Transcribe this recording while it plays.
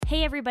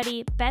Hey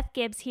everybody, Beth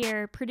Gibbs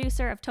here,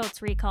 producer of Totes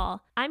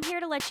Recall. I'm here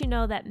to let you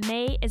know that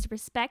May is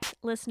Respect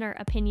Listener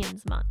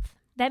Opinions Month.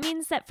 That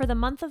means that for the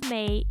month of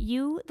May,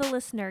 you, the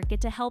listener, get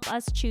to help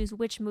us choose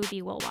which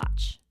movie we'll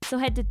watch. So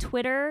head to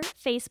Twitter,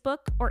 Facebook,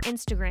 or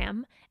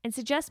Instagram and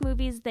suggest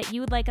movies that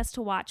you would like us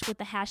to watch with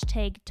the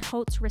hashtag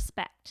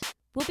TotesRespect.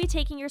 We'll be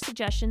taking your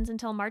suggestions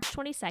until March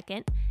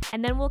 22nd,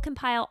 and then we'll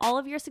compile all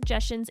of your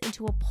suggestions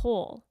into a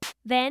poll.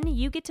 Then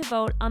you get to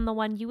vote on the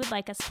one you would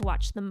like us to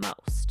watch the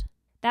most.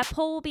 That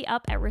poll will be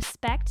up at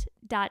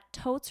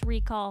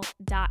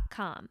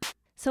respect.totesrecall.com.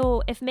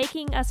 So if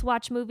making us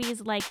watch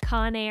movies like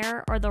Con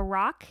Air or The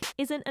Rock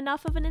isn't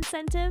enough of an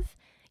incentive,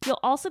 you'll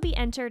also be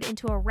entered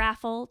into a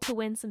raffle to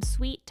win some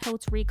sweet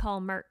Totes Recall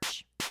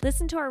merch.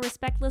 Listen to our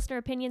Respect Listener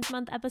Opinions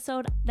Month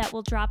episode that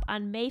will drop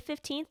on May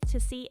 15th to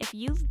see if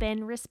you've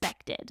been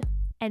respected.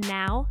 And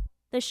now,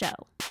 the show.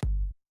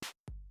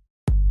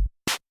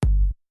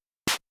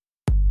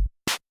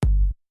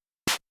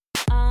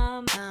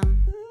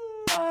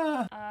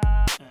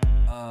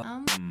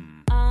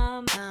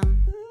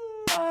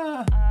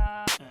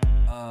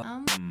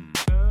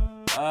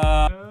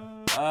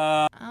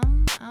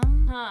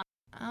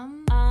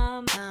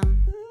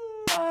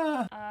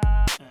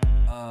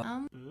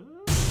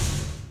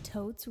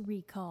 Totes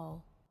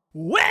Recall.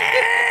 Welcome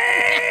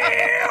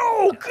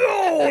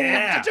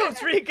to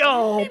Totes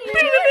Recall, the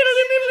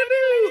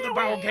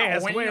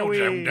podcast where we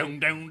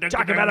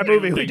talk about a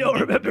movie we don't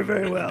remember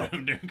very well.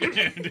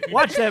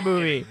 Watch that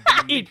movie,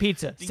 eat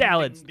pizza,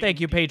 salads. Thank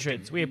you,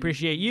 patrons. We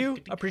appreciate you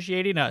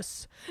appreciating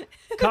us.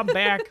 Come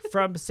back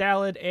from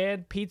salad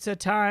and pizza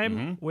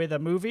time with a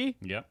movie.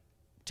 Yep.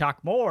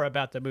 Talk more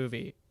about the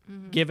movie,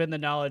 given the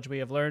knowledge we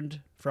have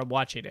learned from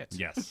watching it.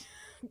 Yes.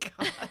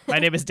 God. My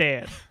name is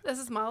Dan. This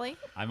is Molly.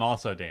 I'm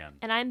also Dan.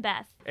 And I'm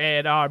Beth.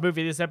 And our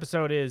movie this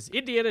episode is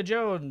Indiana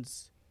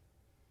Jones,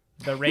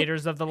 The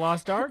Raiders of the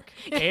Lost Ark,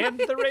 and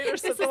The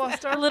Raiders of the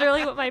Lost Ark.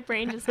 Literally what my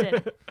brain just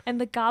did.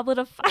 And the Goblet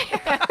of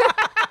Fire.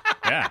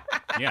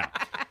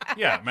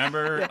 Yeah.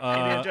 Remember?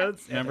 Indiana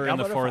Jones and remember the in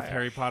the Goblet of fourth Fire.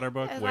 Harry Potter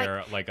book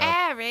where like a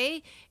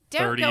Harry,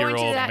 don't go 30-year-old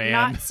into that man.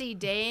 Nazi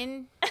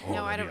Dane. Oh,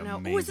 No, I that'd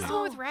don't be know. Oh, is this amazing. the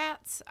one with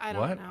rats? I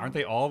don't what? know. Aren't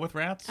they all with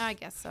rats? I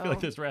guess so. I feel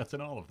like there's rats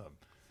in all of them.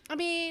 I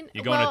mean,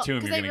 You go in a tomb,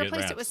 because you're they gonna get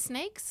replaced it with rats.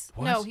 snakes.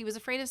 What? No, he was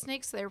afraid of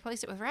snakes, so they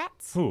replaced it with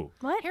rats. Who?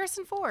 What?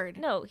 Harrison Ford.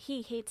 No,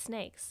 he hates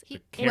snakes.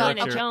 character-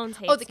 Indiana Jones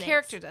hates Oh, the snakes.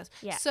 character does.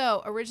 Yeah.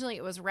 So originally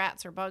it was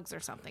rats or bugs or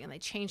something, and they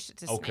changed it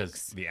to Oh, because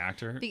snakes. the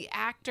actor The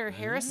actor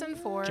Harrison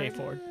Ford. J.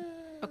 Ford.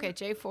 Okay,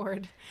 J.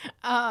 Ford.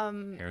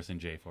 Harrison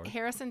J. Ford.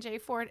 Harrison J.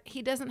 Ford.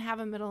 He doesn't have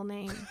a middle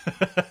name.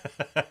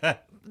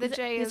 The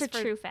J These is are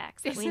for true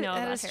facts that we know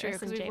That about is true,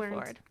 Harrison 'cause we've J. learned-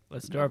 Ford.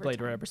 Listen to our Over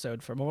Blade Runner time.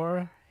 episode for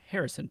more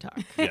Harrison talk.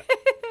 Yeah.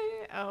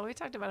 Oh, we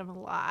talked about him a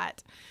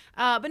lot.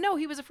 But no,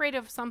 he was afraid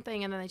of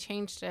something, and then they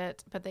changed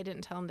it, but they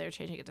didn't tell him they were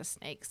changing it to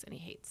snakes, and he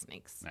hates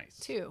snakes. Nice.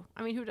 Too.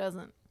 I mean, who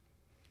doesn't?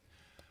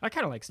 I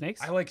kind of like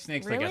snakes. I like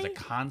snakes like as a Really?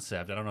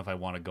 concept. I don't know if I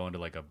want to go into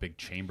like a big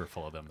chamber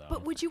full of them though.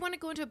 But would you want to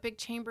go into a big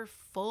chamber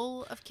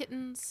full of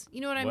kittens? You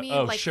know what I What? mean?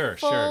 Oh, like sure.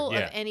 full Yeah,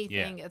 of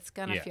anything, yeah, it's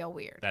gonna yeah. feel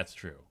weird. That's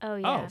true. Oh,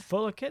 yeah. Oh,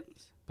 full of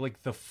kittens? Like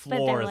the they're,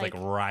 floor is like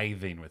like-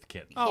 writhing with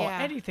kittens. Oh, Yeah.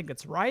 anything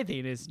that's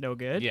writhing is no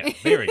good. Yeah,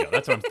 there we go.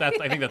 That's what I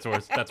think that's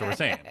what we're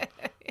saying.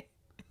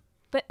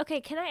 But, okay,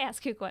 can I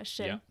ask you a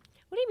question? Yeah.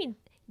 What do you mean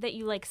that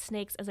you like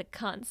snakes as a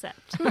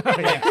concept?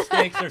 Like,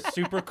 snakes are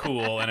super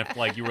cool, and if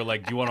like you were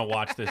like, do you want to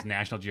watch this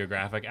National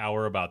Geographic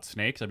hour about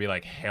snakes? I'd be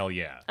like, hell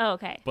yeah. Oh,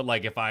 okay. But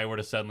like if I were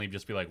to suddenly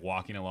just be like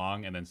walking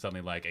along and then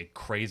suddenly like a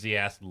crazy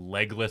ass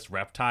legless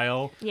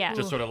reptile Yeah.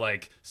 just sort of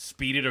like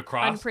speeded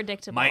across,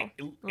 Unpredictable. my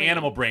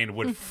animal brain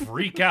would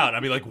freak out.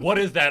 I'd be like, what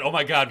is that? Oh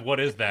my God, what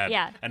is that?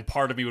 Yeah. And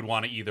part of me would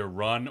want to either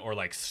run or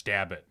like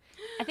stab it.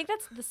 I think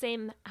that's the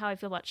same how I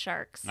feel about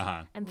sharks.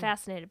 Uh-huh. I'm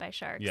fascinated by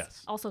sharks.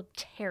 Yes. Also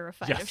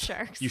terrified Yes. of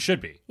sharks. You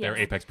should be. They're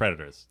Yes. apex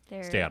predators.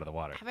 They're- Stay out of the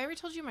water. Have I ever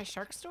told you my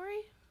shark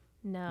story?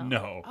 No.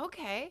 No.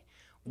 Okay.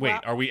 Wait,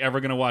 Well- are we ever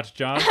going to watch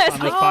Jaws on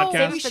this Oh,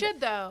 podcast? we should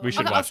though. We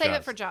should I'll watch save Jaws.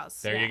 it for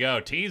Jaws. There Yeah. you go.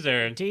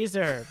 Teaser.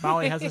 Teaser.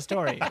 Molly has a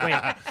story.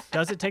 Wait,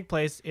 does it take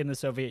place in the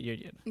Soviet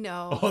Union?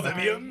 No. Oh, that'd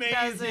be sorry.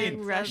 amazing.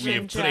 Doesn't. Russian We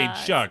have trained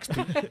Jaws. sharks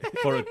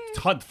for a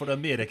hunt for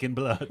American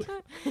blood.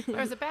 There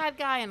was a bad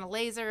guy and a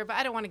laser, but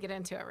I don't want to get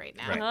into it right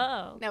now. Right.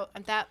 Oh. No,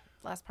 and that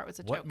last part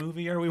was a What joke.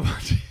 movie are we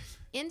watching?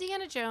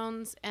 Indiana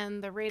Jones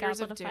and the Raiders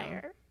Goblet of of Doom.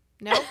 Fire.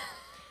 No.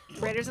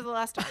 Raiders of the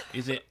Lost Ark.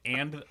 Is it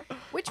and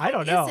Which I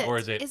one don't know. Is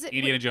it? or is it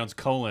Indiana Jones :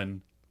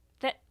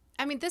 That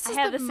I mean, this I is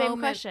have the the same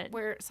moment question.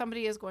 where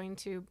somebody is going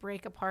to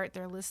break apart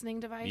their listening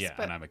device. Yeah,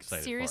 but and I'm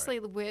excited for seriously,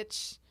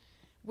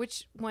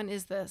 which one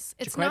is this?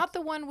 It's quite- not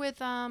the one with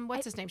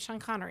what's his name, Sean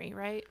Connery,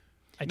 right?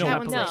 I No, do That not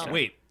one's believe no. so.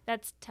 Wait,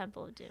 that's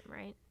Temple of Doom,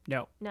 right?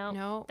 No. No.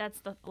 No.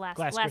 That's the last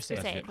Last Crusade.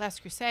 Crusade.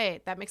 Last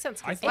Crusade. That makes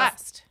sense. I 'Cause thought-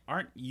 last.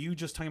 aren't you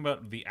just talking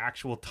about the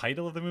actual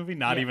title of the movie,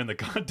 not Yeah. even the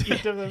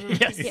content of the movie?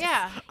 Yes.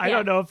 Yeah. I Yeah.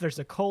 don't know if there's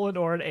a colon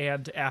or an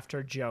and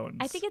after Jones.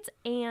 I think it's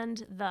and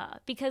the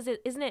because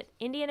isn't it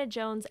Indiana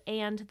Jones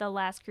and the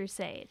Last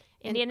Crusade?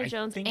 Indiana I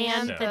Jones think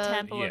and so. the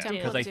Temple of Temple Doom.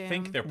 because I Doom.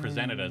 think they're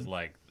presented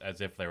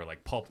as if they were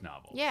like pulp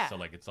novels. Yeah. So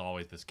like it's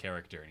always this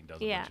character and he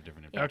does a Yeah. bunch of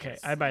different Yeah. adventures.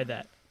 Okay, I buy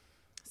that.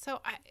 So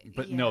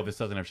But yeah. no, this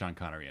doesn't have Sean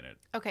Connery in it.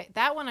 Okay,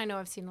 that one I know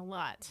I've seen a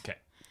lot. Okay.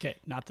 Okay,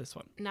 not this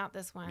one. Not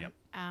this one. Yep.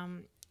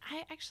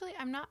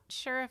 I'm not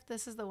sure if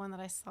this is the one that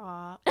I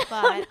saw, but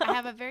I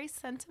have a very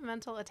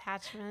sentimental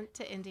attachment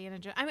to Indiana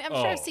Jones. I mean, I'm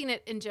sure I've Oh. seen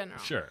it in general.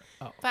 Sure.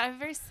 But I have a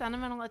very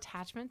sentimental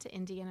attachment to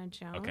Indiana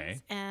Jones.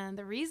 Okay. And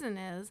the reason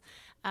is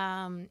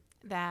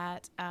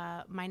that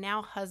my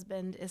now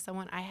husband is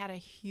someone I had a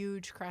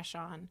huge crush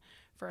on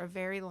for a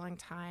very long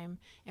time.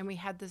 And we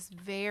had this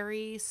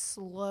very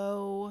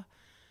slow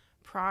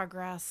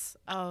progress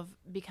of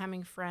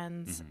becoming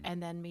friends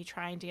and then me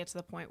trying to get to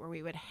the point where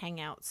we would hang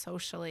out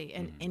socially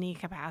in any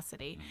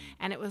capacity.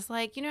 And it was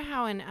like, you know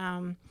how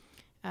in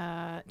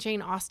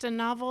Jane Austen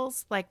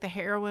novels, like the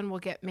heroine will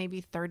get maybe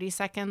 30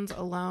 seconds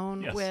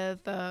alone Yes.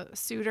 with the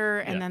suitor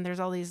and Yeah. then there's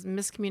all these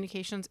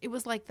miscommunications. It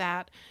was like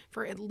that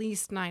for at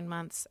least 9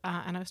 months.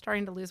 And I was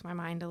starting to lose my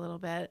mind a little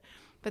bit.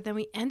 But then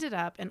we ended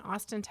up in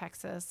Austin,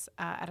 Texas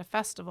at a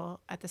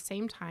festival at the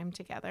same time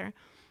together.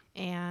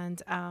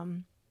 And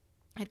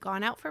had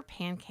gone out for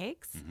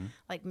pancakes,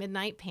 like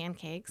midnight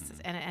pancakes,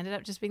 and it ended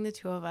up just being the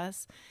two of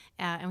us.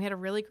 And we had a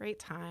really great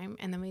time.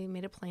 And then we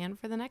made a plan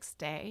for the next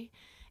day.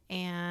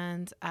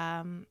 And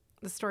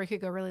the story could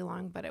go really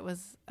long, but it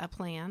was a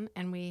plan.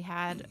 And we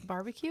had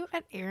barbecue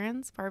at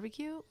Aaron's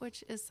Barbecue,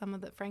 which is some of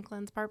the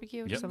Franklin's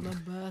Barbecue, which is some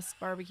of the best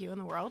barbecue in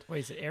the world. Wait,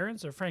 is it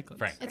Aaron's or Franklin's?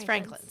 Frank. It's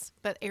Franklin's,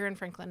 but Aaron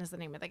Franklin is the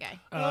name of the guy.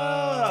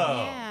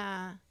 Oh.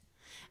 Yeah.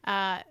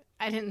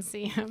 I didn't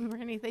see him or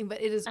anything,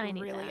 but it is I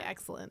need really that.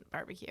 excellent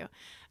barbecue.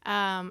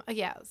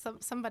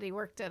 Somebody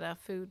worked at a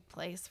food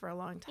place for a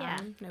long Yeah.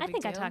 time. No I big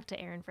think I deal. talked to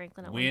Aaron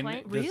Franklin at When one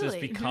point. does this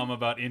Really? become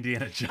about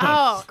Indiana Jones?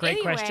 Oh, Great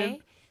anyway, question.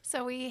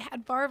 So we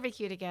had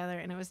barbecue together,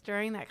 and it was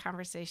during that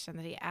conversation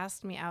that he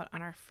asked me out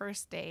on our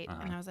first date.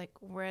 And I was like,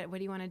 what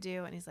do you want to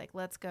do? And he's like,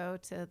 let's go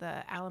to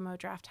the Alamo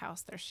Draft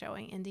House. They're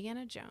showing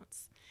Indiana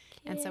Jones.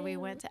 And so we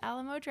went to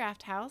Alamo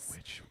Draft House,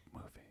 Which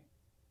movie?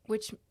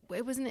 which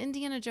it was an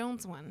Indiana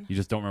Jones one. You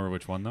just don't remember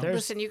which one though? There's-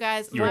 Listen, you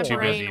guys, You were my too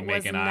busy brain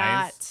was making not.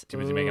 eyes. Too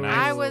busy making Ooh. eyes.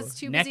 I was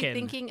too busy Necking.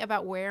 thinking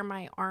about where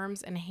my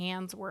arms and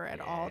hands were at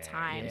all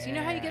times. You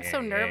know how you get so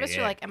nervous?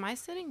 You're like, am I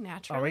sitting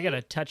naturally? Are we going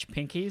to touch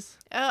pinkies?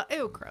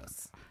 Ew,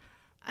 gross.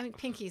 I mean,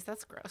 pinkies,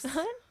 that's gross.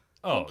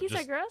 Oh, Pinkies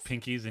just are gross?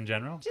 pinkies in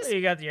general?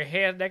 You got your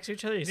hand next to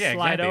each other, you Yeah,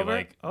 slide exactly. over.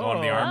 Like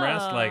on the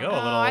armrest, like I a see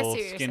little what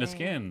you're skin to saying.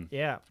 skin.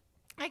 Yeah.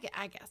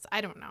 I guess.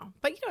 I don't know.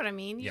 But you know what I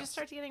mean? You Yes. just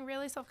start getting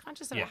really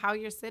self-conscious about Yeah. how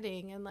you're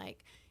sitting and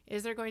like,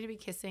 is there going to be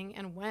kissing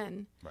and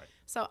when? Right.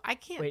 So I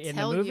can't Wait, in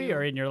the tell movie you.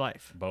 or in your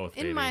life? Both.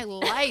 In baby. my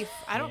life.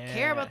 I don't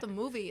care Yeah. about the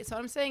movie. So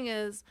what I'm saying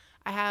is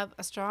I have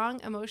a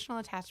strong emotional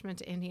attachment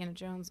to Indiana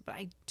Jones, but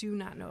I do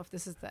not know if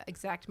this is the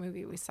exact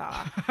movie we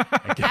saw.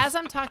 As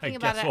I'm talking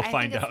about guess it, we'll I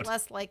find think out. it's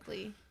less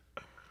likely.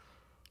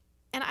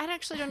 And I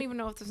actually don't even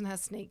know if this one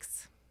has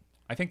snakes.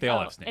 I think they all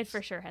Oh, have snakes. It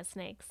for sure has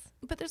snakes.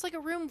 But there's like a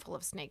room full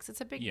of snakes.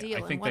 It's a big Yeah, deal.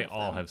 I in think one they of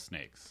all them. have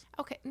snakes.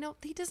 Okay, no,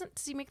 he doesn't.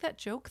 Does he make that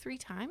joke 3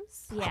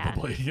 times? Yeah.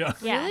 Probably, yeah.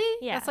 Yeah.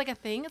 Really? Yeah. That's like a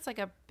thing? It's like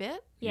a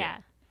bit? Yeah.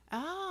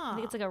 Oh. I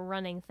think it's like a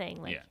running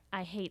thing. Like, Yeah.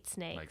 I hate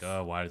snakes. Like,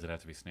 oh, why does it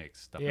have to be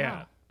snakes? Stuff Yeah. like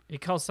that. He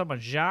calls someone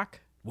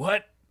Jacques.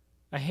 What?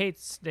 I hate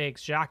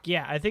snakes. Jacques.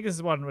 Yeah, I think this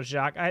is one with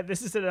Jacques.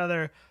 This is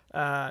another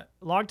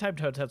longtime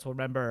Toad Heads will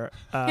remember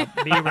me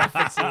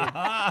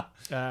referencing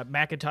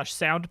Macintosh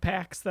sound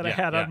packs that I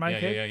had on my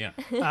kid.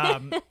 Yeah.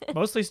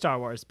 Mostly Star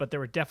Wars, but there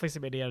were definitely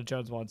some Indiana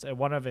Jones ones. And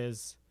one of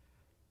his,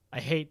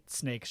 I hate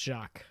snakes,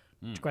 Jacques.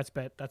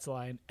 Quetspet, that's the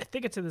line. I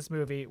think it's in this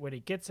movie when he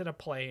gets in a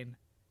plane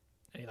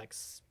and he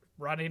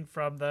running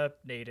from the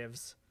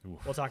natives.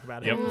 Oof. We'll talk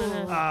about Yep.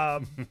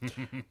 it.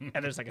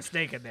 And there's like a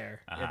snake in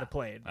there in the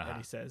plane. And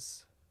he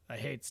says, I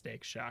hate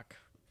snakes, Jacques.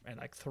 And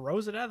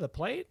throws it out of the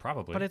plane.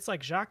 Probably. But it's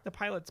like Jacques the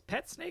pilot's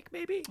pet snake,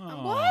 maybe?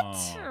 What?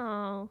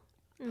 Oh.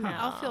 No.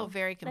 I'll feel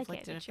very That can't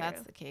conflicted be if that's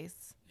true. the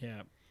case.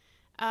 Yeah.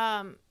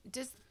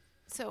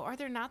 So are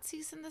there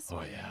Nazis in this Oh,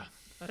 one? yeah.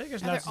 I think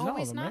there's Are there Nazis in all of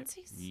always them, right?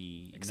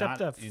 Nazis? Except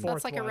the in- fourth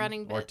That's like a one.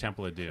 running Or bit.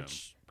 Temple of Doom.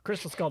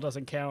 Crystal Skull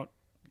doesn't count.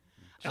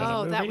 as a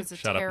Oh, that movie. was a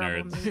Shut up,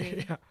 terrible nerds.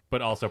 movie. Yeah.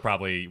 But also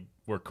probably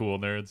we're cool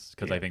nerds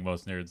because Yeah. I think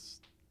most nerds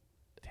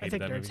I hated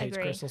think that nerds movie. hates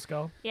Agree. Crystal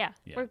Skull. Yeah.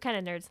 Yeah. We're kind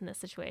of nerds in this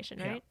situation,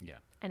 Yeah. right? Yeah.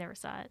 I never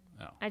saw it.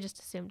 Oh. I just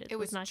assumed it, It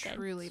was not good.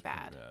 truly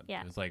bad.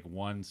 Yeah. It was like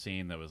one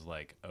scene that was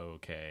like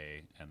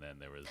okay, and then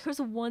there was There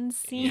was one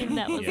scene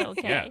that was yeah,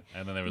 okay. Yeah,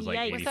 and then there was like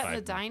Yikes. Was 85. that in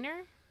the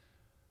diner?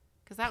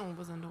 Because that one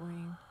was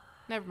annoying.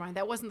 Never mind.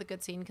 That wasn't the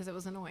good scene because it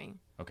was annoying.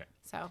 Okay.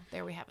 So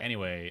there we have it.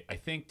 Anyway, I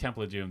think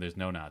Temple of Doom. There's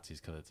no Nazis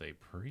because it's a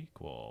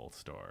prequel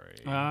story.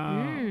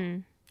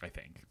 Mm. I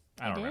think.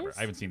 I don't It remember. is?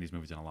 I haven't seen these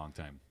movies in a long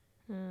time.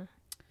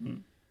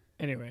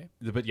 Anyway.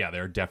 But yeah,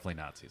 there are definitely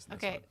Nazis. In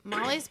this Okay,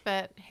 Molly's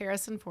bet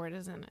Harrison Ford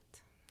is in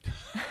it.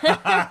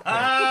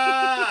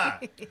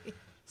 one.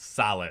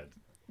 Solid.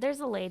 There's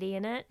a lady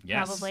in it,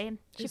 Yes. probably.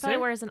 She Is probably there?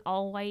 wears an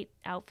all-white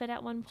outfit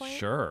at one point.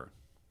 Sure.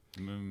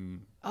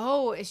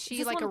 Oh, is she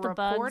this like one a with the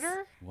bugs?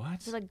 reporter?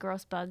 What? There's like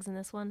gross bugs in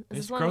this one. Is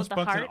There's this one gross with the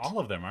bugs in heart? all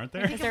of them, aren't I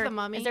there? think it's the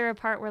mummy. Is there a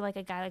part where like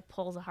a guy like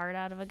pulls a heart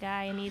out of a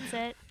guy and eats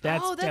it?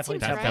 That's Oh, that definitely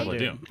seems right. Temple of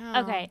Doom. Doom.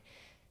 Oh. Okay.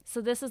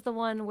 So this is the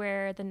one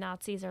where the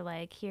Nazis are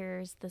like,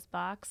 here's this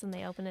box, and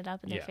they open it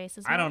up and their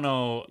faces. I don't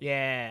know.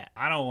 Yeah.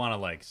 I don't want to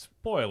like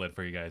spoil it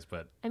for you guys,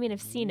 but I mean,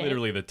 I've seen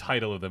literally the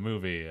title of the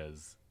movie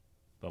is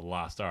The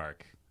Lost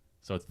Ark.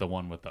 So it's the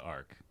one with the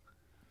Ark.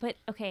 But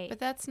okay, But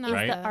that's is not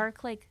Right? the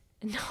Ark like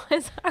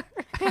Noah's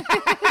Ark?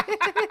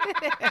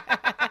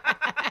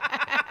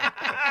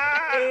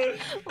 Is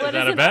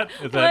that a bet?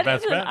 Is that what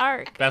best is an bet?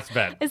 Ark? Best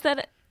bet. Is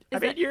that? I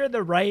mean, you're in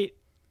the right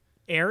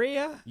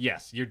area.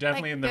 Yes, you're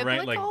definitely Like in the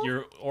right. Like biblical?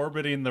 you're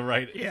orbiting the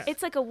right. Yeah.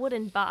 It's like a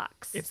wooden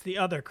box. It's the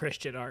other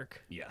Christian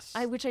ark. Yes.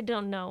 which I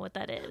don't know what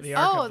that is. The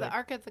Ark Oh, of the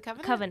Ark of the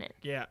Covenant? Covenant,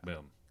 Yeah.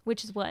 Boom.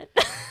 which is what?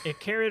 It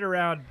carried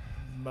around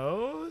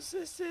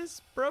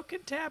Moses's broken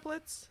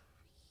tablets.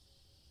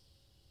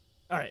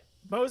 All right.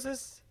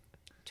 Moses,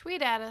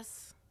 Tweet at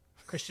us.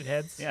 Christian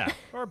heads. Yeah.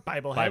 Or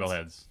Bible heads. Bible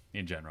heads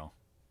in general.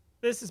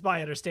 This is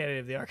my understanding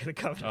of the Ark of the Oh,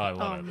 Covenant. I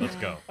love it. Let's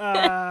go.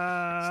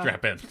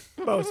 Strap in.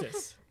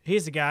 Moses.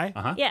 He's a guy.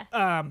 Uh huh.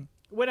 Yeah.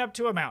 Went up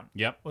to a mountain.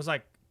 Yep. Was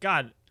like,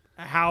 God,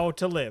 how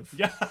to live.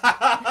 Yeah.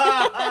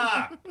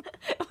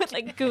 With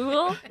like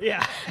Google,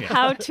 Yeah.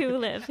 how to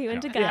live. He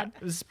went to Yeah. God.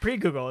 It was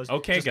pre-Google. It was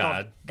Okay, just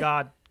called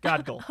God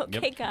goal.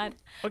 Okay, Yep. God.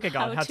 Okay,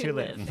 God, how to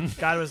live.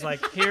 God was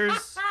like,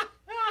 here's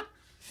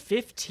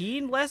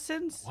 15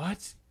 lessons,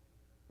 What?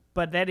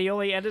 but then he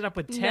only ended up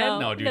with 10. No.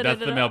 No, dude, No, that's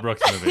no, the no. Mel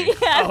Brooks movie.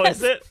 Yeah. Oh,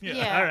 is it?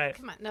 Yeah. All right.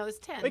 Come on. No, it's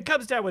 10. It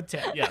comes down with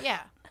 10. Yeah. Yeah.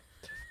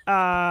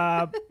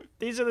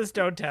 These are the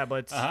stone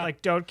tablets. Uh-huh.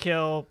 Like, don't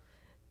kill,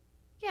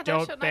 Yeah. thou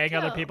shalt don't not bang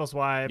other kill. people's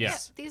wives. Yeah. Yeah.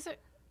 These are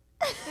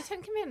the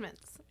 10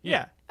 Commandments.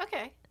 Yeah.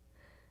 Okay.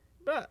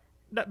 But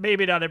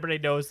maybe not everybody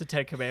knows the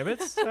 10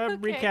 Commandments.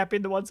 I'm Okay.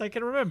 recapping the ones I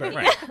can remember.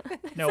 Right.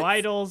 No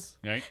idols,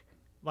 Right.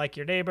 like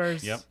your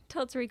neighbors. Yep.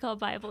 Totes Recall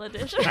Bible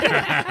Edition.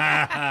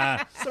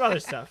 Some other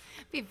stuff.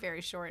 Be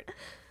very short.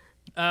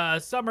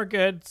 Some are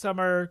good, some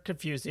are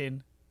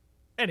confusing.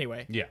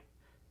 Anyway, Yeah.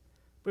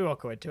 we won't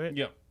go into it.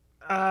 Yep.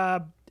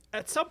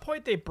 At some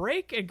point, they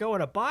break and go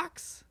in a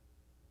box.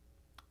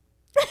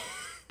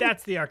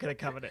 That's the Ark of the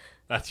Covenant.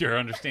 That's your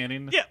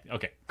understanding? Yeah.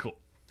 Okay, cool.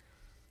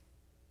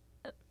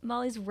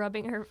 Molly's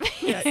rubbing her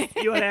face. Yeah,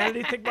 you want to add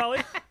anything, Molly?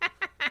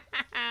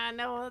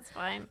 No, that's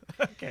fine.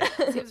 Okay.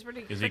 Seems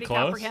pretty, Is he pretty close?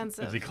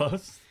 comprehensive. Is he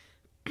close?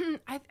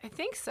 I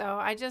think so.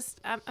 I just,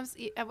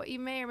 what you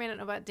may or may not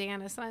know about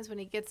Dan is sometimes when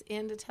he gets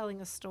into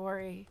telling a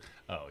story,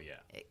 Oh, yeah.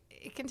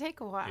 it can take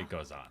a while. It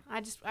goes on.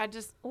 I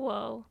just,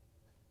 Whoa.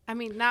 I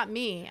mean, not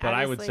me. But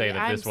I would obviously. say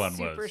that this I'm one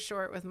super was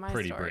short with my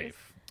Pretty stories.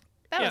 brief.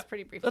 That Yeah. was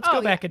pretty brief. Let's Oh, go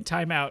yeah. back and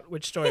time out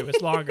which story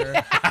was longer.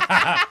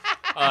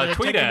 The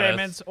Tweet Ten at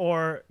Commandments us.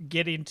 or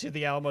getting to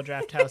the Alamo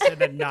Draft House and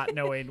then not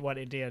knowing what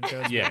Indiana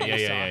Jones Yeah, movie yeah,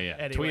 we yeah, saw. yeah, yeah.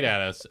 Anyway, Tweet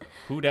at us.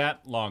 Who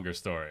dat longer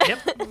story? Yep.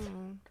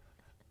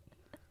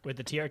 With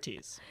the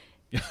TRTs.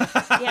 Yeah.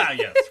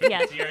 yes.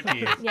 Yeah.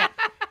 TRTs.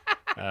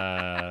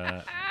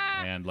 Yeah.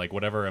 And like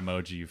whatever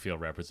emoji you feel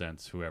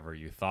represents whoever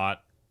you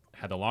thought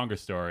had the longer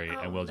story,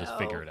 and Oh, we'll just no.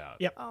 figure it out.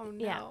 Yep. Oh, no.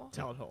 Yeah.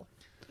 Talent hole.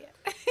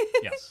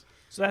 Yes.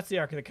 So that's the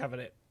Ark of the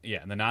Covenant.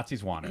 Yeah, and the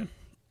Nazis want it.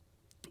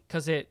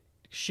 Because it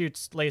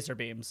shoots laser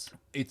beams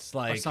It's or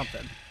like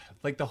something.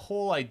 Like the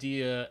whole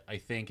idea, I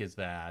think, is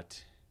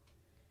that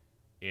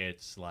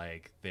it's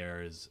like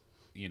there's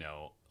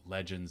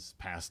legends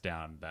passed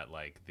down that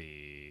like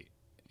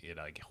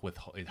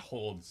it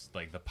holds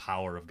like the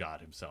power of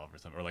God Himself or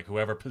something, or like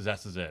whoever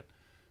possesses it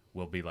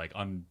will be like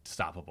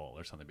unstoppable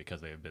or something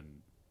because they have been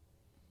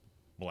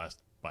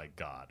blessed by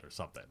God or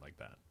something like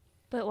that.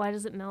 But why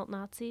does it melt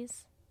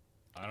Nazis?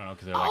 I don't know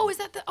because they're Oh, like, is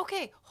that the?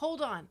 Okay,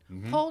 hold on,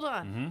 Mm-hmm.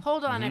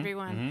 hold on,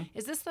 everyone.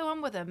 Is this the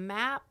one with a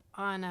map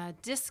on a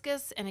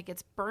discus and it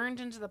gets burned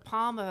into the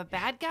palm of a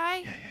bad guy?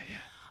 Yeah.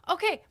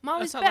 Okay,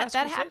 Molly's That's not bet Last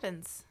that Crusade?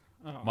 happens.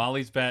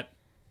 Molly's bet.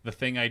 The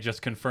thing I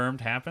just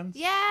confirmed happens?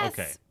 Yes,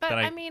 Okay. but Then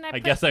I mean, I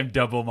put- guess I'm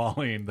double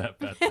Mollying that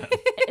bet then.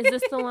 Is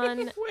this the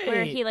one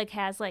where Wait. he like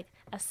has like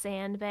a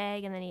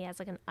sandbag and then he has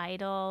like an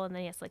idol and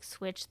then he has to like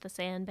switch the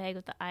sandbag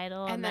with the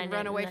idol And then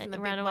run away from the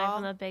run big away ball?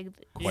 from the big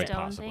Quite stone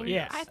possibly. thing?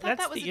 Yes. I thought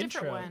that's that was the a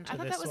different intro one. to I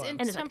thought this that was one. in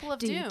And it's Temple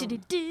like,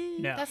 of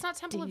Doom. No. That's not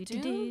Temple of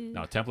Doom. do.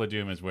 No, Temple of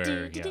Doom is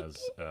where he has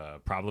a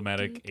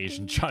problematic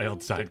Asian child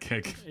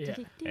sidekick Yeah.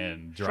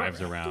 and drives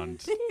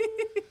around.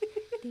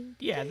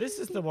 Yeah, this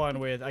is the one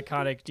with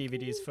iconic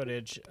DVDs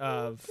footage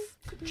of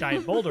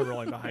giant boulder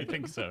rolling I behind him.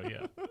 think so,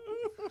 yeah.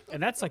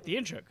 And that's like the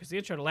intro, because the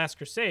intro to Last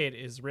Crusade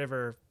is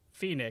River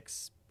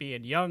Phoenix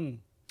being young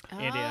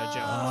Indiana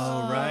Jones.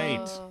 Oh,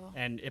 right.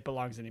 And it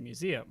belongs in a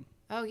museum.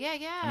 Oh yeah.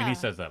 I mean, he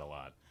says that a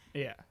lot.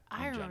 Yeah.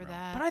 I in remember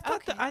general. that. But I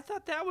thought okay. I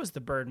thought that was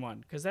the burn one,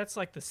 because that's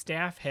like the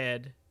staff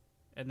head,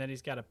 and then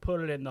he's got to put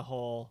it in the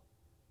hole,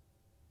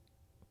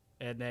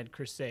 and then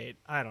Crusade.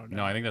 I don't know.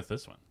 No, I think that's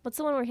this one. What's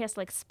the one where he has to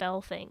like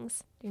spell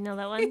things? Do you know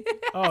that one?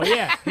 Oh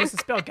yeah, he has to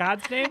spell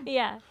God's name,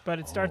 Yeah. but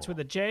it starts with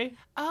a J.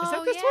 Oh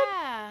that this one?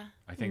 yeah.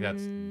 I think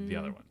that's the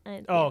other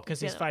one. Oh, because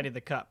he's fighting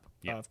the cup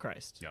Yeah. of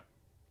Christ. Yep.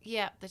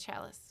 Yeah, the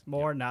chalice.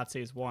 More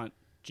Nazis want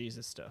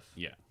Jesus stuff.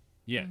 Yeah.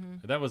 Yeah.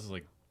 That was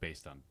like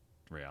based on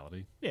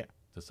reality. Yeah.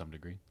 To some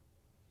degree.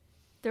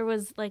 There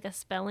was like a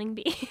spelling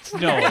bee.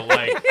 No,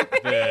 like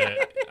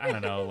I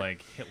don't know,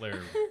 like Hitler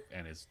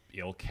and his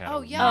ilk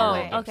had a Yahweh.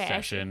 weird Okay, I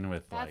obsession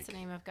with That's like the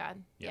name of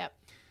God. Yeah. Yep.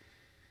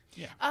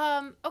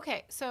 Yeah.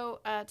 Okay, so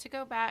to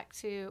go back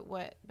to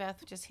what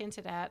Beth just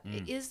hinted at,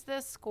 is the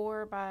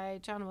score by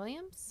John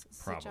Williams? Is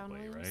it John Probably,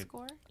 Williams right?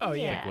 score? Oh,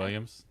 yeah. Yeah.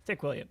 Williams.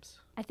 Thick Williams.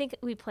 I think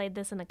we played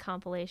this in a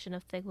compilation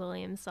of Thick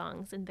Williams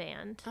songs in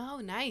band. Oh,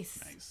 nice.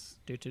 Nice.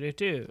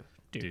 Do-do-do-do.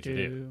 Do-do-do.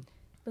 Do-do.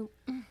 Boom,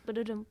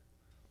 ba-da-dum.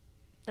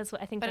 That's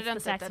what I think. That's the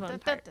saxophone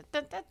part.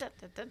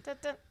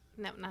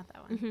 No, not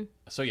that one.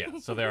 So yeah,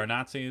 so there are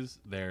Nazis.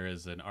 There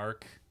is an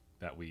ark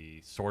that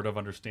we sort of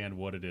understand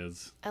what it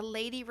is. A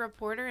lady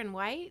reporter in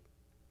white?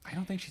 I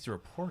don't think she's a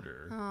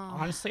reporter. Oh.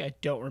 Honestly, I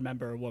don't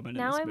remember a woman in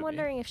Now this I'm movie.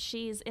 wondering if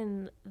she's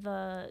in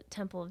the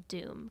Temple of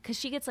Doom because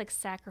she gets like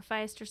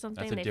sacrificed or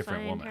something. That's a they different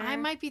find woman. her. I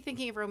might be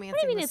thinking of Romancing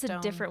What do you mean the it's a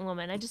Stone. different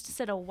woman? I just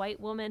said a white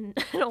woman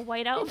in a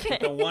white outfit.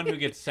 The one who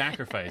gets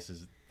sacrificed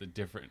is the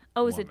different.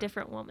 Oh, it's a woman.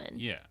 different woman.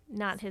 Yeah,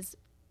 Not his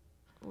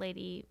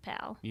lady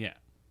pal. yeah.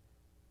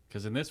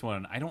 Because in this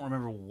one, I don't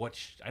remember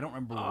I don't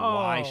remember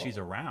why she's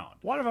around.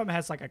 One of them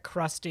has like a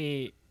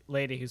crusty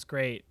lady who's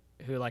great,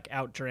 who like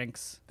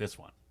outdrinks. This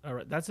one,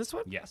 That's this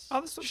one? yes.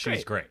 Oh, this one's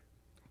she's great.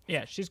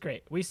 Yeah, she's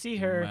great. We see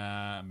her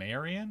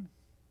Marion,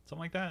 something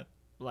like that.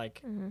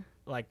 like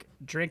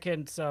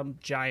drinking some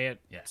giant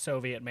Yeah.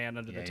 Soviet man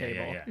under the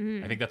table.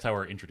 Yeah. I think that's how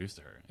we're introduced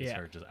to her. Is Yeah.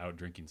 her just out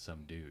drinking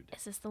some dude.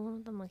 Is this the one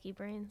with the monkey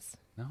brains?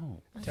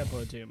 No. Temple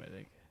of Doom, I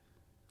think.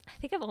 I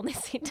think I've only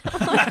seen Temple.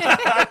 No,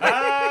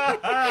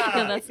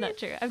 that's not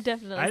true. I've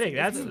definitely. I think seen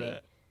this that's movie.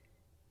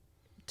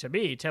 to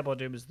me, Temple of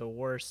Doom is the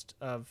worst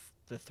of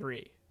the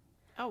three.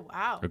 Oh,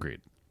 wow.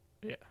 Agreed.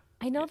 Yeah.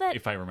 I know that.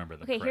 If I remember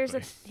them Okay,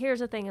 correctly.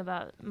 here's a thing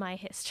about my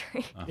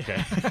history.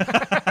 Okay.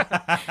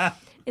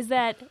 Is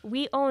that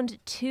we owned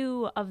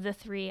 2 of the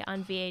 3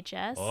 on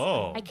VHS.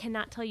 Oh. I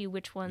cannot tell you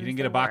which ones. You didn't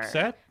get they a box were.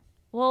 set?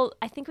 Well,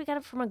 I think we got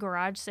it from a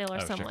garage sale or Oh,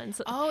 sure. someone.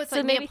 So, Oh, it's so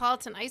like maybe,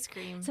 Neapolitan ice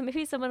cream. So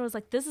maybe someone was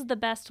like, "This is the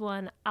best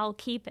one. I'll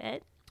keep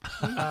it."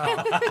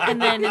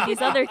 And then these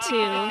other 2. So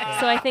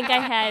I think I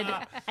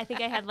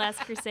had Last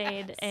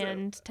Crusade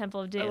and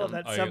Temple of Doom. I love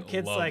that I some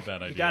kids love like, that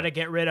you idea. got to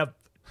get rid of.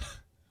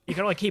 You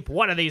can only keep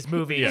one of these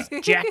movies, Yeah.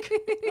 Jack.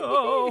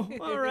 Oh,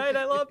 all right.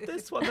 I love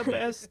this one the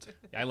best.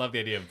 I love the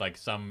idea of like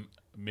some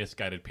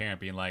misguided parent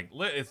being like,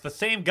 it's the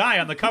same guy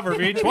on the cover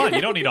of each one. You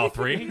don't need all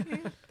 3.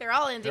 They're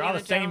all Indiana They're all the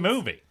same Jones.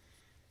 movie.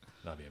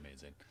 That'd be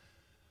amazing.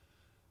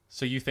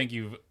 So you think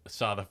you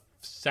saw the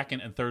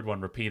second and third one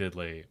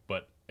repeatedly,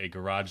 but a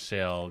garage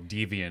sale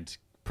deviant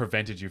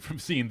prevented you from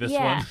seeing this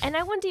yeah, one? and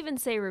I wouldn't even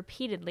say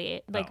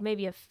repeatedly, like Oh.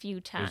 maybe a few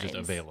It was times. just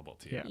available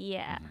to you. Yeah.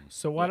 Yeah.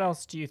 So what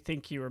else do you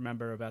think you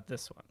remember about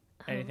this one?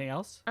 Anything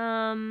else?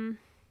 Does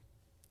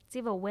he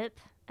have a whip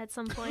at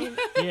some point?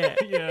 Yeah.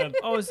 Yeah.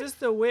 Oh, is this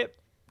the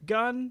whip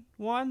gun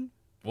one?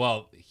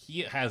 Well,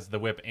 he has the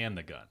whip and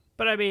the gun.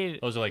 But I mean,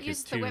 Those are like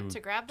Use his the 2 whip to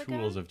grab the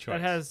tools gun? of choice.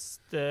 that has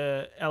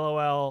the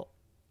LOL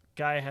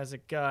guy has a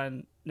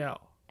gun. No.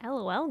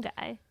 LOL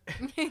guy.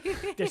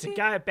 There's a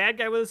guy, a bad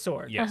guy with a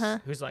sword. Yes.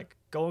 Who's like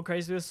going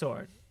crazy with a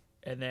sword.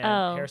 And then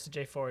Oh. Harrison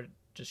J. Ford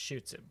just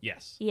shoots him.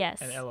 Yes.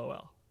 Yes. And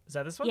LOL. Is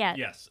that this one? Yeah.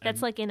 Yes. That's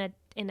and- like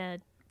in a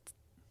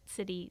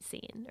city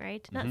scene,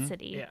 right? Not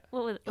city. Yeah.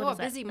 What Oh, is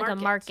a busy that? Like a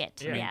market.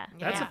 market. Yeah. Yeah.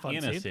 That's Yeah. a fun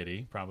in scene. a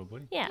city,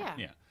 probably. Yeah. Yeah.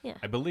 Yeah. Yeah.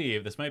 I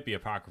believe this might be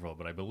apocryphal,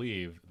 but I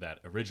believe that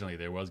originally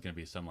there was going to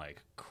be some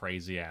like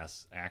crazy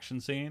ass action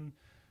scene,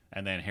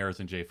 and then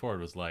Harrison J. Ford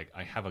was like,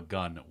 "I have a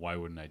gun. Why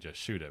wouldn't I just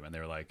shoot him?" And they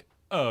were like,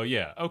 "Oh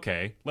yeah,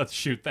 okay, let's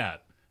shoot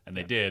that." And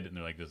they did, and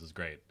they're like, "This is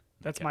great."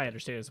 That's Yeah. my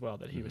understanding as well,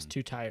 that he was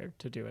too tired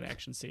to do an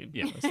action scene.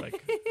 Yeah. It was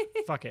like,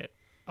 fuck it.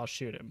 I'll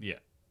shoot him. Yeah,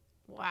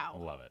 I Wow.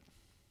 love it.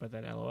 But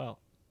then LOL.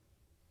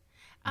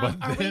 But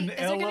Is then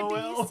there going to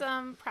LOL. be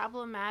some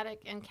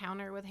problematic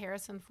encounter with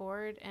Harrison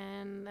Ford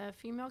and the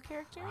female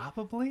character?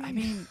 Probably. I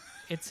mean,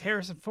 it's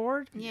Harrison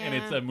Ford. Yeah. and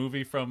it's a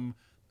movie from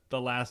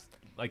the last,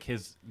 like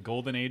his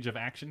golden age of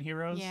action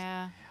heroes.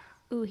 Yeah.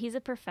 Ooh, he's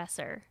a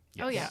professor.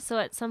 Oh, yeah. So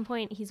at some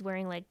point he's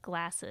wearing like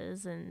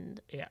glasses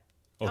and Yeah.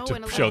 Oh, Oh, to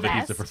and a show little that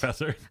he's the vest.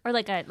 professor. or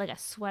like a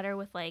sweater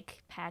with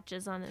like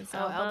patches on his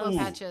Oh, elbows. elbow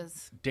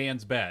patches.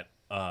 Dan's bet.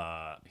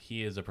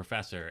 He is a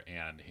professor,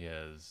 and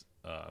his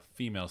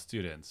female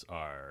students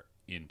are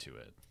into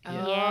it.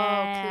 Oh,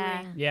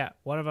 Yeah. cool. Yeah.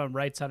 One of them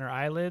writes on her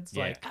eyelids,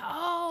 Yeah. like,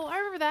 Oh, I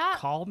remember that.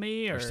 call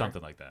me or, Or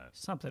something like that.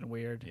 Something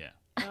weird. Yeah.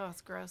 Oh,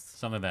 it's gross.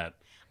 Something that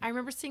I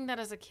remember seeing that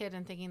as a kid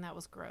and thinking that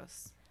was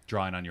gross.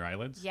 drawing on your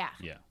eyelids. Yeah.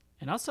 Yeah.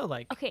 And also,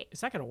 like, Okay.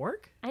 is that going to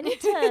work? I need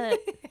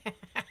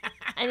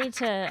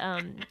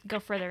to go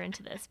further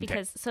into this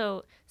because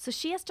so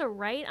she has to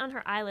write on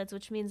her eyelids,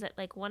 which means that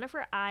like one of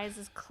her eyes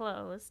is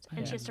closed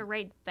and she has to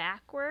write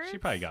backwards. She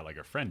probably got like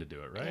a friend to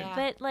do it, right? Yeah.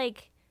 But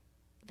like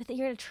But then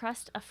you're going to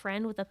trust a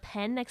friend with a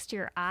pen next to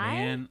your eye?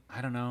 Man,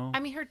 I don't know. I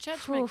mean, her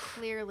judgment Oof.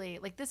 clearly,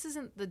 like, this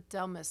isn't the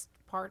dumbest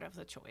part of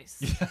the choice.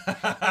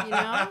 You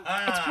know?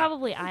 It's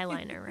probably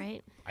eyeliner,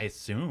 right? I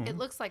assume. It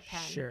looks like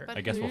pen. Sure. But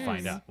I guess who we'll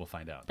find knows? out. We'll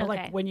find out. But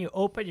Okay. like when you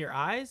open your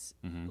eyes,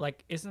 Mhm.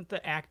 like isn't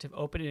the act of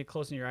opening and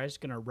closing your eyes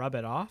going to rub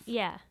it off?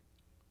 Yeah.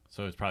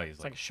 So it's probably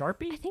It's like a I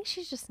Sharpie? think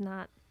she's just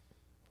not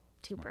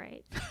too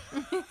bright.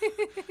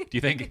 Do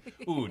you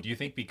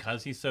think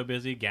because he's so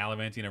busy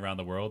gallivanting around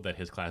the world that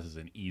his class is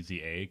an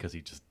easy A because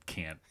he just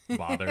can't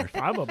bother?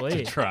 Probably.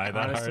 To try that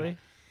hard. honestly.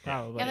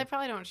 Probably. Yeah, they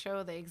probably don't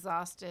show the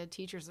exhausted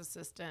teacher's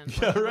assistant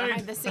Yeah, right.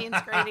 behind the scenes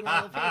grading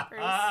all the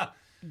papers.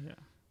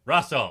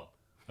 Russell,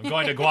 I'm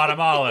going to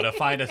Guatemala to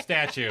find a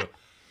statue.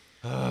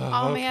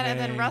 Oh man, and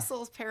then okay.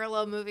 Russell's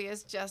parallel movie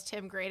is just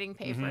him grading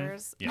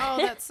papers. Yeah. Oh,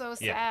 that's so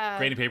sad. Yeah,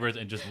 grading papers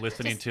and just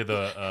listening to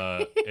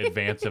the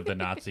advance of the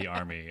Nazi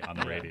army on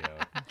the radio.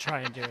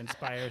 Trying to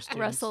inspire students.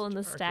 Russell and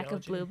the for stack of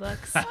archaeology. blue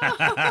books.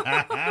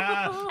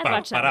 I'd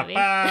watched that movie.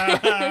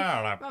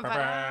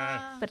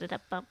 Ba-ba-da.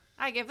 Ba-da-da-bum.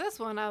 I give this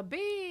one a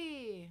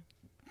B.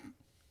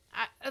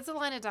 It's a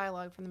line of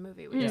dialogue from the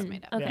movie we just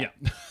made up. Okay.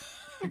 Yeah.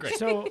 Great.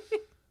 So,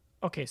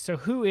 okay, so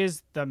who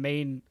is the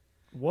main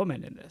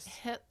woman in this?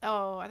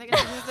 I think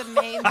it's who's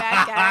the main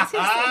bad guy. Who's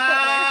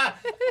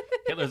the Hitler?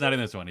 Hitler's not in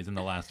this one. He's in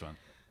the last one.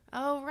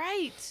 Oh,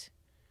 right.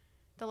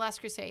 The Last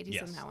Crusade. He's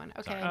Yes. in that one.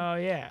 Okay. Sorry. Oh,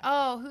 yeah.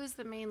 Oh, who's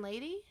the main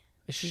lady?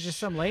 Is she just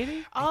some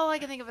lady? All I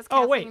can think of is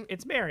Oh, Kathleen. wait,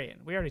 it's Marion.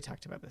 We already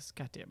talked about this.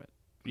 God damn it.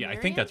 Yeah, I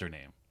Marion? think that's her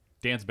name.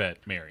 Dan's bet,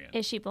 Marion.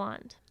 Is she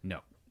blonde? No.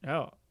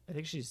 Oh, I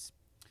think she's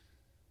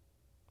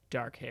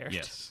dark haired.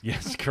 Yes.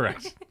 Yes,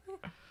 correct.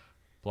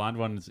 Blonde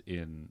one's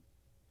in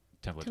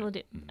Temple of Will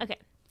Doom. do. Okay.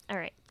 All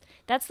right.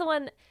 That's the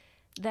one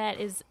that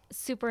is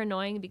super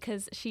annoying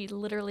because she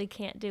literally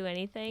can't do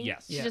anything.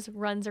 Yes. She Yeah. just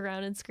runs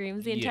around and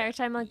screams the Yeah. entire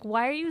time. Like,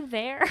 why are you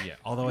there? Yeah.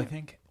 Although I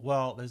think,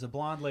 well, there's a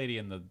blonde lady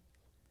in the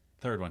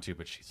third one too,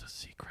 but she's a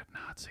secret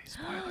Nazi.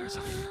 Spoilers.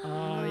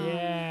 Oh,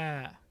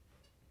 yeah.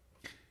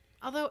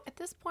 Although at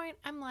this point,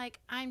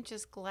 I'm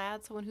just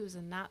glad someone who's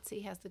a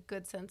Nazi has the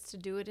good sense to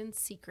do it in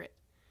secret.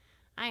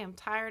 I am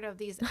tired of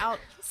these out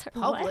Sorry,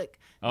 what? public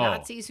Oh.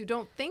 Nazis who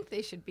don't think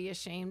they should be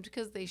ashamed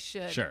because they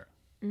should. Sure.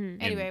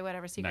 Anyway,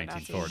 whatever. Secret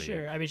 1940. Nazi.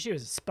 Sure. I mean, she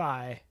was a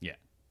spy. Yeah.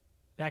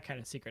 That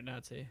kind of secret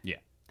Nazi. Yeah.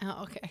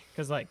 Oh, okay.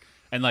 Because, like,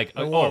 And like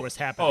The war was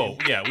happening.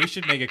 Oh yeah, we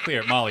should make it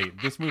clear, Molly.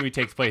 This movie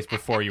takes place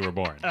before you were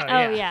born. oh, Oh,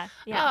 yeah. yeah.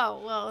 Yeah.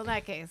 Oh, well, in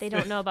that case. They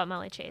don't know about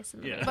Molly Chase.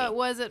 In the Yeah. movie. But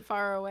was it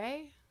far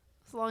away?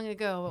 It's long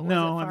ago. But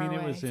No, was I it far mean, it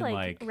away? was It's in like,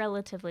 like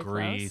relatively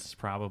Greece, close.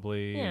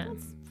 probably, Yeah. and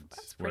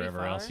That's pretty wherever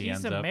far. else he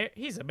He's, ends up.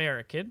 He's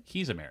American.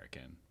 He's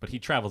American, but he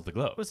travels the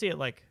globe. Was he at,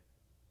 like,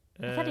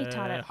 I thought he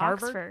taught at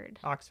Harvard? Oxford.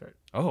 Oxford.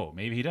 Oh,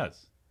 maybe he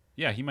does.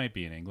 Yeah, he might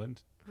be in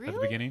England at the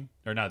Really? beginning,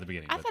 or not at the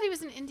beginning. I but thought he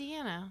was in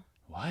Indiana.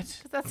 what?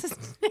 'Cause that's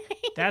his name.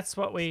 That's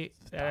what we.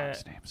 The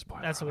dog's name.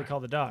 Spoiler That's what we alert. call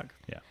the dog.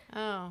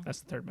 Oh,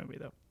 That's the third movie,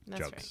 though.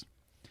 that's Jokes.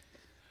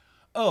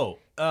 Oh,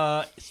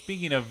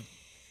 speaking of,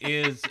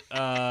 is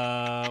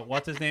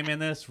what's his name in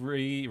this?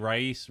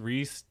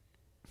 Reese?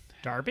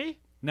 Darby?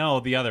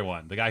 No, the other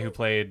one, the guy who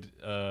played.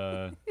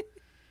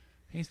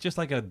 He's just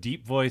like a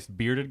deep voiced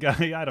bearded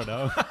guy. I don't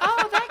know. right.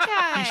 Oh,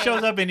 that guy. He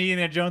shows up in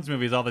Indiana Jones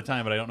movies all the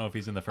time, but I don't know if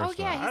he's in the Oh, first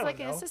yeah. one. I He's don't like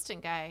an know.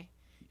 assistant guy.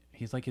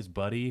 He's like his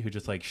buddy who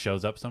just like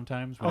shows up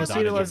sometimes. when Oh, he's so on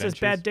it his was his adventures.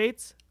 Bad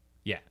Dates?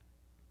 Yeah.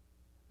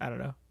 I don't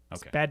know.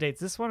 Is Okay. Bad Dates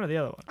this one or the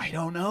other one? I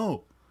don't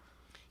know.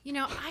 You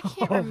know, I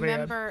can't Oh, man.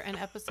 remember an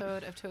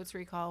episode of Totes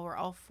Recall where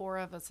all four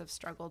of us have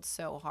struggled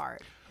so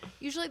hard.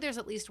 Usually there's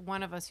at least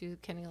one of us who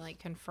can like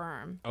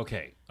confirm.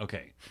 Okay.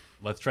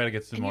 Let's try to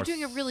get some And more. you're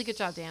doing a really good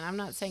job, Dan. I'm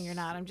not saying you're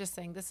not. I'm just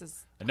saying this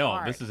is No,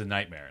 hard. this is a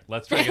nightmare.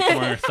 Let's try to get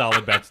some more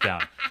solid bets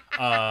down.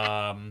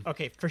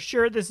 Okay, for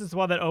sure this is the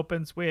one that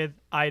opens with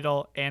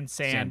idol and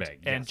sand Sandbag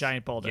and yes.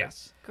 giant boulder.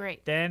 Yes.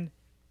 great. Then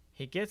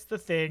he gets the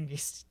thing. He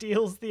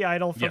steals the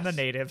idol from the Yes.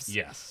 natives.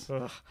 Yes.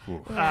 Ugh.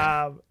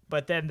 Ooh.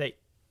 But then the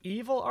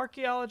evil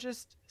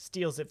archaeologist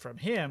steals it from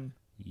him,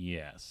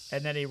 Yes.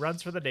 and then he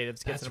runs for the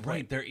natives. Gets That's it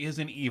right. There is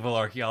an evil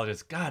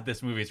archaeologist. God,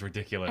 this movie's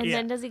ridiculous. And Yeah.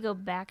 then does he go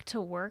back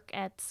to work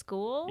at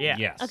school? Yeah.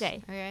 Yes.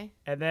 Okay. Okay.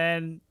 And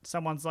then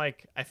someone's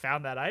like, "I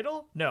found that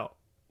idol." No,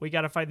 we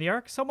got to find the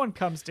ark. Someone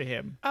comes to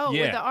him. Oh,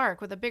 Yeah. with the ark,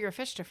 with a bigger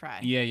fish to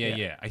fry.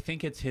 Yeah. I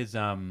think it's his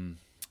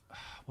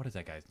what is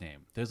that guy's name?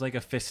 There's like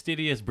a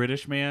fastidious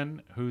British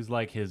man who's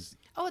like his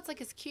Oh, it's like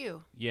his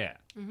cue. yeah.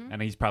 Mm-hmm.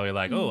 And he's probably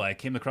like, "Oh, I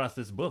came across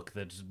this book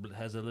that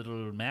has a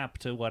little map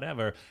to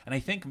whatever." And I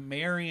think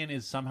Marion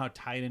is somehow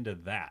tied into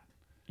that.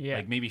 Yeah,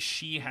 Like maybe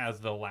she has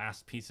the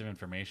last piece of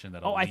information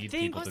that'll Oh, I lead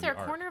think- people Was to there the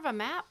a ark. corner of a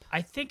map?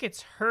 I think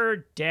it's her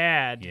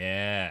dad.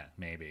 Yeah,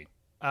 maybe.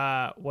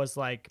 Was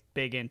like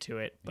big into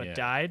it, but Yeah.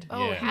 died.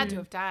 Oh, Yeah. it had to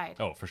have died.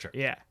 Oh, for sure.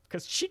 Yeah,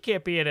 because she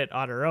can't be in it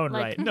on her own,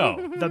 Like- right? No.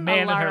 The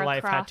man in her Lara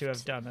life had to Croft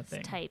have done the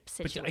thing. type But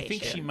situation. I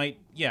think she might.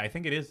 Yeah, I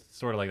think it is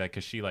sort of like that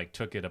because she like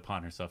took it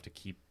upon herself to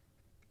keep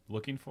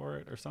looking for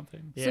it or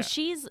something. Yeah. So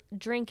she's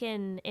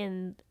drinking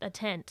in a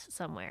tent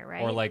somewhere,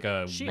 right? Or like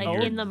a She Like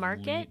owns- in the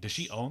market? Does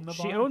she own the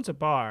bar? She owns a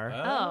bar.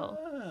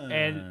 Oh.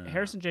 And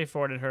Harrison J.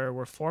 Ford and her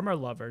were former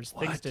lovers.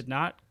 Things What? did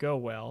not go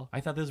well.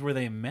 I thought this is where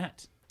they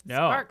met. No.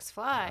 Sparks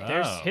fly.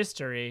 There's Oh.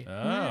 history. Oh.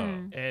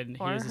 And he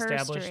or is her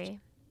established. story.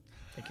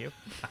 Thank you.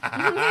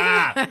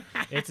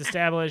 It's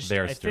established,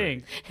 Their I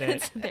story. think, that,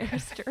 It's their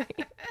story.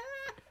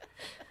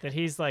 that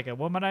he's like a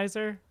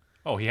womanizer.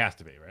 Oh, he has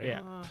to be, right?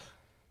 Yeah.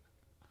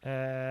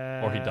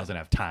 Or he doesn't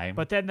have time.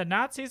 But then the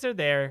Nazis are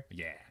there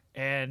yeah.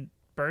 and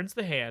burns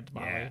the hand,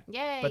 Molly.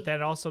 Yeah. Yay. But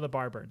then also the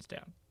bar burns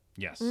down.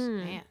 Yes.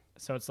 Man.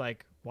 So it's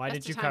like, why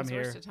Best did you of come times,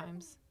 here? Worst of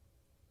times.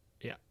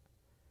 Yeah.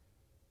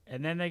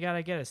 And then they got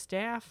to get a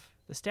staff,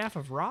 the staff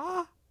of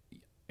Ra.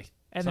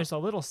 And there's a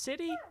little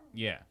city.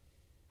 Yeah.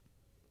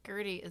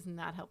 Gertie is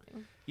not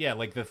helping. Yeah,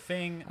 like the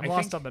thing. I'm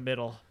lost on the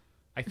middle.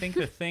 I think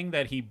the thing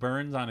that he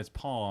burns on his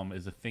palm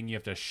is the thing you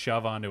have to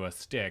shove onto a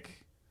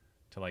stick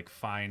to like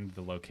find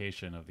the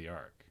location of the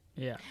ark,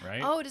 Yeah.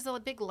 right? Oh, does a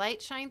big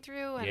light shine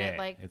through and yeah. it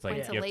like It's like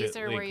points a you have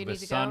laser to, where you the need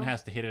to sun go?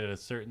 has to hit it at a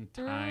certain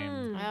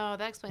time. Oh,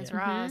 that explains Yeah.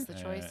 Ra as the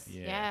choice.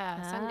 yeah.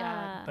 Yeah, sun god.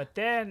 Ah. But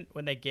then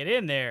when they get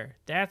in there,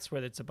 that's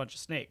where it's a bunch of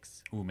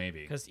snakes. Ooh,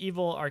 maybe. Because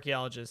evil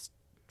archaeologist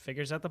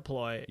figures out the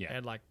ploy Yeah.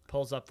 and like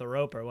pulls up the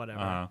rope or whatever.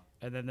 Uh-huh.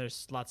 And then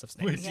there's lots of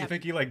Wait, snakes. do you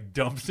think he like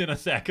dumps in a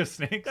sack of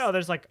snakes? No,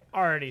 there's like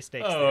already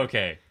snakes Oh, there.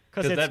 okay.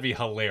 'Cause Because it's- that'd be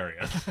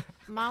hilarious.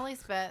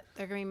 Molly's bet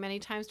there are going to be many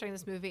times during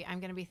this movie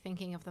I'm going to be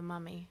thinking of the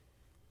mummy.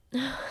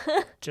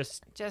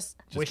 Just Just,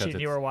 'cause wishing you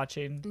it's- were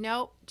watching.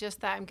 nope,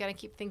 just that I'm going to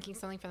keep thinking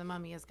something for the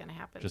mummy is going to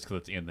happen. Just because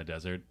it's in the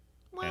desert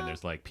Well, and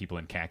there's like people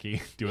in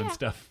khaki doing yeah,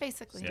 stuff.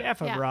 Basically. Yeah.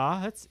 Staff of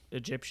Ra, that's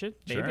Egyptian.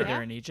 Maybe Sure. they're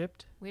Yeah. in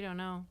Egypt. We don't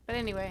know. But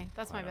anyway,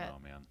 that's my I don't bet. know,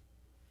 man.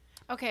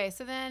 Okay,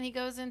 so then he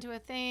goes into a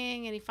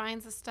thing and he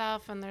finds the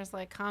stuff and there's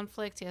like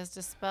conflict. He has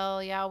to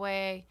spell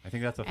Yahweh. I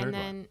think that's the third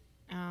And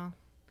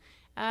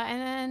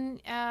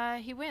then,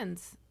 he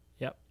wins.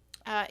 Yep.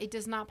 It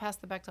does not pass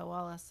the Bechdel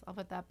Wallace. I'll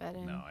put that bet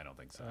in. one. No, I don't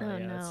think so. Oh,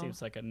 yeah, that no.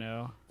 seems like a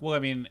no. Well, I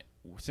mean,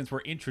 since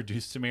we're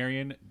introduced to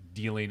Marion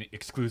dealing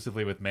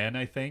exclusively with men,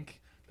 I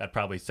think that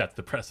probably sets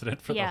the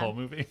precedent for the Yeah. whole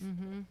movie.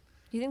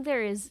 Do you think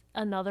there is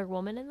another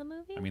woman in the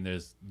movie? I mean,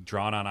 there's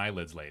drawn on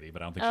eyelids lady,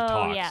 but I don't think she Oh,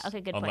 talks. yeah. Okay,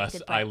 good point, Unless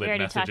good point. We eyelid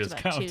already talked messages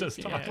about count two as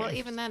female talking. Well,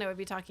 even then it would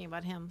be talking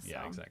about him. So.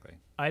 Yeah, exactly.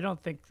 I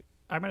don't think.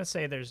 I'm going to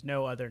say there's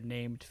no other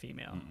named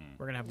female.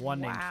 We're going to have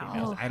one named Wow.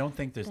 female. I don't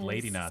think there's That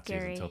lady is Nazis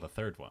scary. until the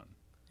third one.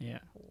 Yeah.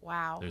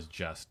 Wow. There's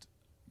just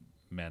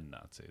men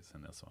Nazis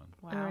in this one.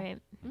 Wow. All right.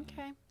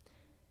 Okay.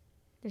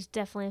 There's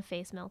definitely a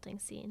face melting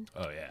scene.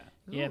 Oh yeah,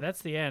 Yeah,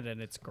 that's the end,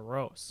 and it's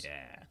gross.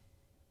 yeah.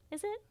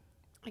 Is it?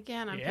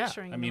 Again, I'm Yeah.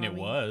 picturing. I the mean, it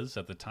mummy. was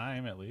at the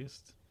time, at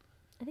least.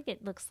 I think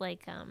it looks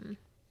like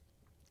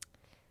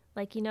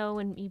you know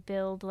when you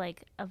build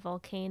like a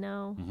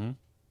volcano Mhm.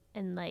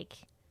 and like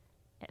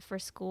for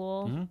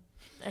school. Mhm.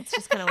 That's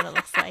just kind of what it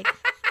looks like.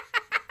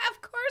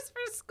 Of course,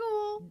 for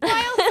school.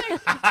 Why else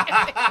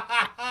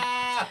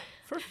are you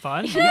For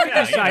fun. You can do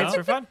you science know.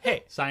 for fun.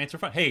 Hey, Science for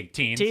fun. Hey,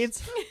 teens.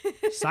 teens,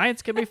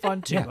 science can be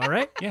fun too, all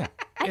right? Yeah.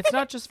 It's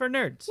not just for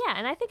nerds. Yeah,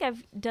 and I think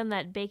I've done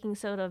that baking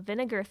soda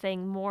vinegar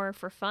thing more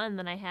for fun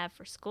than I have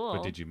for school.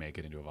 But did you make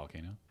it into a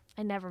volcano?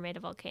 I never made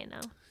a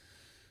volcano.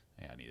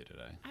 Yeah, neither did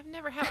I. I've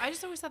never had. I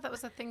just always thought that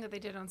was a thing that they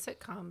did on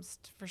sitcoms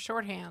for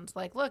shorthand.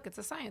 Like, look, it's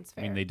a science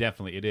fair. I mean, they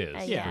definitely it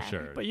is Yeah. for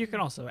sure. But you can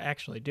also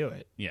actually do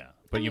it. yeah,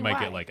 but you mean, might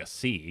why? get like a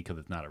C because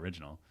it's not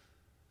original.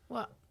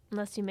 Well,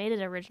 Unless you made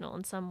it original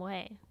in some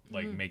way.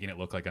 Like making it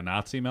look like a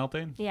Nazi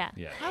melting. Yeah.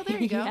 Yeah. oh, there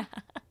you go. Yeah.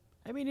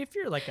 I mean, if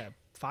you're like a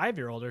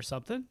 5-year-old or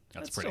something,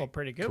 that's still a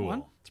pretty good cool.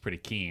 one. It's pretty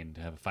keen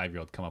to have a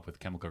 5-year-old come up with a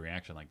chemical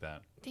reaction like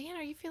that. Dan,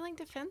 are you feeling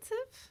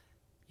defensive?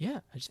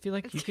 Yeah, I just feel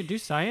like you can do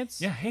science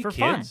Yeah, hey for kids,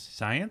 fun.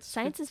 science.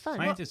 Science is fun.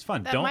 Science is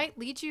fun. That Don't. might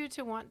lead you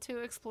to want to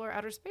explore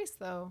outer space,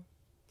 though.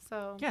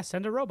 So. Yeah,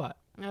 send a robot.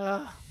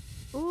 Ugh.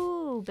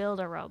 Ooh, build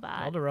a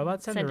robot. Build a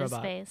robot, send a to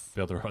robot. space.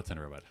 Build a robot, send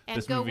a robot. And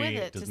This go with movie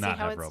it does to see not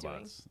how have it's doing.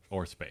 robots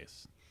or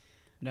space,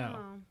 No.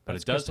 Oh. but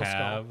That's it does Crystal Skull.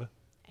 have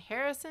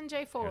Harrison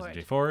J. Ford.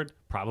 Harrison J. Ford,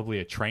 probably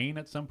a train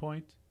at some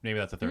point. Maybe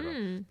that's the third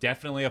one.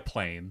 Definitely a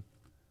plane,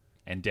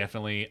 and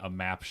definitely a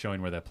map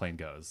showing where that plane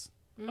goes.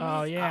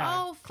 Oh, yeah.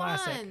 Oh,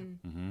 Classic. fun.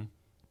 Mm-hmm.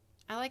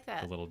 I like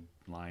that. The little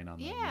line on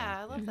the Yeah,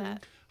 I love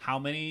that. How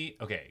many?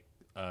 Okay,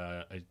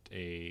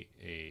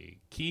 a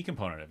key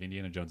component of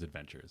Indiana Jones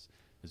Adventures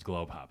is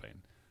globe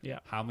hopping. Yeah,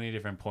 How many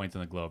different points on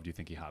the globe do you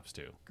think he hops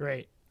to?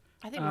 great.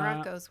 I think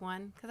Morocco's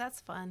one because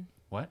that's fun.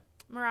 What?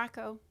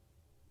 Morocco.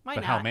 Why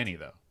But not? how many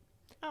though?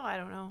 Oh, I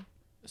don't know.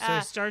 So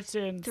it starts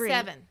in 3.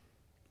 7.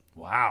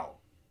 Wow,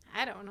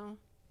 I don't know.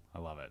 I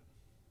love it.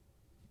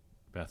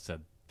 Beth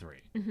said 3.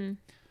 Mm-hmm.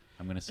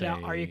 I'm gonna say.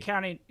 Now, are you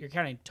counting? You're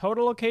counting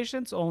total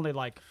locations, only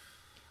like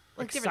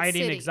Like different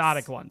exciting, cities.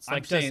 exotic ones. I'm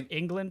Like, does saying-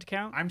 England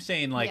count? I'm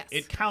saying like Yes.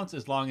 it counts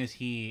as long as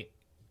he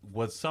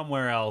was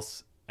somewhere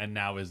else and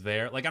now is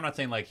there. Like I'm not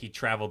saying like he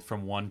traveled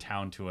from one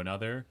town to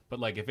another, but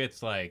like if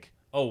it's like,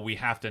 oh, we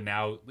have to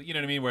now, you know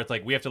what I mean? Where it's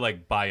like we have to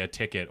like buy a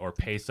ticket or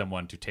pay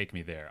someone to take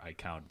me there. I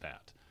count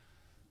that.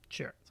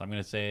 Sure. So I'm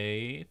gonna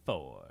say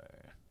 4.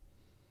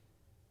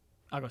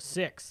 I'll go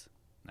 6.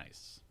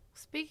 Nice.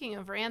 Speaking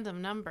of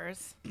random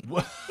numbers.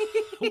 What?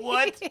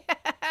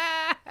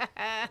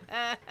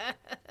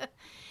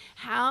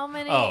 How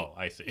many? Oh,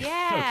 I see.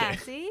 Yeah, Okay.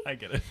 see? I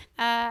get it.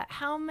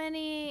 How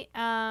many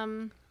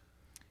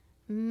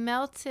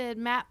melted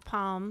map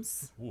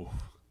palms? Ooh.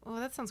 Oh,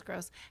 that sounds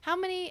gross. How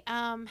many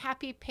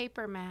happy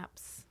paper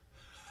maps?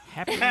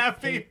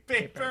 Happy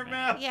paper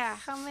map. Yeah,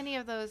 how many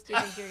of those do you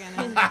think you're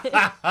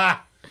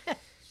gonna?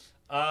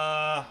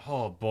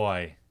 Oh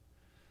boy,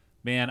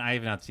 man, I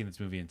have not seen this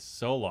movie in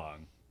so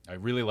long. I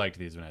really liked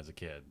these when I was a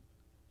kid,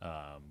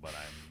 but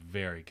I'm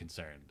very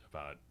concerned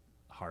about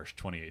harsh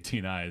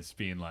 2018 eyes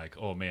being like,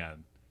 oh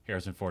man,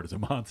 Harrison Ford is a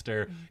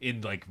monster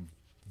in like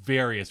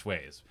various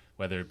ways,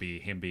 whether it be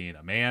him being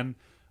a man,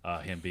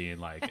 him being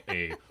like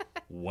a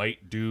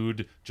white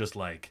dude, just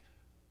like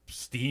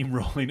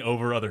steamrolling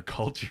over other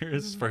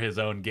cultures for his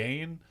own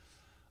gain,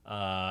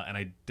 and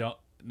I don't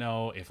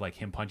know if like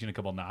him punching a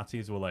couple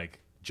Nazis will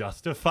like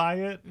justify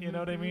it, you know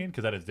what I mean?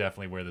 Because that is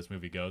definitely where this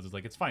movie goes. It's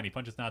like, it's fine, he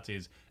punches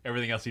Nazis,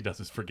 everything else he does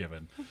is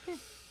forgiven.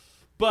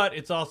 But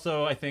it's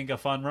also, I think, a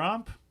fun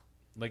romp,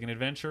 like an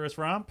adventurous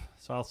romp.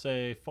 So I'll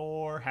say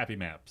 4 happy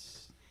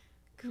maps.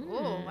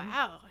 Cool.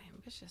 Wow.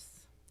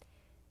 Ambitious.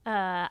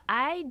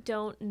 I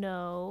don't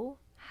know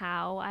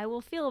how I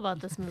will feel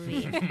about this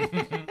movie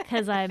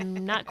because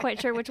I'm not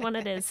quite sure which one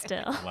it is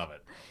still. Love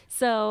it.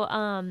 So,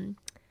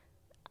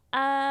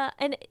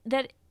 and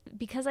that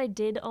because I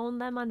did own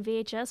them on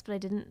VHS, but I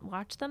didn't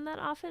watch them that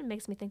often,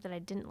 makes me think that I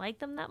didn't like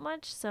them that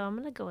much. So I'm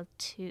gonna go with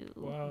 2.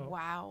 Whoa.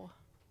 Wow.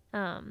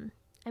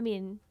 I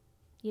mean,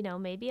 you know,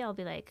 maybe I'll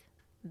be like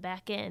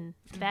back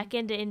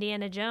into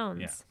Indiana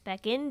Jones, Yeah.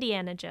 back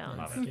Indiana Jones.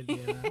 Love it.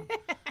 Indiana.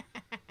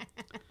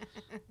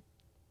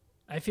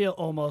 I feel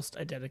almost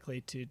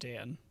identically to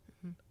Dan.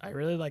 I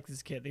really like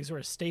this kid. These were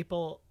a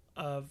staple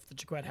of the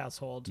Jaquette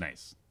household.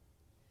 Nice.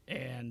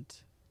 And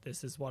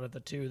this is one of the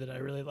 2 that I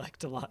really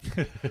liked a lot.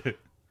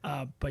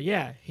 But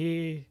yeah,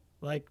 he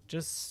like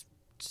just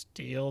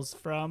steals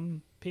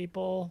from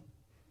people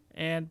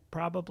and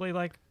probably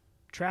like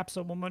traps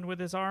a woman with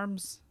his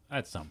arms.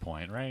 At some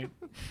point, right?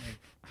 Like,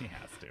 he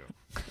has to.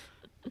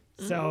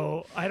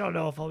 So I don't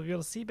know if I'll be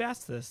able to see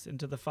past this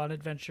into the fun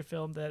adventure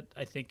film that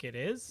I think it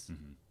is.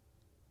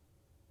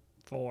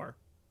 4.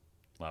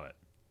 Love it.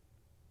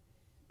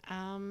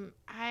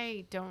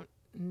 I don't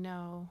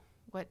know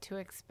what to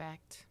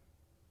expect.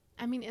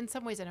 I mean, in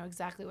some ways, I know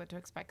exactly what to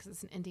expect because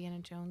it's an Indiana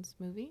Jones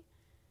movie,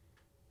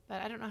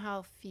 but I don't know how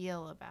I'll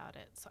feel about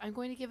it. So I'm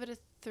going to give it a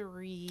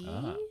 3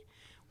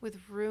 with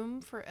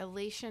room for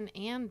elation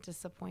and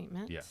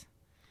disappointment. Yeah.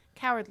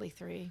 Cowardly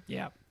 3.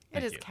 Yeah.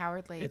 It is you.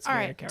 cowardly. It's All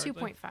very right,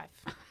 cowardly.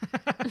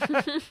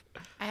 2.5.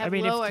 I have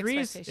low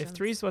expectations. if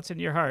three's what's in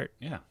your heart,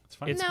 Yeah, it's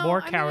fun. it's No,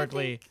 more I mean, I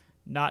cowardly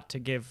not to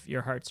give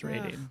your heart's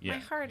rating. Yeah, my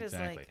heart is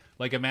exactly.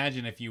 like,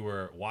 imagine if you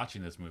were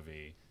watching this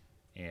movie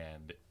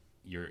and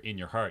you're in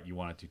your heart you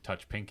wanted to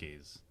touch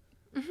pinkies,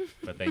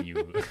 but then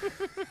you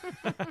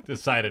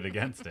decided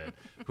against it.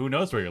 Who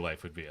knows where your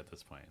life would be at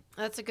this point?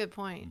 that's a good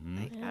point.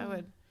 Like, I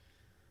would.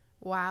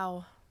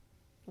 Wow.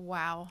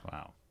 Wow.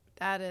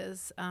 That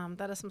is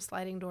some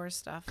sliding doors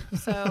stuff.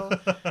 So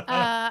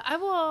I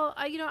will.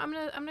 I'm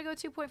gonna go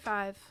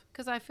 2.5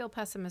 because I feel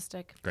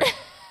pessimistic. Great.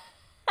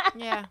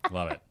 Yeah,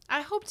 Love it.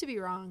 I hope to be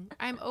wrong.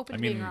 I'm open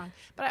to being wrong,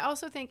 but I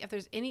also think if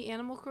there's any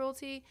animal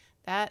cruelty,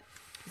 that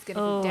is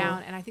gonna be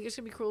down, and I think there's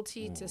gonna be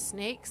cruelty to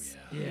snakes.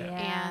 Yeah.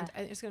 And I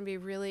think there's going to be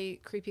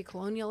really creepy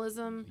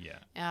colonialism. Yeah.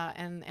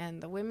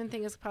 And the women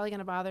thing is probably going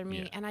to bother me.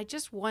 Yeah. And I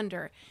just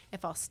wonder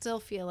if I'll still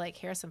feel like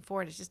Harrison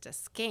Ford is just a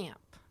scamp.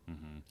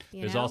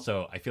 You There's know?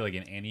 also, I feel like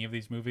in any of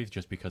these movies,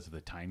 just because of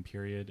the time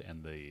period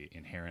and the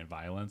inherent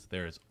violence,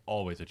 there is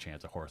always a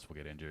chance a horse will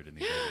get injured in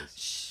these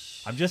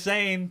movies. I'm just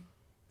saying,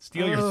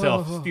 steal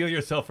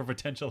yourself for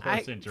potential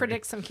horse injury.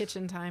 Predict some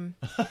kitchen time.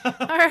 All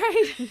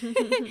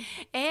right.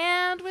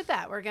 And with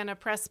that, we're going to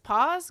press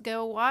pause,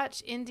 go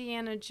watch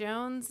Indiana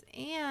Jones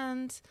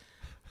and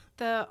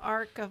the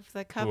Ark of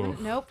the Covenant.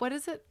 Oof. Nope. What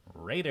is it?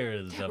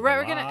 Raiders of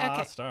Right, the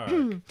Lost Ark.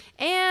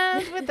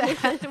 And with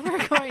that,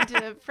 we're going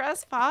to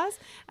press pause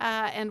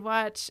and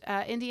watch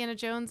Indiana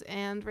Jones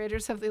and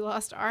Raiders of the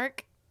Lost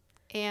Ark.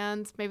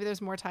 And maybe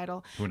there's more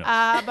title. Who knows?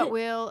 But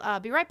we'll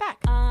be right back.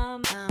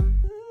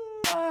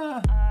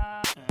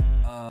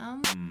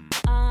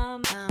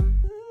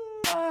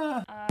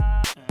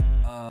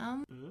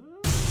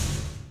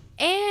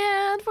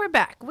 And we're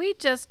back. We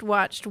just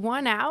watched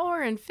 1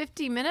 hour and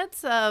 50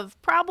 minutes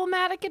of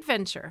problematic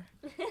adventure.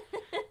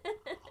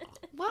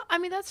 Well, I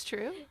mean, that's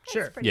true.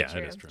 Sure. Pretty Yeah,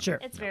 true. it is true. Sure.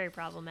 It's very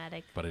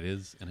problematic. But it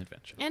is an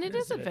adventure. And it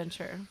is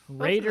adventure. Both of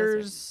those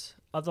Raiders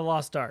of the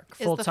Lost Ark.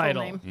 is Full the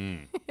title.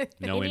 name.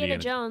 No Indiana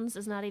Jones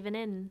is not even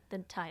in the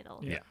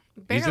title. Yeah.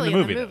 Barely He's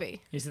in the movie.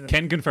 Though. He's in the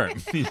Can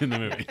confirm. He's in the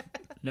movie.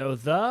 No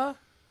the,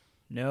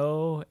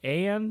 no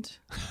and.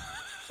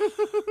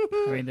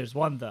 I mean, there's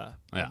one the,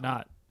 but Yeah.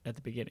 not at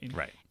the beginning.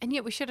 Right. And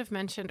yet we should have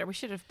mentioned, or we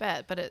should have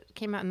bet, but it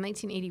came out in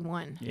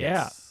 1981.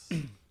 Yeah.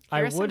 I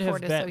Harrison would have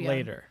Ford is bet so young.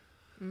 later,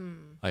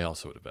 I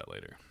also would have bet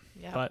later.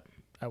 Yeah. but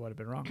I would have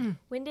been wrong.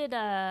 When did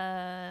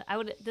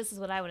this is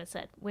what I would have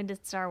said. When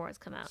did Star Wars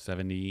come out?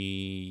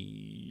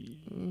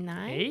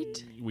 9?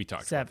 8? We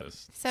talked Seven. about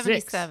this.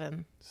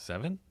 77.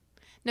 7?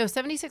 No,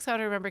 76 I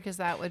would remember because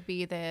that would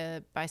be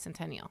the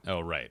bicentennial.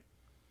 Oh, right.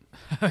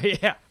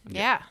 Yeah.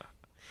 Yeah.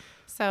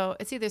 So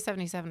it's either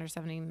 77 or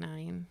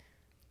 79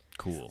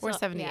 Cool. or So,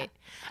 78.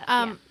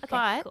 yeah. Okay,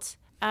 But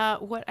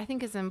what I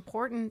think is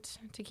important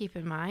to keep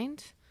in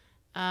mind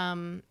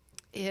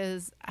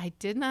is I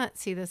did not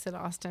see this in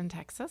Austin,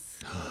 Texas.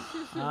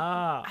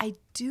 Ah. I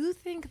do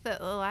think that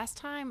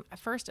the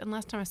first and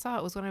last time I saw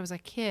it was when I was a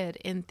kid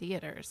in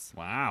theaters,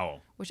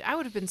 Wow. which I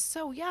would have been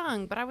so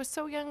young, but I was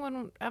so young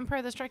when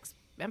Empire Strikes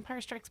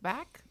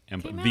Back came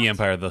The out.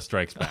 Empire That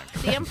Strikes Back.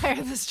 The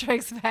Empire That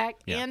Strikes Back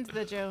Yeah. and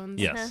the Jones.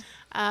 Yes.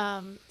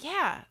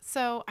 Yeah.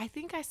 So I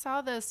think I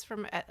saw this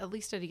from at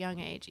least at a young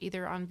age,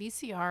 either on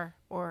VCR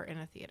or in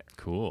a theater.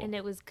 Cool. And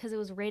it was because it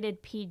was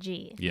rated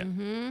PG. Yeah.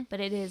 Mm-hmm. But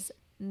it is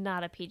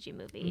not a PG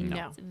movie.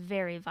 No. It's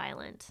very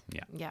violent.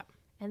 Yeah.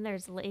 And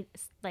there's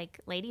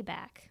lady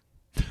back.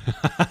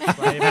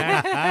 Lay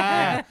back.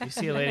 Yeah. You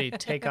see a lady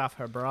take off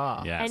her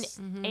bra. Yes.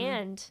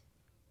 And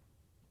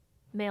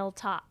male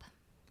top.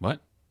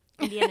 What?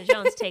 Indiana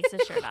Jones takes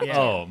his shirt off. Yeah.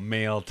 Oh,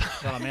 male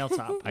top. On a male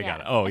top. I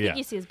got it. Oh, I yeah. think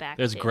you see his back.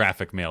 There's too.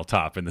 graphic male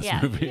top in this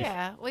Yeah. movie.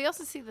 Yeah. Well, you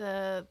also see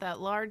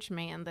that large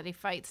man that he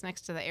fights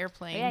next to the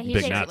airplane. Oh, yeah, he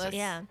Big takes Nazi.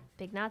 Yeah,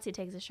 Big Nazi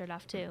takes his shirt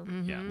off too.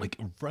 Yeah, like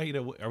right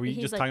away. Are we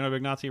He's just like- talking about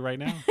Big Nazi right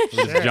now? We're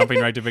just jumping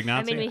right to Big I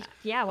Nazi? mean,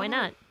 why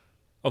not?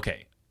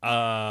 Okay.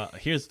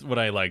 Here's what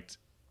I liked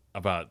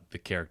about the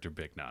character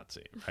Big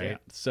Nazi, right? Yeah.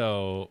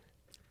 So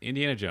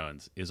Indiana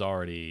Jones is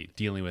already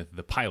dealing with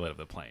the pilot of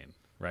the plane,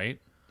 right?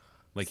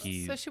 Like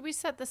he So should we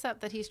set this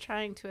up that he's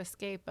trying to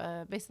escape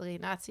basically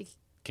Nazi?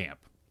 camp,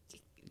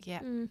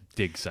 Yeah.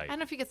 dig I site. don't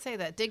know if you could say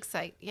that. Dig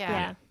site. Yeah.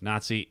 Yeah.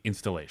 Nazi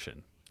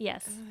installation.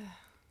 Yes.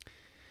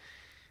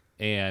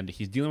 And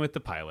he's dealing with the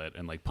pilot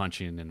and like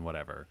punching and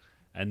whatever.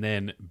 And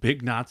then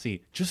Big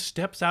Nazi just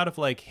steps out of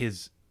like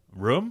his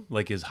room,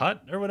 like his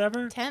hut or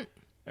whatever. Tent.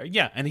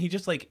 Yeah, and he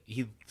just like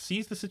he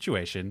sees the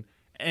situation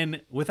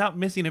and without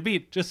missing a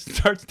beat, just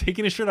starts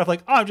taking his shirt off.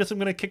 Like, oh, I'm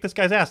gonna kick this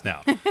guy's ass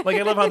now. Like,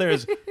 I love how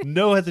there's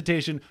no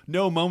hesitation,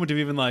 no moment of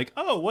even like,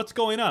 oh, what's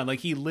going on? Like,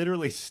 he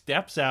literally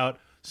steps out,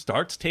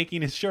 starts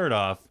taking his shirt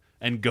off,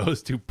 and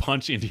goes to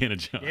punch Indiana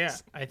Jones. Yeah.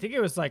 I think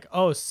it was like,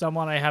 oh,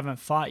 someone I haven't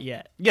fought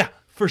yet. Yeah,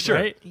 for sure.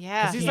 Right?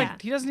 Yeah. 'Cause he's Yeah.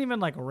 like, he doesn't even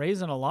like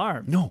raise an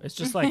alarm. No. It's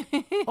just like,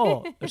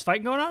 oh, there's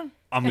fighting going on?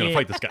 I'm gonna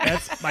fight this guy.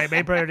 That's my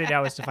main priority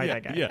now is to fight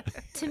that guy. Yeah.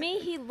 To me,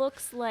 he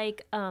looks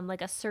like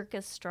a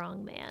circus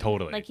strongman.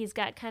 Totally. Like he's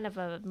got kind of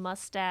a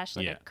mustache,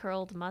 like Yeah. a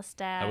curled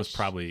mustache. That was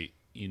probably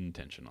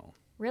intentional.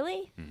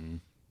 Really.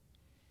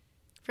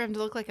 For him to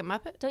look like a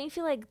Muppet? Don't you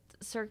feel like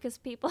circus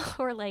people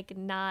were like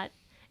not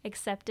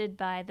accepted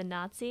by the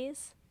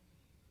Nazis?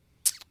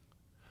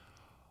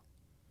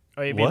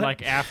 Oh, you mean What?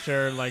 like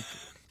after like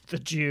the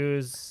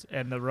Jews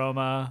and the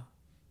Roma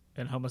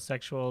and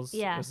homosexuals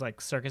Yeah. was like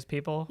circus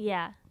people?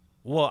 Yeah.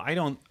 Well,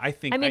 I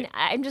think I mean,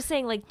 I'm just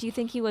saying, like, do you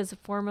think he was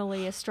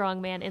formerly a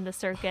strong man in the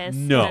circus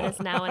No. that is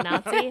now a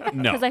Nazi?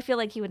 No. Because I feel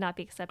like he would not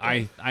be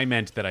accepted. I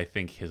meant that I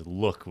think his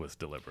look was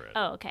deliberate.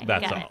 Oh, okay.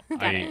 That's Got all. it.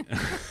 Got it.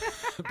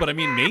 But I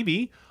mean,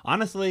 maybe.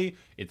 Honestly,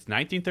 it's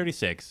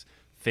 1936.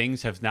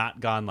 Things have not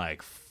gone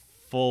like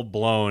full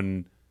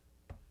blown,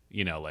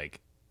 like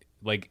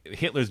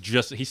Hitler's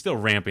he's still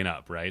ramping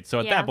up, right? So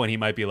at Yeah. that point, he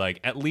might be like,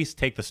 at least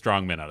take the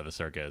strongmen out of the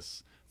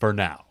circus for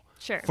now.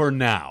 Sure. For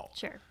now.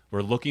 Sure.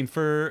 We're looking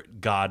for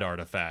God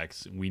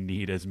artifacts. We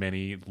need as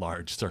many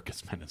large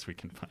circus men as we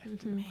can find.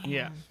 Mm-hmm.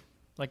 Yeah.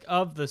 Like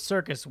of the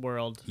circus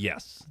world,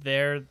 Yes.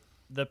 they're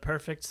the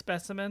perfect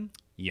specimen.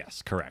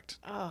 Yes, correct.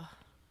 Oh.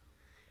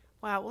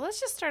 Wow. Well, let's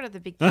just start at the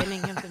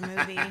beginning of the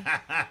movie.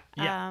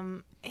 Yeah.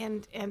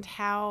 And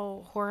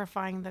how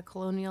horrifying the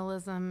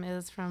colonialism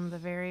is from the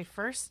very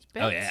first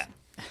bit. Oh, yeah.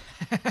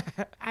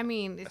 I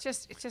mean, it's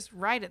just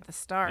right at the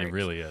start. It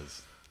really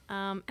is.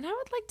 And I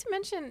would like to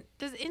mention,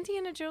 does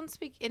Indiana Jones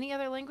speak any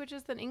other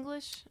languages than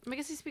English? I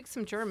guess he speaks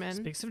some German.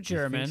 Speak some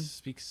German.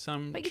 Speaks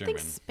some But you German.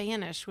 think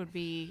Spanish would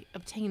be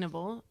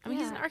obtainable? I mean,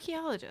 he's an Yeah.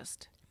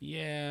 archaeologist.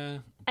 Yeah.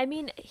 I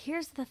mean,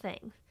 here's the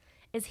thing,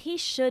 is he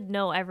should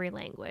know every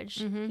language.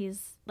 Mm-hmm.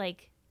 He's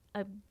like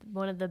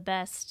one of the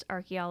best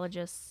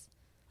archaeologists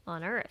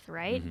on Earth,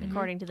 right? Mm-hmm.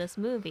 According to this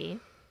movie.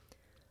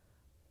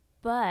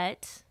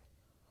 But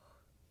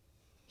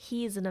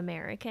he's an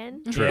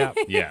American. True. Yeah.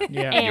 Yeah.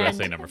 Yeah. And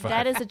USA number 5.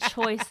 that is a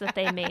choice that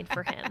they made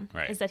for him.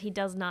 Right. Is that he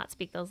does not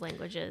speak those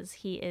languages.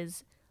 He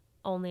is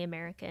only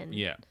American.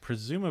 Yeah.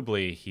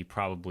 Presumably, he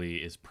probably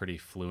is pretty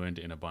fluent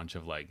in a bunch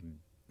of like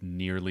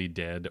nearly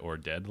dead or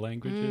dead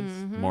languages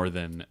Mm-hmm. more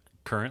than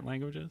current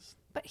languages.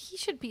 But he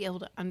should be able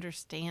to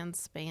understand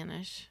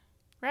Spanish,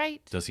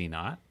 right? Does he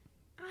not?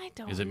 I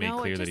don't know. Is it made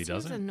clear it that he just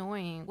seems doesn't?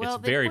 annoying. Well,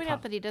 they very point po-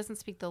 out that he doesn't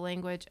speak the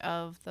language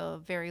of the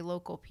very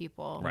local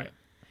people. Right.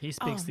 He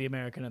speaks Oh. the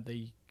American of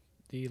the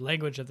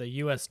language of the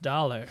U.S.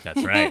 dollar.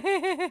 That's right.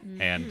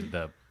 And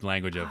the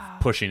language of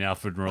pushing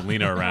Alfred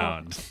Molina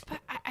around. But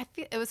I feel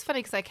it was funny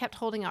because I kept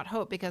holding out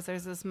hope because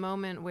there's this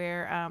moment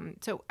where,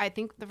 so I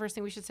think the first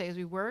thing we should say is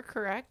we were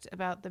correct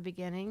about the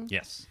beginning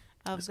Yes.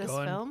 of this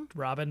Going film.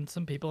 robbing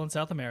some people in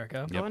South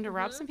America. Going to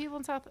rob some people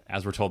in South.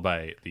 As we're told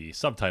by the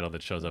subtitle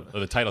that shows up, or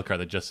the title card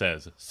that just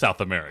says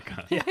South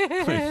America.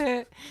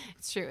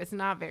 It's true. It's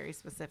not very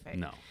specific.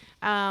 No.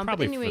 But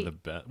Probably anyway, for the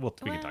best. Well,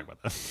 we can talk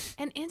about that.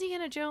 And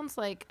Indiana Jones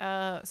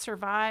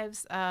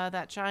survives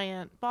that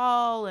giant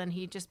ball, and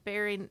he just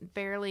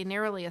barely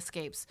narrowly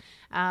escapes.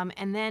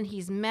 And then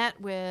he's met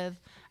with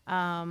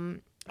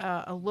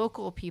a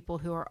local people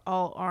who are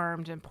all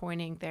armed and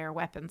pointing their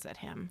weapons at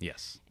him.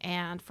 Yes.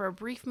 And for a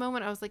brief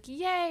moment, I was like,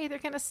 "Yay! They're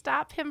going to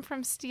stop him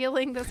from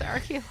stealing this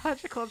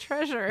archaeological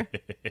treasure."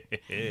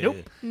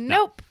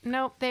 Nope.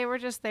 They were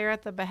just there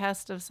at the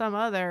behest of some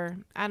other,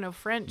 I don't know,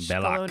 French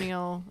Belloc.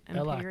 colonial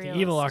Belloc, imperialist.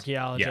 the evil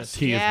archaeologist. Yes,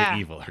 he is Yeah. the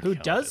evil Who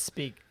archaeologist. does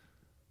speak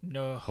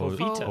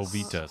Jovitas,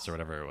 Jovitas or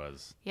whatever it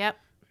was. Yep.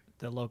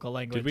 the local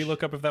language. Did we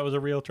look up if that was a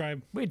real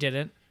tribe? We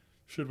didn't.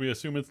 Should we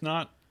assume it's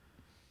not?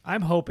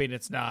 I'm hoping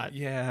it's not.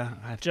 Yeah.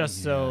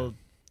 Just so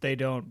they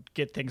don't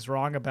get things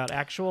wrong about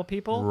actual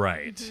people.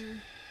 Right.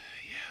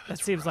 That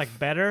seems like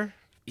better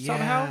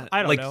somehow.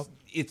 I don't know.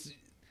 It's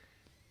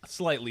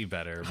slightly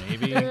better,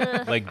 maybe.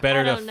 Like better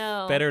I to don't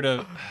know. better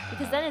to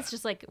Because then it's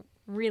just like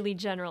really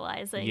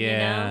generalizing, you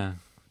yeah. know?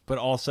 But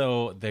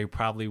also they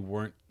probably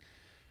weren't.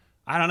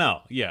 I don't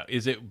know. Yeah,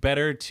 is it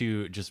better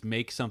to just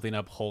make something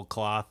up whole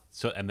cloth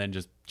and then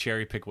just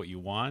cherry pick what you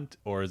want,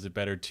 or is it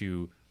better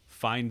to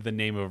find the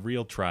name of a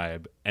real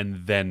tribe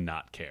and then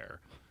not care?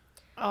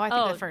 Oh, I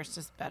think Oh. the first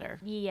is better.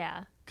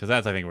 Yeah. Because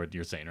that's, I think, what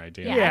you're saying, right,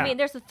 Jane? Yeah. Yeah. I mean,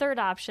 there's a third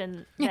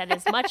option that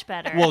is much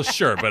better. Well,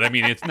 sure, but I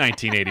mean, it's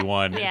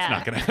 1981. Yeah. It's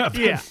not going to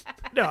happen. Yeah.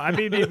 No, I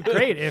mean, it'd be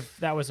great if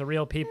that was a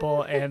real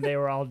people and they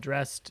were all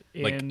dressed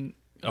Like, in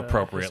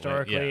appropriately,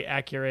 historically yeah.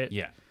 accurate,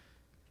 Yeah.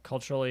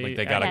 culturally. Like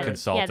they got a accurate.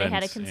 consultant. Yeah, they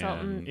had a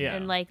consultant, and- Yeah.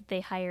 and like they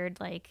hired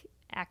like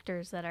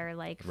actors that are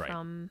like Right.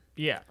 from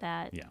Yeah.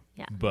 that. Yeah.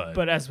 Yeah.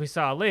 But as we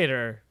saw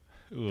later,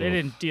 Ooh. they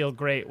didn't deal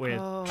great with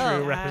Oh, true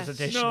gosh.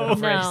 representation No,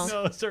 of race.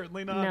 No. no,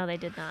 certainly not. No, they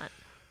did not.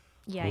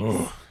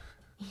 Yikes.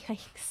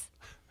 Yikes.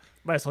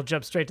 Might as well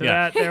jump straight to Yeah.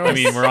 that. There I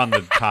was, mean, we're on the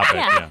topic.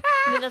 Yeah. Yeah.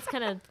 I mean, that's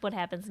kind of what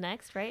happens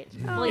next, right?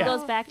 Well, he Yeah.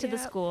 goes back to the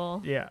Yeah.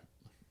 school. yeah.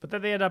 But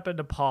then they end up in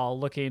Nepal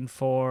looking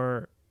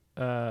for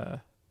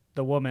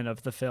the woman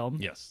of the film.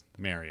 Yes,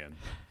 Marion.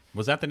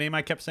 Was that the name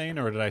I kept saying,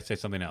 or did I say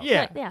something else?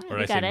 Yeah. Yeah, Or you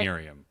did I say got it.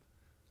 Miriam?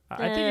 I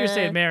think you're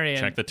saying Marion.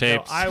 Check the No,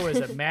 tapes. I was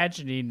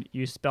imagining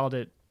you spelled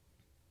it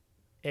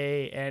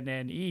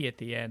A-N-N-E at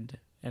the end,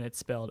 and it's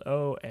spelled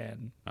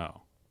O-N.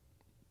 Oh,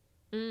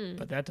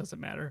 But that doesn't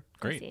matter. I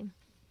great. see.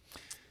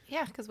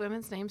 Yeah, because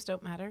women's names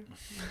don't matter.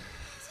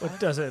 It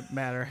doesn't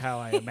matter how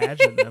I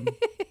imagine them.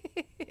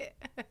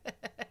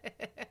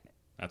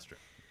 That's true.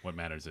 What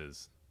matters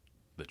is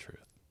the truth.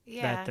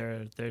 Yeah.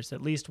 That there's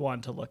at least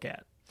one to look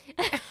at.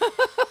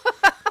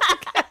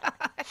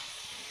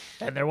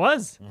 And there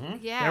was.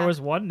 Yeah. There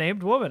was one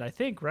named woman, I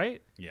think,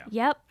 right? Yeah.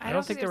 Yep. I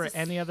don't think there were there's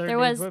any other There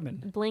named was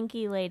women.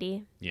 Blinky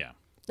Lady. Yeah.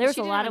 There was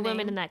She a didn't lot have of a women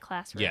name? in that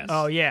classroom. Yes.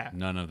 Oh, yeah.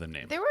 None of the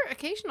names. There were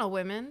occasional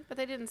women, but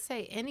they didn't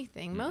say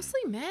anything.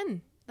 Mostly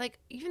men. Like,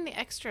 even the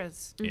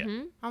extras. Yeah.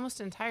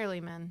 Almost entirely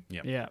men.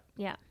 Yeah. Yeah.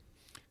 Yeah.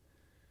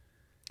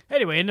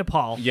 Anyway, in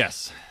Nepal.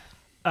 Yes.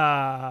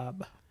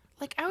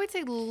 Like, I would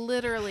say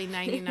literally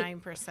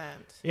 99%.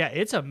 Yeah,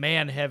 it's a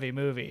man-heavy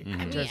movie in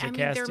I terms mean, of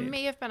there casting.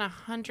 may have been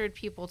 100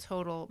 people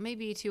total,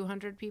 maybe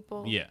 200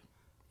 people, Yeah.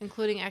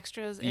 including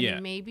extras, and Yeah.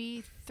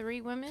 maybe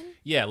 3 women.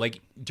 Yeah. Like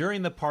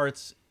during the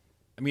parts,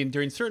 I mean,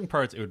 during certain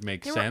parts, it would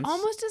make There sense. were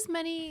almost as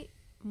many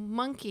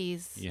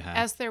monkeys Yeah.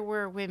 as there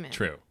were women.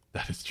 True.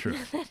 That is true.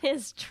 That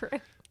is true.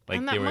 Like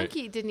And they that were.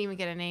 monkey didn't even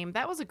get a name.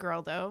 That was a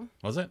girl, though.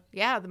 Was it?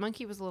 Yeah, the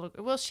monkey was a little.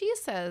 Well, she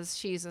says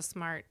she's a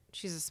smart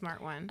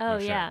one. Oh,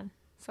 sure. yeah.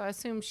 So I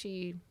assume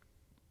she,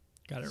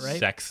 Got it right?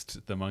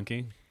 Sexed the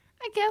monkey.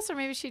 I guess, or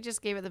maybe she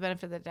just gave it the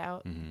benefit of the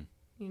doubt.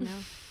 You know.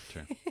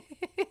 True.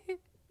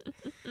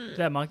 Is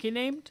that monkey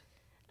named?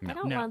 I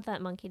don't No. want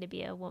that monkey to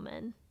be a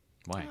woman.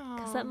 Why?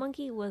 Because that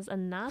monkey was a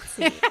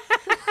Nazi.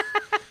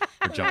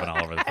 We're jumping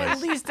all over the At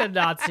place. least a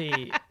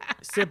Nazi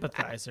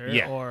sympathizer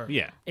Yeah, or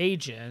yeah.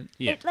 agent.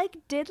 Yeah. It like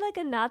did like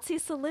a Nazi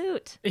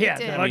salute. Yeah,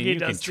 did. the I monkey you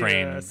can does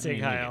train. the I Sig mean,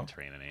 you Heil. can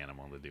train an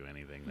animal to do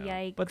anything. Though.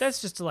 Yikes. But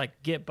that's just to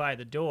like get by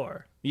the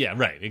door. Yeah.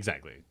 Right.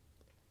 Exactly.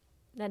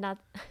 that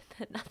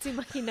Nazi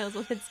monkey knows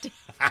what it's doing.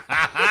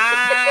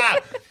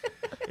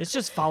 It's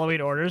just following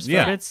orders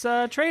Yeah. from its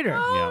trainer.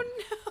 Oh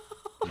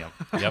no. Yep.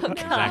 Yep.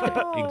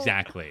 Exactly.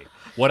 Exactly.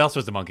 What else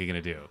was the monkey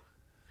gonna do?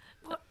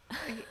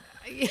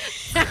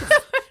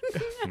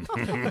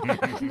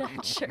 I'm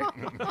not sure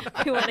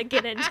we want to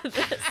get into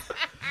this.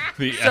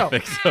 The So-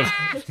 ethics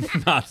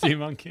of Nazi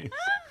monkeys.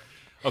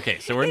 Okay,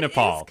 so we're in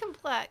Nepal. It is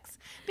complex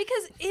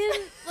because in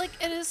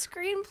a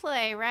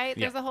screenplay, right?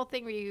 There's Yeah. a whole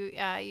thing where you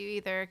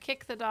either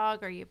kick the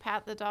dog or you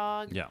pat the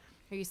dog. Yeah.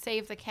 Or you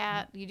save the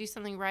cat. You do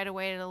something right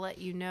away to let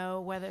you know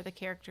whether the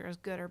character is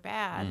good or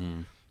bad.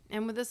 Mm-hmm.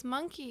 And with this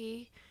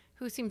monkey,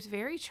 who seems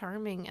very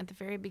charming at the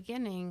very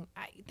beginning.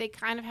 They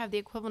kind of have the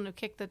equivalent of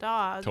kick the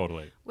dog.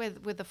 Totally.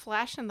 With the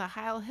flash and the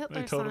Heil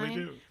Hitler They totally sign.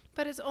 do.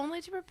 But it's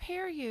only to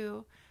prepare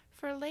you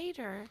for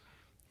later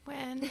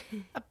when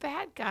a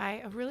bad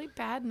guy, a really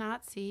bad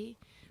Nazi.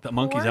 The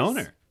monkey's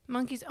owner.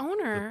 Monkey's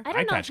owner. I don't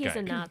know if patch he's guy.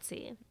 a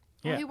Nazi.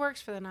 Well, Yeah. he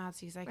works for the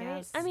Nazis, I Right?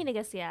 guess. I mean, I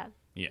guess, yeah.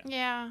 Yeah.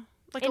 Yeah.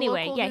 Like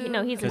Anyway, a local yeah, dude.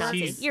 no, he's a 'Cause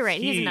Nazi. You're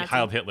right, he's a he Nazi.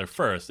 Heiled Hitler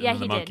first, and Yeah, then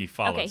the he monkey did.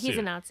 followed Okay, he's suit.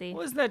 a Nazi.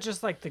 Wasn't that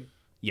just like the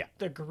Yeah.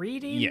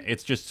 greeting? Yeah,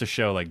 it's just to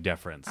show like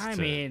deference. I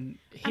to- mean,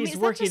 is he's that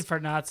working just- for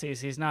Nazis.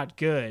 He's not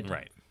good.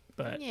 right.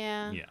 But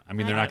Yeah. Yeah, I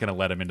mean they're not going to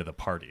let him into the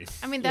party.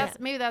 I mean, Yeah.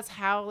 maybe that's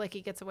how like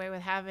he gets away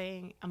with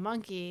having a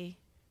monkey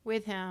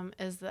with him,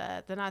 is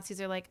that the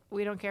Nazis are like,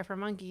 we don't care for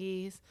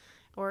monkeys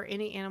or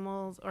any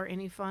animals or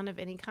any fun of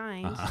any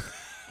kind. Uh-huh.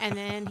 And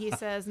then he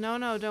says,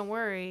 no, don't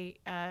worry.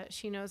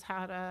 She knows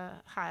how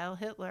to Heil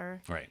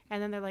Hitler. Right.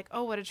 And then they're like,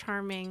 oh, what a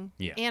charming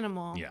Yeah.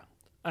 animal. Yeah.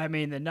 I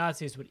mean, the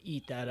Nazis would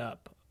eat that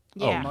up.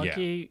 Yeah.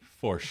 Monkey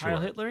For sure. Heil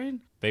Hitlering?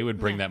 They would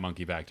bring Yeah. that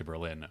monkey back to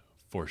Berlin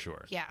for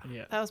sure. Yeah.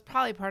 Yeah. That was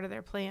probably part of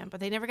their plan, but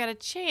they never got a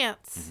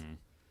chance Mm-hmm.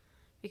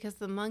 because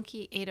the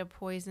monkey ate a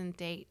poisoned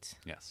date,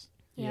 Yes.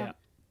 Yeah.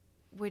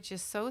 which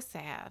is so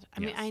sad. I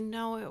mean, Yes. I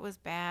know it was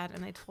bad,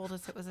 and they told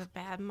us it was a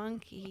bad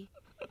monkey,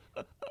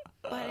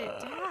 but it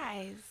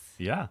dies.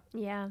 Yeah.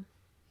 Yeah.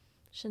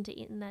 Shouldn't have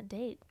eaten that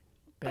date.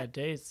 Bad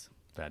days.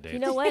 Bad days. You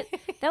know what?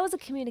 That was a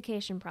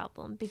communication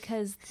problem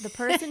because the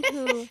person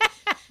who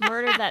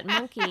murdered that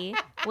monkey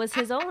was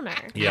his owner.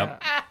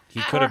 Yep.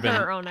 He could Or have been.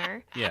 her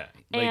owner. Yeah.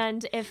 Like,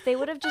 And if they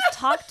would have just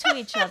talked to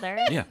each other,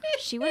 yeah.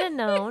 she would have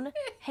known,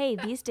 hey,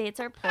 these dates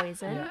are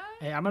poison. Yeah.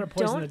 Hey, I'm going to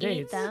poison Don't the eat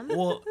dates. them.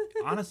 Well,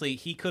 honestly,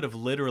 he could have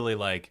literally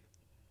like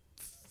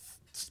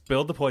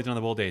spilled the poison on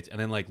the bull dates and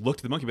then like looked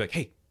at the monkey and be like,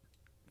 "Hey,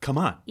 come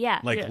on. Yeah.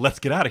 Like, Yeah. let's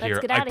get out of Let's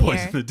here. get I out of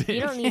poisoned here. the dates."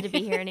 You don't need to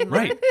be here anymore.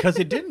 Right. Because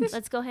it didn't.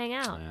 Let's go hang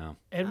out. Yeah.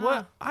 And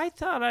what I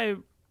thought I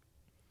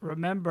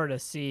remembered a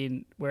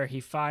scene where he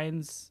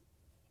finds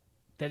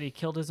that he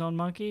killed his own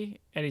monkey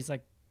and he's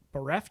like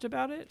bereft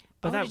about it.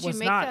 But Oh, that did was you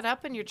make not that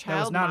up in your that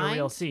child was not mind? a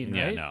real scene,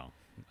 Yeah, right? no.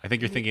 I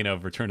think you're thinking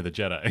of Return of the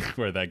Jedi,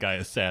 where that guy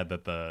is sad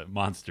that the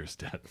monster's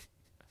dead.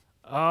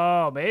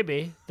 Oh,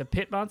 maybe the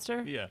pit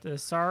monster. Yeah. The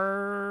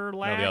Sarlacc.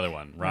 No, the other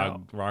one.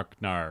 No.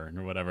 Ragnar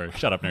or whatever.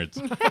 Shut up, nerds.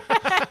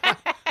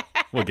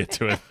 We'll get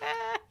to it.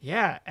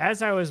 Yeah.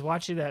 As I was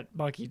watching that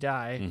monkey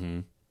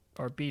die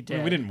or be I dead,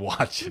 mean, we didn't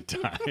watch it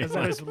die. As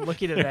I was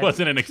looking at It that.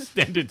 wasn't an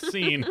extended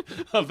scene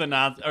of the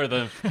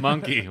the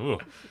monkey. Ooh.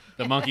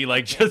 The monkey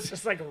like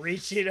just like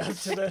reaching up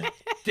to the.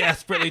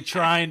 desperately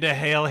trying to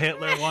hail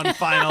Hitler one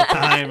final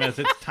time as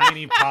its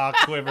tiny paw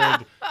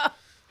quivered.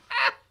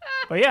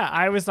 But yeah,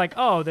 I was like,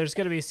 oh, there's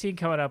gonna be a scene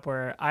coming up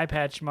where Eye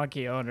Patch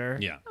Monkey owner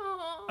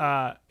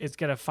is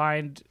gonna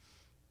find,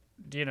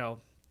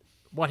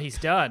 what he's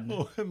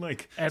done. And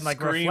like reflect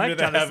scream to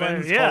the on his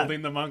heavens life. Yeah.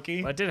 holding the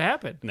monkey. But it didn't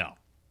happen. No.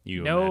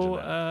 You imagine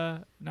that. No,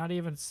 not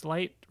even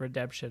slight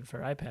redemption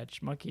for Eye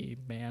Patch Monkey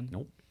Man.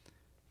 Nope.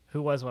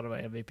 Who was one of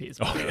my MVPs.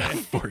 Oh, yeah,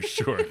 for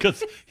sure.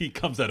 Because he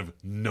comes out of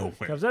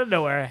nowhere. Comes out of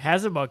nowhere,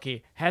 has a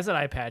monkey, has an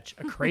eye patch,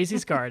 a crazy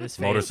scar in his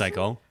face.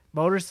 Motorcycle.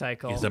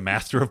 He's a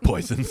master of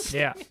poisons.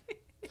 Yeah.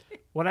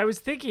 What I was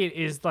thinking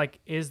is like,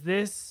 is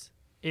this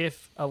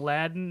if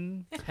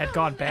Aladdin had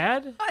gone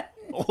bad?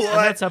 And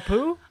that's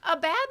Apu? A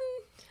Baden?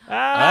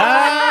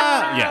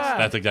 Yes,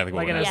 that's exactly what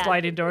Like would in a happen.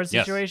 sliding door Yes,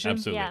 situation?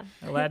 absolutely. Yeah.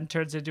 Aladdin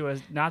turns into a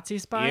Nazi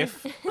spy?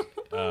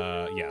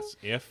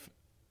 If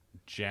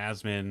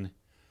Jasmine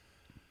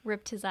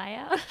Ripped his eye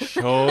out.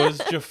 chose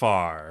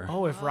Jafar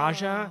Oh, if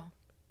Raja?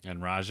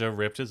 and Raja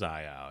ripped his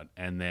eye out,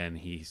 and then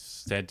he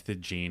said to the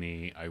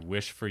genie, I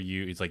wish for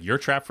you, he's like, you're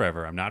trapped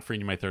forever. I'm not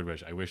freeing you my third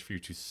wish. I wish for you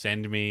to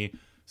send me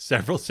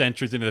several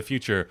centuries into the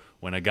future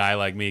when a guy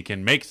like me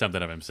can make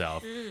something of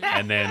himself.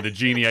 And then the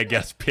genie, I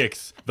guess,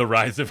 picks the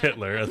rise of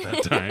Hitler at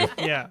that time.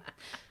 Yeah.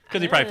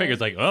 Because he probably figures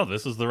like, oh,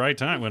 this is the right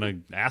time when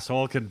an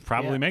asshole can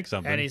probably Yeah. make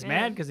something. And he's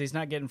mad because he's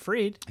not getting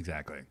freed.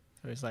 Exactly.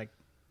 So he's like,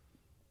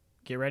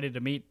 get ready to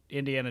meet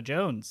Indiana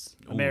Jones,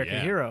 Ooh, American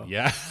yeah. hero.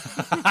 Yeah.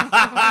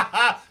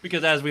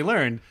 Because as we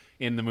learned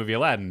in the movie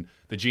Aladdin,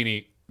 the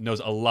genie knows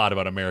a lot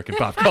about American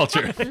pop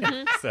culture.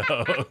 So,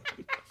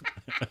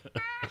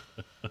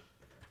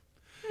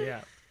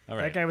 Yeah. all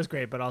That right. guy was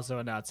great, but also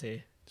a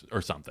Nazi.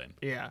 Or something.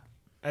 Yeah.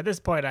 At this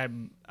point,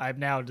 I've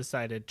now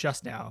decided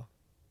just now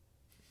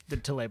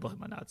to label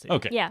him a Nazi.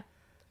 Okay. Yeah,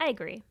 I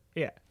agree.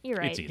 Yeah. You're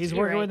right. It's easy. He's You're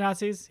working right. with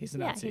Nazis. He's a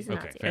Yeah, Nazi. he's a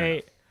Okay, Nazi. fair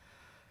enough.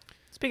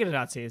 Speaking of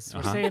Nazis, we're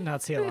Uh-huh. saying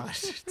Nazi a lot.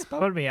 It's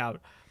bumming me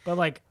out. But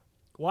like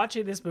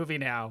watching this movie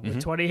now with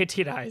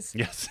 2018 eyes,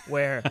 Yes.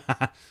 where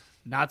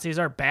Nazis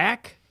are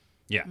back,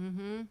 Yeah.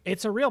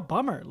 it's a real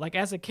bummer. Like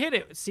as a kid,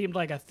 it seemed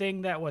like a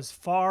thing that was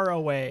far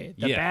away.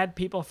 The Yeah. bad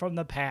people from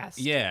the past.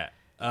 Yeah.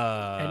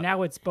 And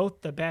now it's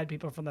both the bad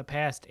people from the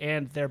past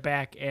and they're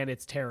back and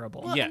it's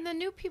terrible. Well, Yeah. and the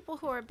new people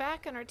who are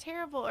back and are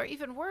terrible are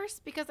even worse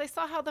because they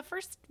saw how the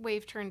first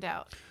wave turned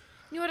out.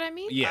 You know what I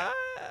mean? Yeah.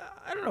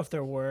 I don't know if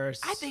they're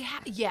worse.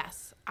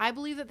 Yes, I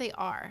believe that they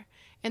are.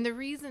 And the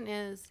reason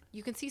is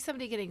you can see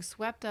somebody getting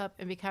swept up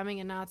and becoming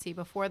a Nazi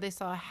before they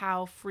saw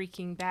how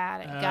freaking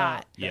bad it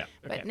got. Yeah.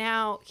 But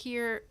now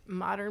here,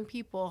 modern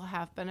people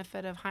have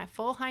benefit of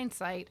full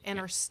hindsight and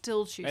are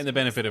still choosing. And the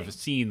benefit this of thing.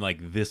 seeing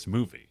like this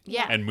movie.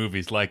 Yeah. And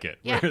movies like it.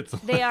 Yeah. Where it's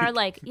They are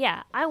like,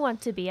 yeah, I want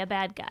to be a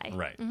bad guy.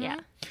 right. Yeah.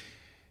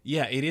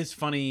 Yeah, it is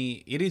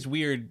funny. It is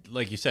weird,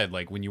 like you said,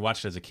 like when you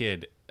watched it as a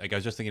kid, like I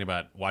was just thinking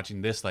about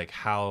watching this, like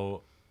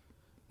how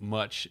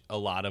much a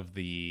lot of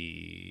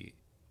the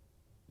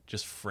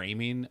just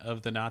framing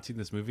of the Nazi in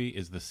this movie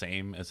is the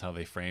same as how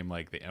they frame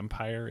like the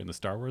Empire in the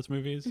Star Wars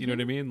movies. You know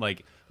what I mean?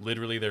 Like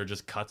literally they're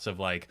just cuts of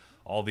like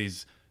all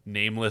these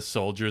nameless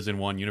soldiers in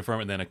one uniform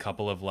and then a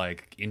couple of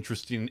like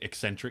interesting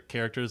eccentric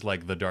characters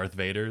like the Darth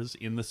Vaders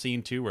in the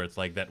scene too, where it's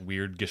like that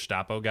weird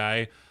Gestapo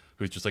guy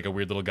who's just like a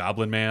weird little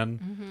goblin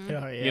man. Oh,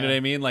 yeah. You know what I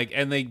mean? Like,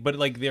 and but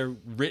like they're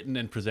written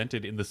and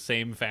presented in the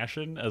same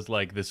fashion as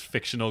like this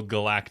fictional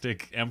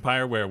galactic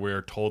empire where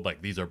we're told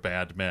like these are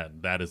bad men.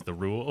 That is the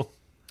rule.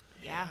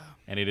 Yeah.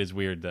 And it is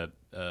weird that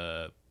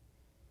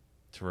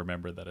to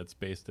remember that it's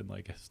based in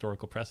like a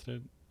historical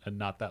precedent and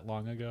not that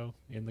long ago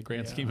in the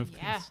grand scheme of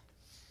things. Yeah.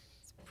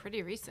 It's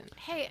pretty recent.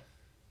 Hey,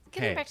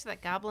 getting Hey. back to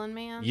that goblin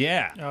man.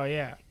 Yeah. Oh,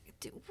 yeah.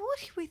 What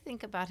do we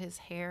think about his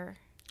hair?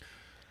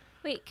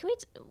 Wait, can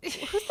we?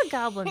 Who's the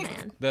Goblin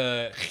Man?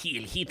 The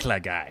Hitler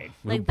guy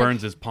who Like the-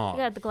 burns his palm.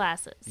 You got the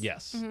glasses.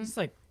 Yes. It's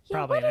like Yeah,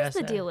 probably what an is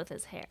the essay. deal with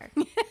his hair?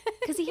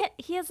 Because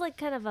he has like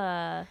kind of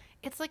a.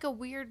 It's like a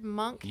weird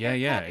monk Yeah, haircut,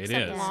 yeah, it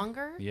except is.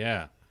 longer.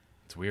 Yeah.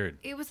 It's weird.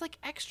 It was like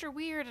extra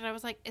weird, and I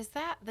was like, "Is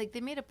that like they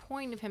made a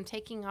point of him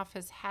taking off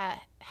his hat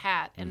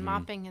Mm-hmm. and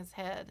mopping his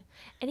head?"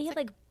 And he had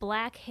like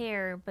black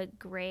hair but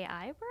gray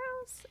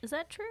eyebrows. Is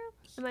that true?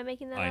 Am I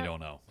making that up? I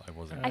don't know. I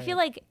wasn't. I feel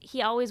like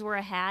he always wore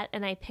a hat,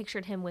 and I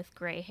pictured him with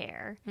gray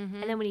hair.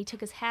 And then when he took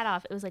his hat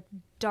off, it was like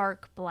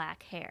dark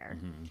black hair.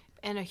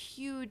 And a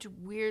huge,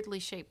 weirdly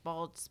shaped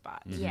bald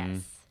spot. Yes.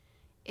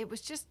 It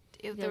was just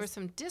there Yes. was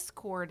some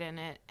discord in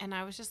it, and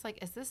I was just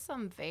like, "Is this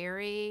some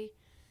very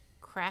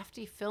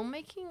crafty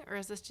filmmaking, or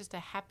is this just a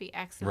happy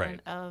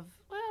accident of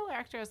well, the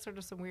actor has sort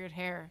of some weird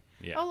hair?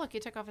 Yeah. Oh, look, he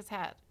took off his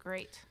hat.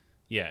 Great."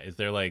 Yeah, is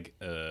there like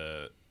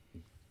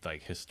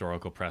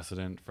historical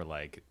precedent for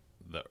like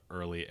the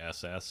early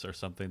SS or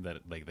something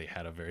that like they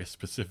had a very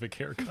specific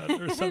haircut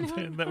or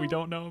something that we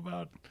don't know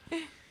about?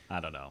 I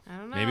don't know. I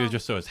don't Maybe it was know.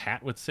 just so his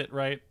hat would sit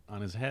right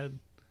on his head.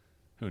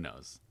 Who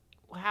knows?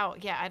 Wow.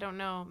 Yeah, I don't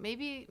know.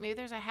 Maybe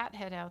there's a hat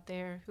head out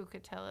there who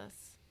could tell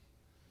us.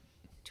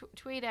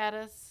 Tweet at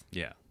us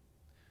Yeah.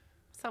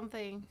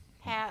 something.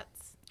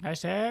 Hats.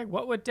 Hashtag,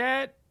 what would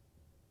that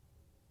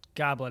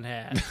goblin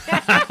hat?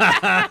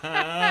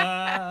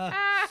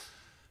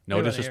 No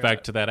They wanna hear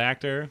disrespect it. to that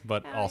actor,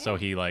 but also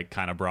he like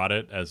kind of brought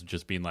it as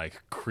just being like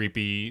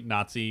creepy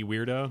Nazi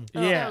weirdo.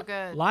 yeah. so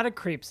good. A lot of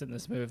creeps in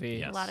this movie.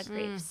 Yes. A lot of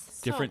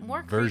creeps. Different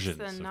more versions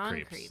creeps than of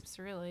creeps. non-creeps,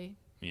 really.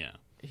 Yeah.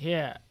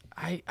 Yeah.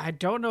 I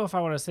don't know if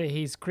I want to say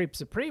he's creep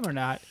supreme or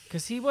not,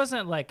 because he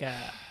wasn't like a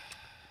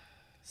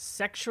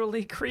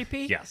sexually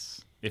creepy.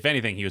 Yes. If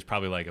anything, he was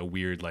probably like a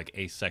weird like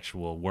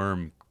asexual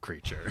worm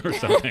creature or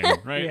something,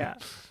 right? Yeah.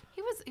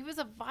 He was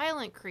a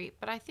violent creep,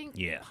 but I think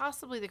Yeah.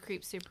 possibly the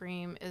creep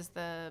supreme is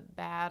the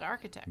bad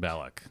architect.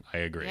 Belloc. I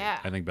agree. Yeah.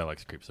 I think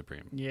Belloc's creep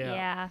supreme. Yeah.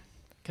 Yeah.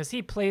 Because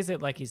he plays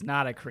it like he's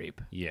not a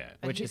creep, Yeah.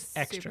 But which he's is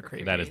extra super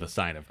creepy. That is the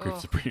sign of creep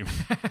Ugh. supreme.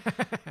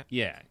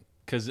 Yeah.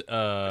 Because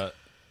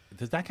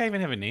does that guy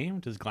even have a name?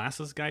 Does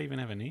Glasses guy even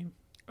have a name?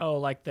 Oh,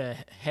 like the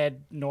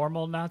head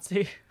normal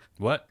Nazi?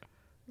 What?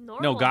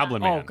 Normal No,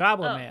 Goblin Man. Oh,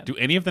 Goblin Oh. Man. Do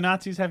any of the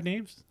Nazis have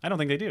names? I don't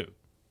think they do.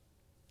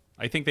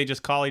 I think they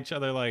just call each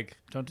other like,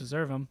 Don't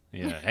deserve him.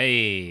 yeah,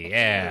 hey,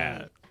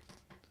 yeah.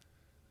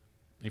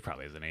 He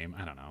probably has a name.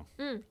 I don't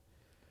know.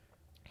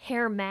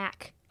 Hair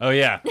Mac. Oh,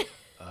 yeah.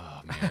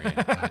 Oh, Marion.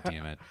 God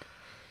damn it.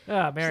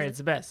 Ah, Marion's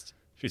the best.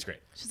 She's great.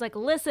 She's like,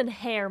 listen,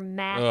 Hair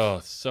Mac. Oh,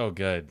 so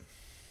good.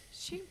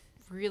 She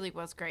really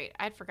was great.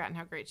 I'd forgotten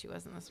how great she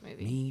was in this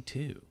movie. Me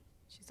too.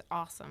 She's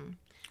awesome.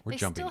 We're They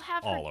jumping still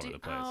have all her over the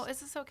place. Oh, is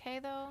this okay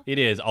though? It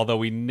is, although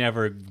we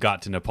never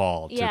got to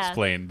Nepal to Yeah.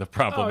 explain the Oh,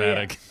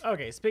 problematic. yeah.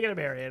 Okay, speaking of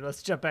Marion,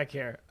 let's jump back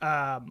here.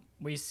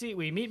 We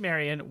meet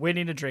Marion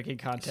winning a drinking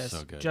contest,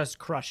 So good. just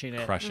crushing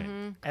it.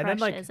 Crushing. And then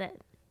like Crushes it.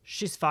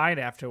 she's fine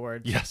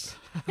afterwards. Yes.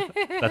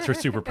 That's her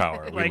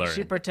superpower. We Like learned.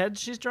 she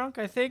pretends she's drunk,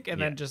 I think, and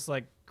Yeah. then just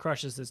like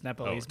crushes this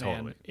Nepalese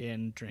totally. man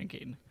in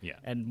drinking. Yeah.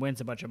 And wins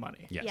a bunch of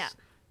money. Yes.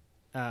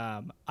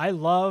 Yeah. I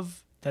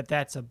love that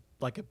that's a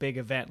big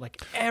event. Like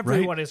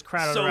everyone is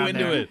crowded So around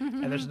into there. it.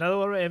 And there's another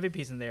one of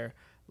MVPs in there.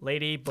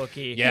 Lady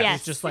Bookie. Yes. Yes.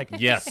 Who's just like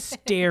Yes.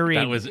 staring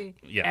That was,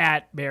 yeah.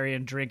 at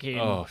Marion drinking.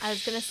 Oh, I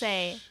was gonna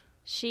say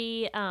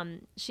she's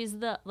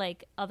the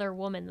like other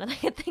woman that I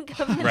could think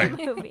of in Right.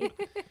 the movie.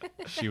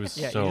 she was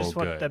Yeah, so you just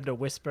want good. them to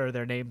whisper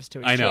their names to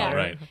each I know, other.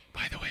 right?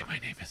 By the way, my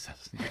name is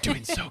this. You're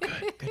doing so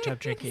good. Good job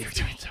drinking. You're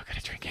doing so good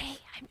at drinking. Hey,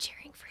 I'm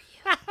cheering for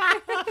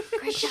you.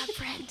 Great job,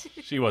 friend.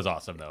 She was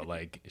awesome though.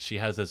 Like she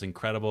has this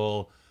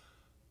incredible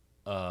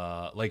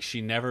like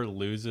she never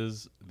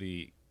loses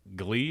the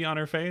glee on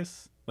her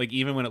face. Like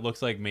even when it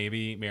looks like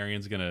maybe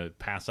Marion's gonna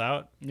pass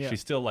out, Yeah.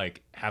 she's still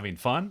like having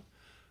fun.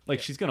 Like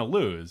she's gonna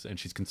lose and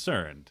she's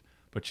concerned,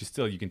 but she's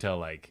still, you can tell,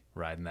 like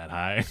riding that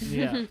high.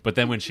 Yeah. But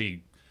then when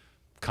she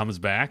comes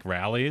back,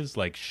 rallies,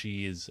 like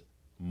she is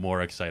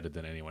more excited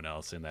than anyone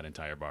else in that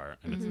entire bar,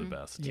 and it's the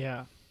best.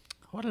 Yeah.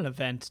 What an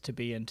event to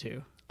be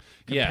into.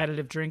 Yeah.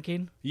 Competitive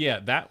drinking. Yeah,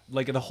 that,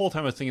 like, the whole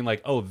time I was thinking,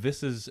 like, oh,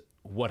 this is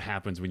what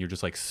happens when you're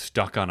just, like,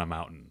 stuck on a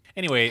mountain.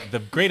 Anyway, the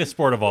greatest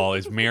sport of all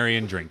is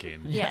Marion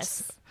drinking.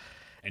 Yes.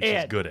 And she's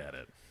And- good at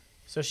it.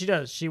 So she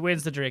does. She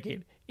wins the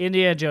drinking.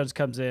 Indiana Jones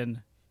comes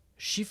in.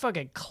 She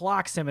fucking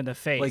clocks him in the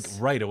face. Like,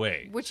 right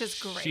away. Which is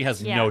great. She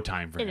has Yeah, no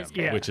time for it him, is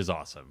great. which is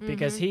awesome.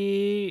 because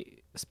he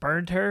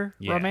spurned her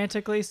Yeah.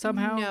 romantically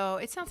somehow. No,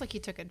 it sounds like he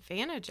took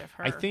advantage of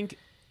her. I think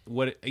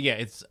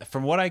it's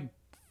from what I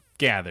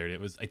gathered,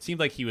 it seemed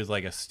like he was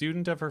like a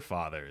student of her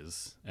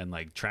father's and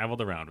like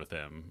traveled around with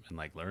him and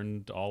like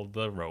learned all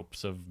the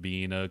ropes of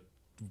being a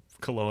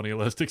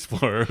colonialist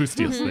explorer who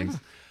steals things.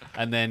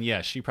 And then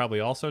she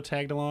probably also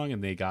tagged along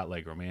and they got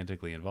like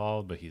romantically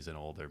involved, but he's an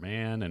older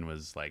man and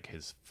was like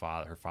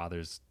her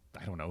father's,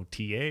 I don't know,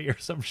 TA or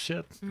some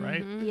shit,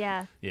 right?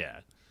 Yeah. Yeah.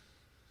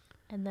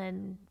 And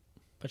then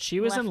But she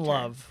was in Left her.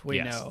 love, we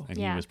Yes. know. And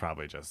Yeah. he was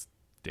probably just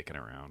dicking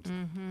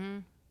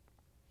around.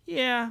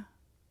 Yeah.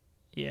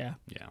 Yeah,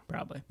 Yeah.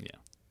 probably. Yeah.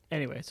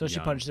 Anyway, so she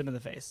Young. punched him in the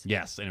face.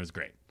 Yes, and it was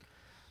great.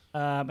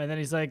 And then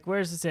he's like,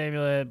 where's the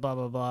amulet? Blah,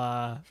 blah,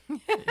 blah.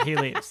 He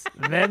leaves.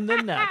 Then the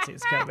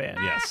Nazis come in.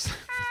 Yes.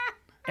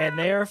 And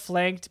they are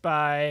flanked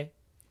by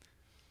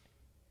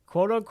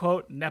quote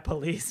unquote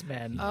Nepalese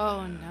men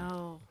Oh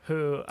no.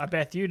 who I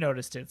bet you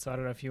noticed it. So I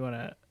don't know if you want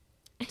to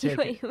you take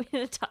it. want me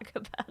to talk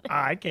about it?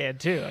 I can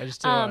too. I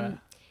just don't want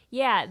to.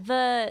 Yeah,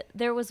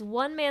 there was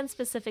one man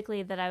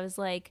specifically that I was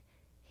like,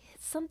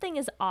 something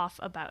is off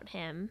about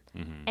him.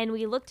 And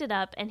we looked it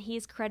up, and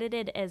he's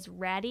credited as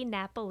Ratty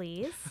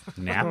Nepalese.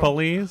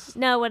 Nepalese?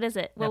 No, what is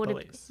it? What Nepalese.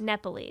 would it?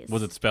 Nepalese.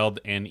 Was it spelled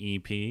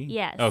NEP?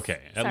 Yes.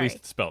 Okay, at Sorry.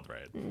 least spelled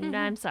right. No,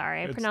 I'm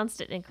sorry, I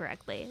pronounced it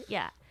incorrectly.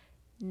 Yeah,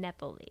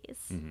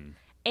 Nepalese.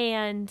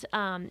 And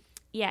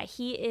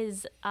he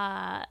is.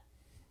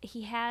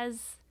 He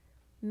has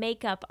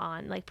makeup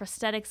on, like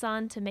prosthetics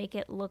on, to make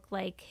it look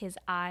like his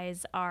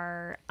eyes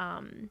are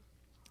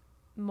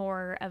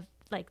more of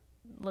like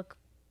look.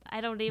 I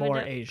don't even More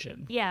know.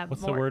 Asian. Yeah.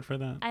 What's more, the word for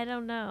that? I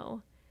don't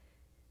know.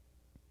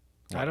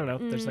 I don't know.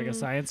 There's like a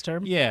science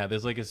term. Yeah,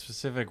 there's like a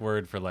specific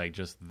word for like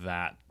just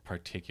that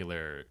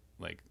particular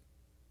like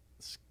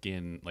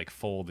skin, like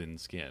fold in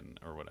skin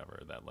or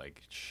whatever that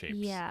like shapes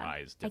Yeah,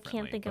 eyes I differently.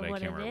 can't think of but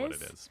what I can't it remember what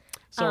is. it is.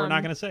 So we're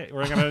not gonna say it.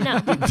 We're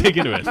gonna dig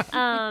into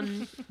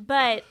it.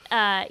 But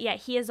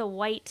he is a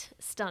white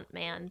stunt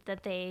man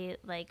that they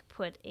like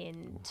put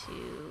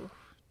into.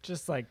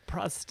 Just like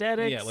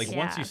prosthetics. Yeah, like Yeah.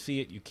 once you see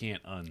it, you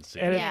can't unsee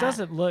And it. it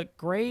doesn't look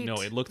great.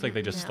 No, it looks like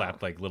they just No.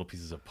 slapped like little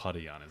pieces of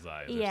putty on his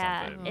eyes or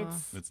Yeah, something.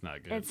 it's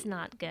not good. it's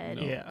not good.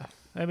 No. Yeah.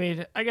 I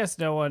mean, I guess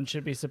no one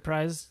should be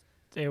surprised.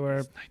 They were.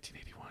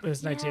 1981. It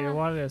was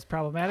 1981. It was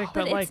problematic,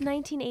 but, But like, it's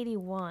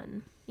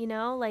 1981. You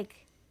know,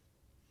 like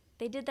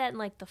they did that in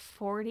like the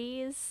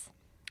 40s,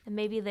 and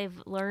maybe they've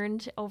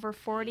learned over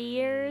 40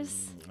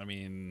 years. I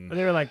mean,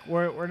 they were like,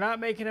 we're not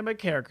making him a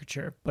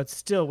caricature, but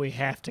still we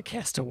have to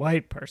cast a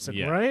white person,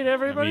 yeah. right?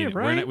 Everybody, I mean,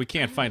 right? we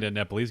can't find a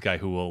Nepalese guy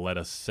who will let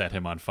us set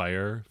him on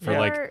fire for Yeah.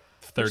 like Or-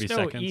 30 There's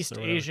no seconds. East or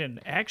whatever. Asian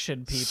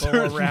action people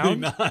Certainly around.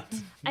 not.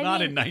 I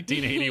Not mean, in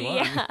 1981.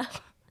 Yeah.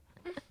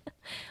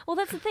 Well,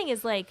 that's the thing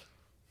is like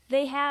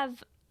they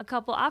have a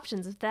couple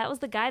options. If that was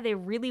the guy they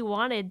really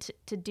wanted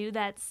to do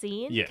that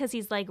scene Yeah. because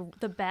he's like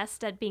the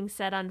best at being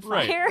set on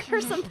Right. fire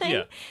or something,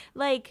 Yeah.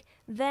 like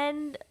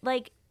then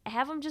like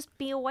have him just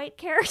be a white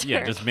character.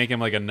 Yeah, just make him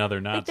like another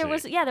Nazi. like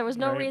there was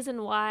no Right.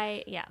 reason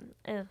why. Yeah,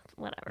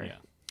 whatever. Yeah.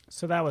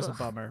 So that was a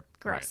bummer.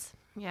 Gross.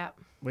 Yeah.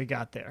 We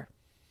got there.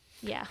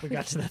 Yeah. We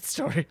got to that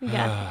story.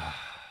 Yeah.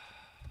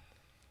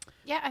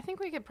 Yeah, I think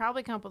we could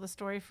probably come up with a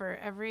story for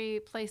every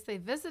place they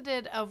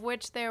visited, of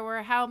which there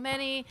were how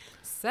many?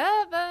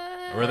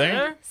 7. Were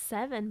there?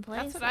 7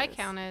 places. That's what I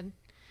counted.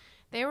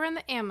 They were in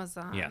the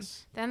Amazon.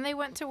 Yes. Then they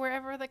went to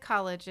wherever the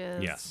college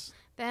is. Yes.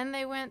 Then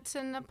they went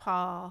to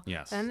Nepal.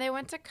 Yes. Then they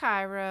went to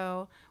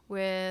Cairo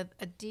with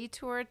a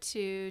detour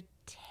to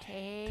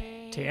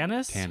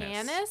Tanis?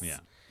 Tanis?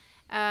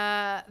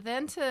 Yeah.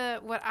 Then to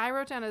what I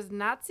wrote down as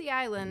Nazi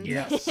Island.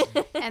 Yes.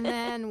 And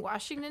then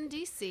Washington,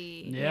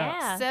 D.C.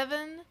 Yeah.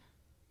 7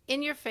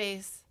 in your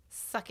face.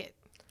 Suck it.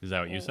 Is that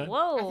what you said?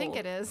 Whoa. I think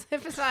it is.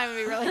 If it's not, I'm going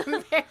to be really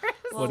embarrassed.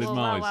 What did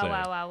Molly wow, say?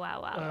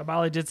 Wow.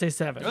 Molly did say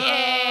 7.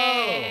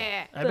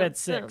 Yeah. I bet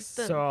 6,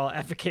 so I'll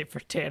advocate for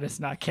Tanis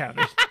not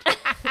counted.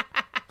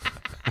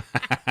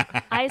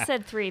 I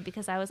said 3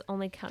 because I was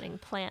only counting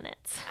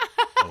planets.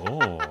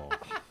 Oh.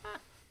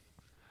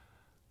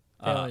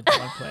 They only did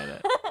one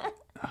planet.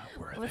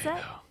 Where are What's they,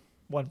 that?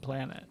 One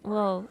planet.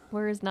 Well,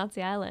 where is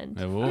Nazi Island?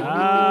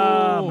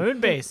 though? Moon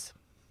base.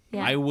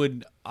 Yeah. I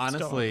would Still on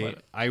honestly,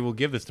 planet. I will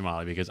give this to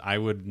Molly because I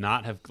would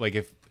not have like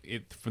if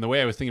it from the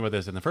way I was thinking about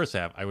this in the first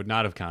half, I would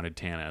not have counted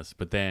Tanis,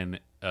 but then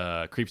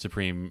Creep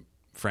Supreme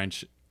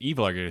French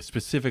Evil Architect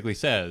specifically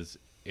says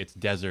it's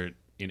desert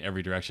in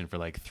every direction for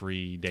like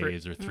 3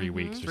 days or 3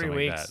 weeks or 3 something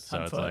weeks like that. So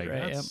on it's foot, like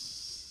right?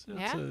 that's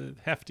Yeah. a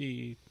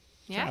hefty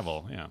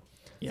travel. Yeah.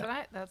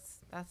 Yeah.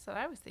 That's what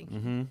I was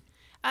thinking.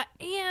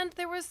 And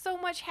there was so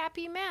much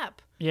happy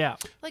map. Yeah.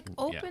 Like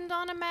opened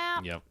on a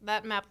map. Yep.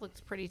 That map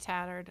looked pretty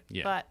tattered,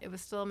 Yeah. but it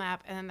was still a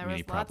map. And then there was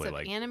he lots probably of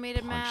like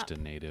animated map. punched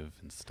a native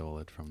and stole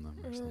it from them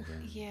or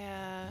something.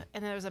 Yeah,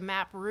 and there was a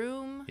map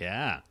room.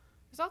 Yeah.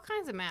 There's all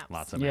kinds of maps.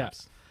 Lots of Yeah.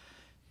 maps.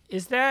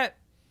 Is that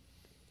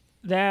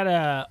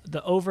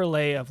the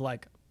overlay of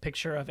like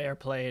picture of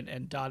airplane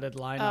and dotted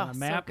line on a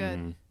map? So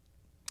good.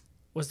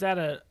 Was that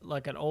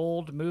an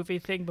old movie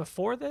thing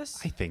before this?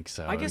 I think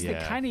so. I guess they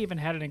kind of even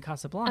had it in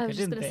Casablanca, I was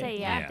just didn't gonna they?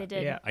 say, yeah, Yeah. they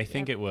did. Yeah. I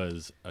think it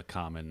was a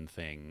common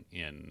thing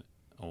in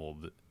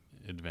old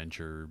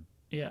adventure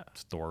Yeah.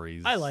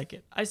 stories. I like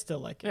it. I still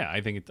like it. Yeah,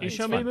 I think You it's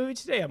show fun. me a movie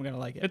today, I'm gonna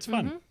like it. It's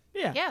fun.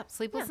 yeah. Yeah,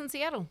 Sleepless in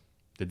Seattle.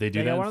 Did they do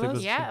They that? got in one of those?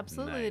 Sleepless? Yeah,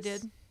 absolutely Nice. they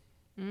did.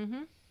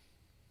 Mm-hmm.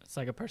 It's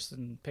like a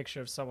picture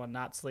of someone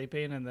not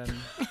sleeping and then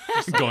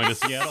Just going to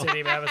Seattle.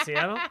 city map of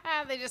Seattle.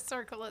 They just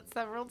circle it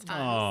several times.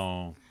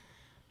 Oh,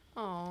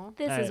 Oh.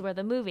 This is Alright. where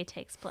the movie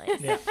takes place.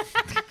 Yeah.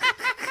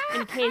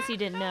 In case you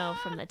didn't know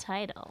from the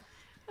title.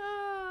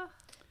 Ah.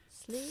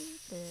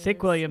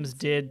 Thick Williams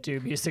did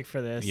do music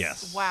for this.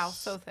 yes. Wow,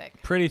 so thick.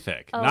 Pretty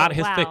thick. Oh, Not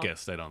his wow.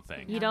 thickest, I don't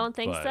think. You don't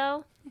think But-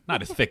 so?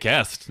 Not his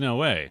thickest. No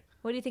way.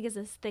 What do you think is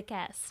his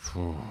thickest?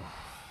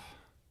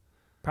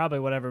 Probably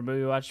whatever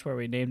movie we watched where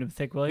we named him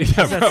Thick Williams.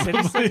 Yeah, Is that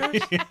City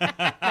Slickers?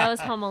 That was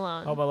Home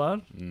Alone. Home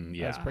Alone?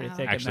 Yeah. That's pretty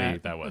thick. Actually, in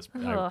that was.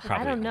 Ugh, I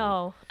probably don't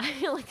know. I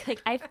feel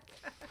like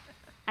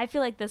I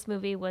feel like this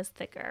movie was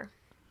thicker.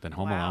 Then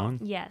Home Wow. Alone.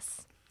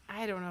 Yes.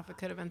 I don't know if it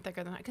could have been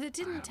thicker than that because it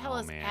didn't tell know,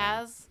 us man.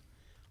 as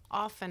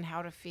often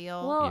how to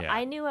feel. Well, Yeah.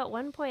 I knew at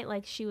one point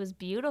like she was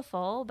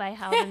beautiful by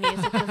how the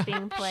music was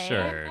being played.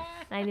 Sure. And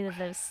I knew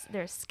that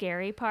there's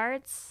scary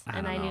parts, I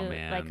and don't I know, knew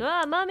man. like,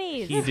 oh,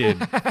 mummies. He did.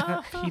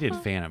 He did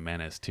Phantom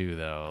Menace too,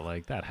 though.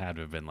 Like that had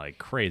to have been like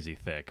crazy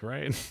thick,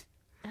 right?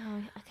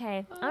 Oh,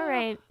 okay. All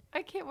right.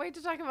 I can't wait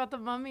to talk about the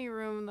mummy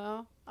room,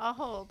 though. I'll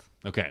hold.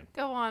 Okay.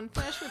 Go on.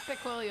 Finish with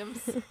Thick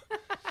Williams.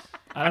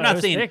 I I'm don't know, it not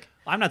was saying. thick.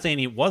 I'm not saying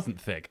he wasn't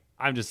thick.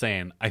 I'm just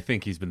saying I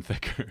think he's been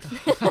thicker.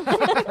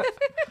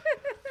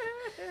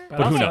 But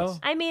who also, knows?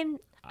 I mean,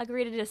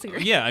 agree to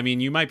disagree. Yeah, I mean,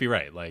 you might be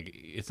right. Like,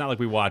 it's not like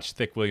we watch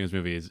Thick Williams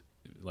movies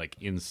like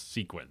in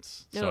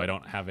sequence, so No. I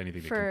don't have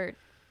anything to. For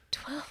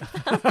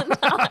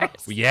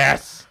 $12,000.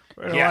 Yes,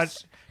 we're gonna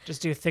yes.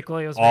 just do Thick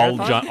Williams All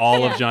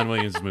marathon? of John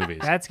Williams' movies.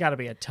 That's got to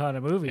be a ton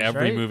of movies,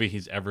 Every right? movie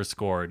he's ever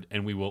scored,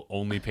 and we will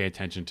only pay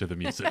attention to the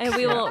music. And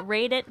we will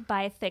rate it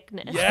by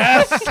thickness.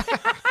 Yes.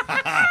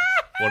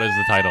 What is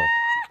the title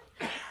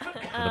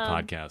of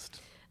the podcast?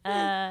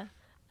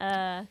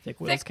 Thick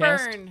Wills Thick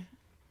cast. burn.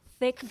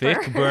 Thick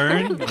Thick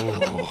burn. Burn.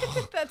 Ooh,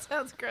 That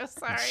sounds gross.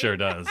 Sorry. it sure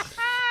does.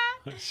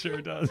 It sure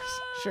does.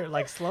 Sure,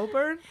 like slow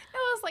burn. It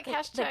was like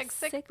hashtag like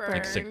sick sick burn. burn.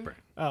 Like sick burn.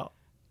 Oh,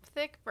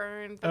 Thick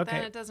burn, but okay.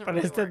 then it doesn't but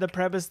really is that the work.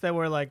 premise that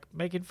we're like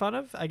making fun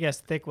of? I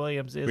guess Thick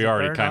Williams is. We a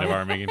already burn kind of on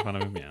it. are making fun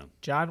of him. Yeah.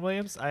 John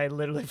Williams. I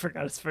literally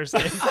forgot his first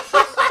name.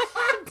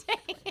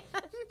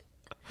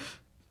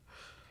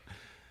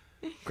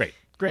 Great.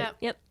 Great. Yep.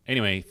 Yep.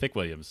 Anyway, Thick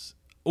Williams.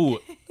 Ooh,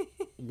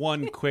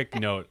 one quick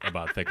note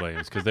about Thick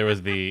Williams, because there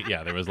was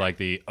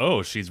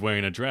oh, she's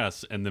wearing a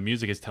dress, and the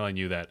music is telling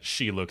you that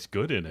she looks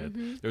good in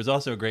it. There was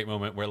also a great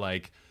moment where,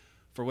 like,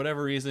 for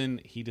whatever reason,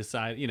 he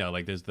decided,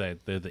 like, there's the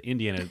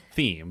Indian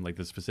theme, like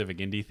the specific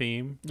indie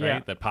theme, right, Yeah.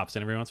 that pops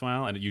in every once in a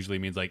while, and it usually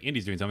means, like,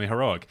 Indy's doing something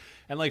heroic.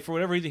 And, like, for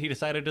whatever reason, he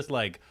decided to just,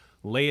 like,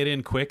 lay it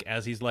in quick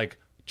as he's, like,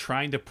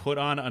 trying to put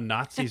on a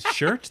Nazi's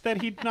shirt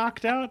that he'd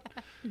knocked out.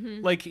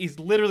 Like, he's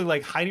literally,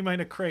 like, hiding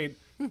behind a crate,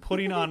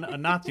 putting on a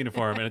Nazi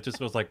uniform, and it just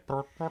goes, like,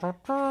 like,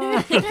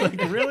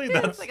 really? It's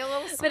That's like a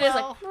little But it's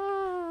swell.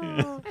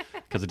 like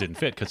because it didn't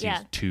fit, because Yeah.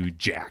 he's too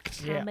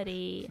jacked. Yeah.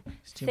 comedy.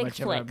 too Thick much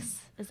of a- flicks.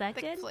 Is that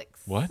Thick good?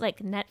 flicks. What? Like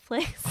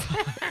Netflix.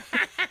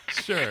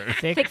 Sure.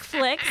 Thick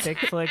flicks. Thick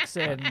flicks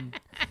and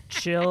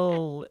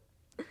chill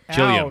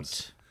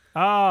Chilliams.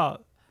 out.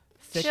 Oh,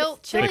 thick, Chill-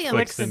 thick Chilliams.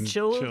 flicks and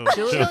chill.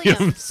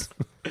 Chilliams.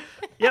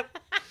 Yep.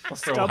 We'll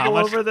For stumble how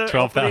much? over the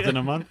 12,000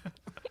 a month?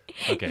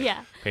 Okay.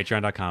 Yeah.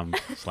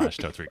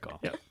 Patreon.com/Totes Recall.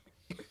 Yep.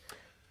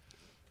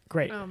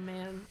 Great. Oh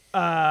man.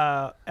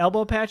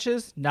 Elbow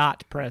patches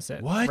not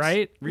present. What?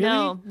 Right? Really?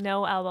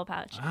 No elbow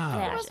pouch. Wow.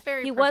 Yeah. He was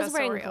very He was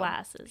wearing professorial.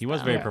 glasses. He was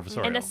though. very Yeah.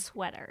 professorial. And a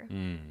sweater.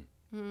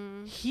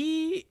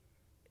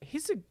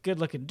 He's a good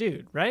looking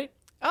dude, right?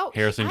 Oh,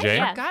 Harrison I J?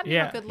 had forgotten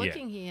Yeah. how good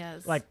looking he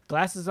is. Like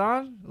glasses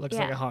on, looks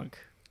like Yeah. a hunk.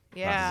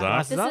 yeah. Glasses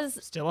Glasses This off,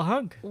 is- still a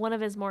hunk. One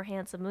of his more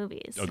handsome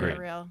movies. Agreed.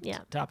 For real. Yeah.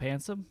 Top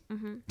handsome.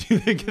 Do you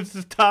think it's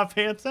his top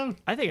handsome?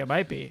 I think it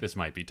might be. This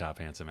might be top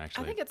handsome, I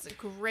actually. think it's a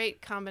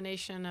great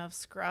combination of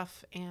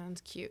scruff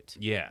and cute.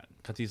 Yeah,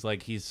 because he's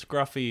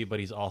scruffy, but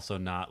he's also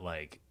not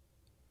like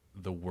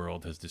the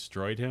world has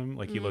destroyed him.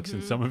 Like he looks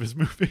in some of his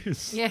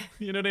movies. Yeah.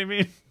 You know what I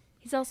mean?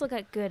 He's also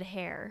got good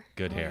hair.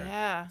 Good hair.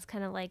 Yeah. It's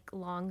kind of like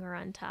longer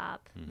on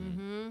top.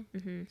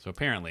 So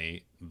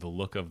apparently, the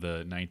look of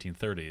the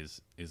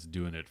 1930s is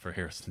doing it for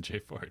Harrison J.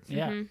 Ford.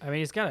 Yeah. I mean,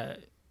 he's got a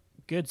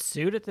good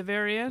suit at the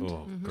very end.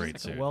 Oh, great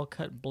suit. A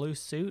well-cut blue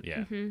suit.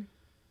 Yeah.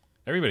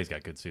 Everybody's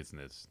got good suits in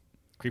this.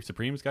 Creep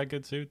Supreme's got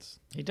good suits.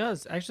 He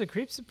does. Actually,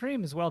 Creep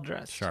Supreme is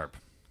well-dressed. Sharp.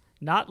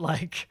 Not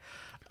like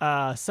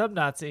some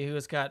Nazi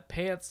who's got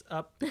pants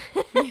up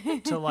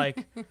to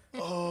like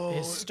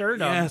his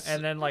sternum yes.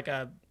 and then like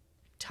a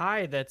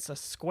tie that's a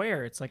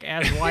square. It's like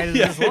as wide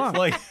as his long.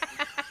 Like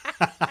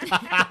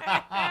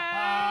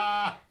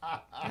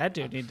That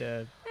dude need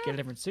to get a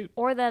different suit.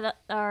 Or that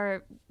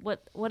are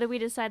what did we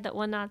decide that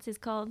one Nazi's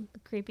called? The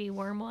creepy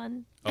worm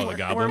one? Oh, the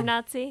goblin? Worm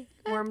Nazi?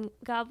 Worm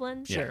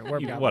goblin? Sure,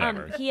 worm goblin.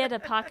 Whatever. He had a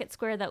pocket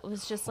square that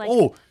was just like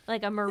Oh.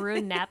 like a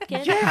maroon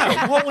napkin.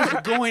 Yeah, what was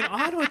going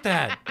on with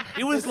that?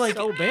 It was like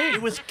so big.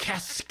 It was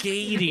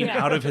cascading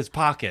out of his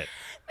pocket.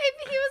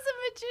 Maybe he was a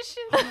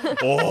magician.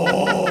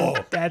 Oh,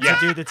 That's a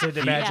dude that's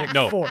into magic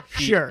no, for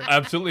he sure.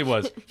 absolutely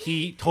was.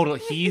 He's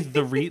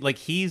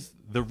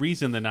the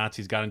reason the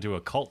Nazis got into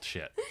occult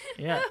shit.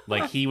 Yeah.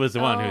 Like he was the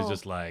one who's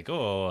just like,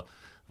 oh,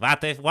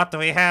 what do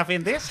we have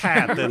in this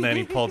hat? And then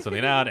he pulled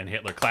something out, and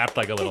Hitler clapped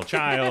like a little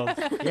child.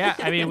 Yeah,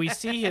 I mean, we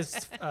see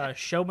his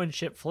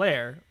showmanship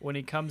flair when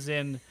he comes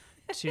in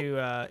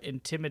to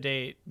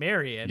intimidate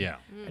Marion. Yeah.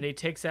 And he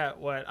takes out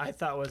what I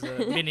thought was a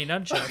mini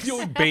nunchucks.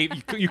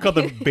 You call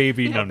them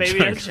baby nunchucks. Baby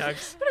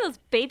nunchucks. What are those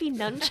baby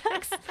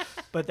nunchucks?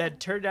 But that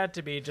turned out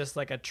to be just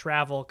like a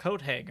travel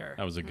coat hanger.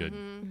 That was a good.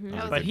 That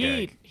was a But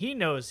good gag. he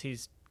knows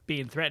he's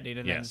being threatening,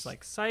 and then Yes. it's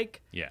like,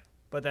 psych. Yeah.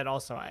 But then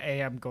also, I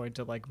am going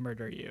to like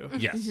murder you.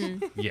 Yes.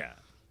 Yeah.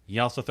 He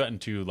also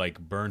threatened to like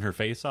burn her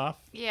face off.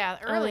 Yeah,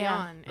 early yeah.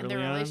 on in their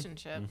Early on?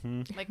 relationship.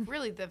 Like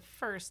really the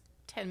first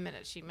 10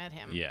 minutes she met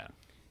him. Yeah.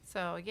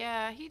 So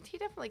yeah, he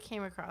definitely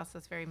came across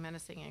as very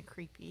menacing and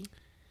creepy.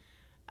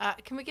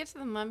 Can we get to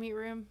the mummy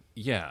room?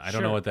 Yeah. I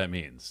don't know Sure. what that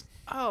means.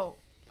 Oh,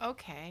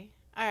 okay.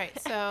 All right,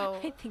 so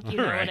I think you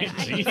know Right.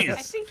 what it means.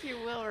 I think you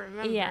will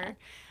remember. Yeah.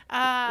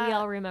 Uh, We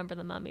all remember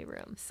the mummy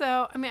room.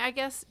 So, I mean, I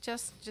guess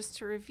just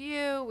to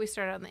review, we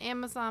started on the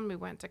Amazon. We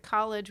went to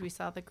college. We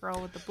saw the girl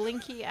with the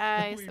blinky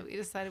eye, so we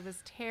decided it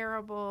was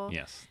terrible.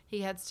 Yes.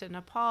 He heads to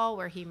Nepal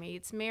where he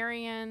meets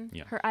Marion.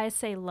 Yeah. Her eyes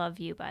say "love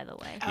you," by the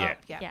way. Oh, Yeah.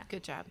 yeah.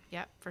 Good job.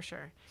 Yeah, for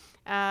sure.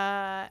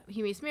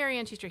 He meets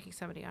Marion. She's drinking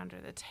somebody under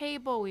the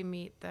table. We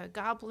meet the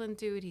goblin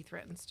dude. He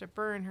threatens to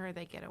burn her.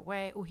 They get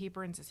away. Oh, he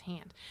burns his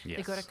hand.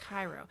 They go to Yes.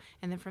 Cairo.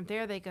 And then from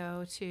there they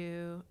go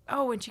to,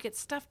 and she gets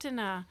stuffed in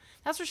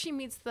that's where she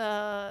meets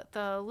the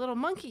little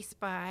monkey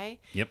spy.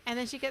 Yep. And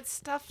then she gets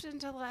stuffed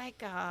into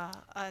like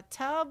a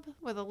tub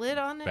with a lid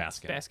on it.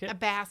 Basket. A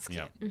basket.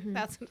 Yep.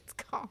 That's what it's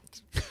called.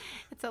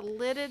 It's a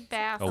lidded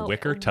basket. A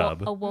wicker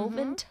tub. A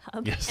woven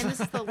tub. Yes. And this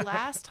is the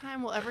last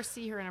time we'll ever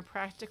see her in a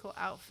practical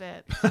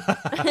outfit.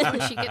 When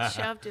she gets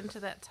shoved into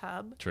that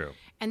tub. True.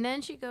 And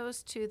then she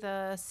goes to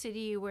the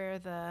city where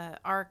the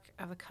Ark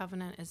of the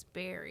Covenant is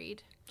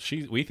buried.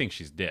 We think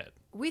she's dead.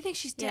 We think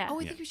she's dead. Yeah. Oh,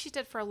 we Yeah. think she's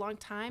dead for a long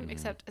time,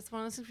 except it's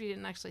one of those things we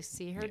didn't actually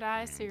see her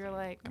die. So you're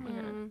like,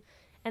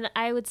 And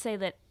I would say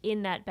that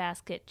in that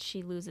basket,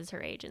 she loses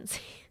her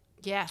agency.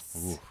 yes.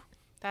 Ooh.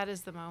 That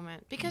is the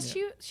moment. Because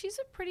she's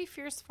a pretty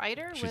fierce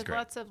fighter She's with great.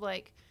 lots of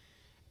like,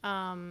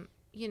 pan.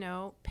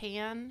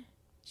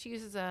 She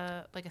uses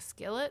a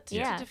skillet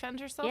Yeah. to defend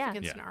herself Yeah.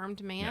 against Yeah. an armed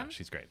Yeah, man.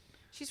 she's great.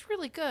 She's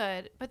really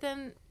good. But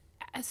then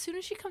as soon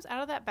as she comes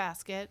out of that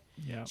basket,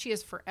 Yeah. she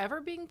is forever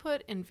being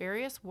put in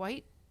various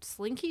white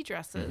slinky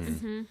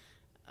dresses.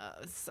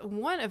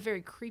 One a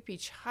very creepy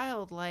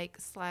childlike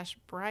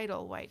 /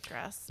 bridal white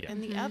dress, Yeah.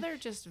 and the other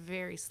just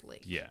very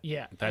sleek. Yeah.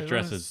 Yeah. That I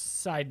dress wanna is.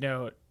 Side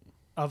note,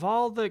 of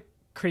all the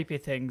creepy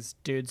things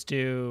dudes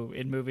do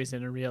in movies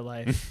and in real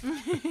life,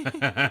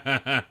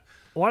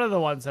 one of the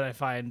ones that I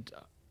find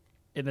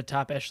in the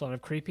top echelon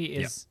of creepy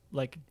is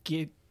like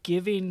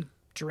giving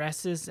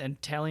dresses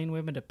and telling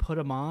women to put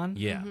them on.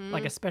 Yeah.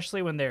 Like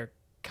especially when they're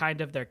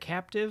their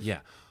captive. Yeah.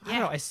 I don't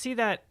know. I see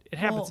that it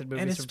happens in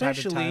movies and from time to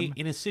especially time.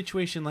 in a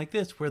situation like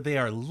this where they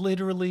are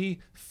literally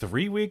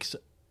 3 weeks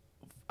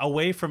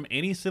away from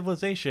any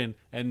civilization,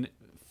 and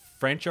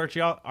French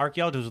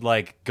archaeologists was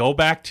like, go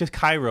back to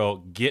Cairo,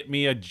 get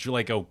me a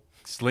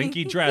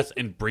slinky dress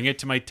and bring it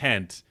to my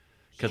tent.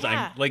 Because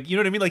Yeah. I'm like, you know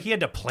what I mean? Like he had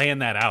to plan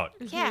that out.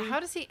 Yeah, how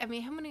does he? I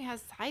mean, how many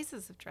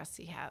sizes of dress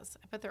he has?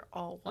 I bet they're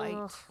all white.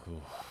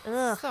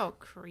 Ugh. So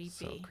creepy.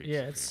 So creepy.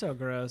 Yeah, it's so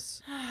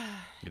gross.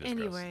 It is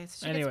gross. Anyways,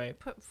 she Anyway.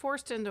 gets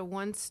forced into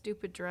one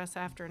stupid dress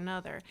after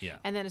another. Yeah.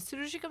 And then as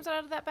soon as she comes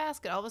out of that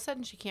basket, all of a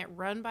sudden she can't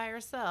run by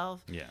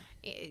herself. Yeah.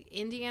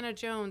 Indiana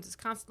Jones is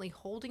constantly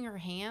holding her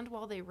hand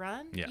while they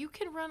run. Yeah. You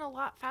can run a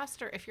lot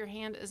faster if your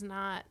hand is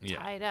not Yeah.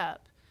 tied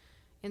up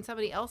in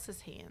somebody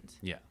else's hand.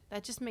 Yeah.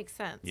 That just makes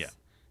sense. Yeah.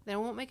 They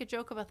won't make a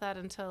joke about that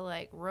until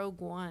like Rogue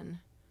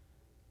One.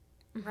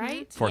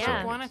 Right? Force Rogue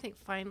Awakens. One, I think,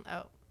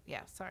 oh,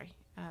 yeah, sorry.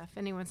 If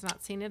anyone's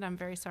not seen it, I'm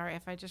very sorry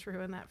if I just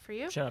ruined that for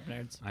you. Shut up,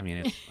 nerds. I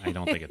mean, I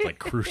don't think it's like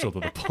crucial to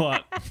the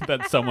plot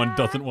that someone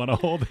doesn't want to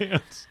hold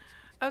hands.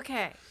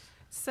 Okay,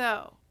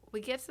 so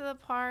we get to the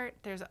part.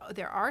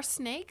 There are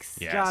snakes.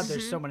 Yes. God,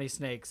 there's so many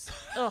snakes.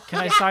 Ugh. Can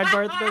I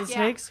sidebar the Yeah.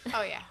 snakes?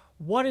 Oh yeah.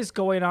 What is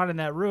going on in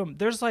that room?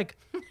 There's like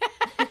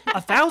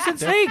 1,000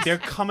 snakes. They're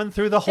coming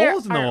through the There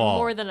holes in the are wall.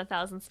 more than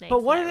 1,000 snakes.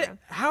 But what in are that they? room.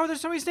 How are there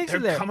so many snakes They're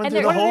in there? coming And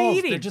through they're- the what are they holes.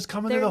 eating? They're just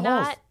coming They're through the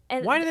not. holes.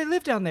 And Why do they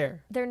live down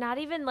there? they're not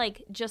even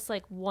like just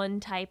like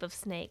one type of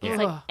snake. It's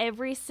Yeah. like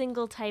every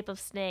single type of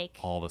snake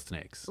All the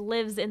snakes.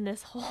 lives in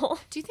this hole.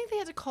 Do you think they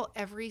had to call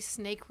every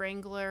snake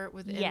wrangler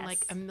within Yes.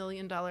 like $1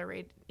 million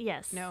radius?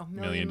 Yes. No,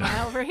 Million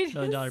million-mile radius.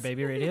 $1 million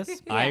baby radius?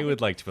 I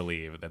would like to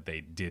believe that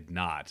they did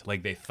not.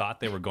 Like they thought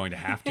they were going to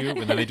have to,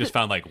 and then they just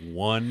found like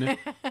one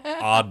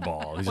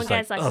oddball. He's One just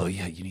guy's like, like- oh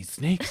yeah, you need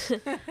snakes.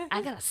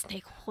 I got a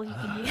snake hole you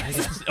can I use.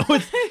 guess- Oh,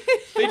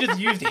 they just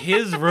used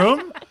his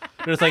room.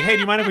 They're just like, hey,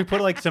 do you mind if we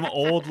put like some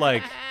old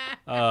like,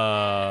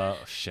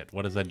 shit,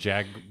 what is that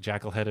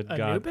jackal-headed god?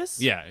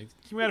 Anubis? Yeah, do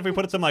you mind if we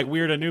put some like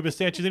weird Anubis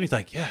statues in? He's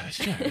like, yeah,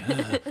 sure.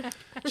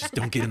 Just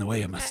don't get in the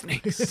way of my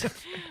snakes.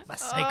 My Oh,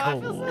 snake I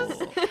feel hole.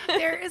 so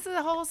there is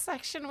a whole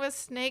section with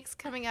snakes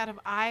coming out of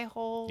eye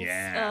holes.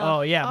 Yeah.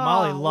 Oh, yeah.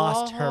 Molly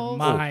lost her walls.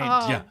 mind.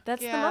 Oh, Yeah.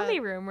 That's God. the mummy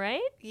room,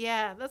 right?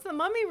 Yeah, that's the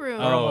mummy room.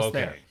 We're Oh, almost okay.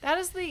 there.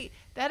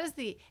 That is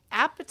the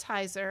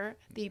appetizer,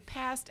 the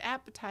past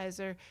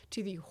appetizer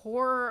to the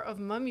horror of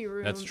mummy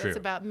room. That's true.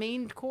 about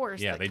main course.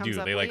 Yeah, that they comes do.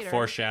 up They like later.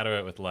 foreshadow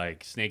it with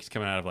like snakes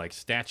coming out of like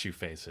statue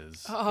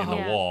faces in the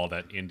Yeah. wall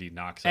that Indy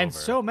knocks And over.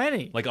 so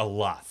many. like a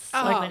lot.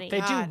 Oh, Like many. They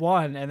do God.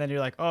 one, and then you're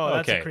like, oh,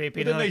 that's Okay.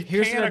 creepy. But And then then, like, they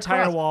here's pan an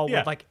entire across- wall yeah.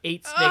 with like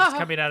 8 snakes Oh,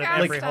 coming out of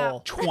God, every stop. hole.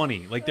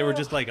 20. Like they were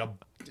just like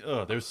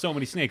there's so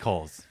many snake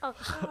holes. Oh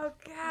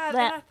God! That- and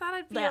I thought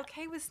I'd be that-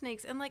 okay with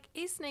snakes, and like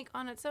a snake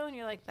on its own,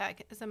 you're like,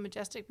 that is a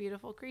majestic,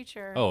 beautiful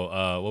creature.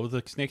 Oh, what was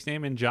the snake's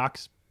name in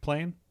Jock's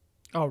plane?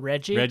 Oh,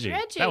 Reggie? Reggie.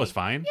 Reggie. That was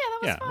fine. Yeah,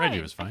 that was fine.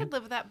 Reggie was I fine. could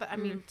live with that, but I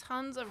mean,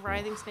 tons of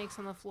writhing snakes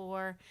on the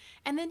floor,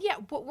 and then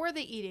what were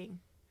they eating?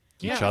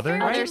 Each Yeah. other?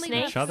 Other Weirdly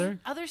snakes? Each other?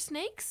 Other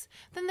snakes?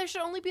 Then there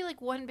should only be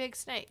like one big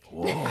snake.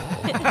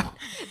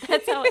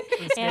 That's how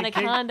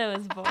Anaconda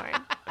was born.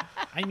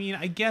 I mean,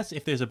 I guess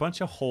if there's a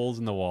bunch of holes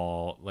in the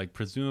wall, like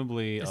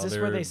presumably Is this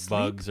other where they sleep?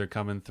 bugs are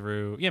coming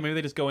through. Yeah, maybe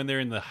they just go in there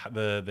in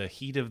the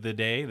heat of the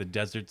day, the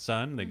desert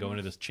sun. They Mm-hmm. go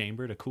into this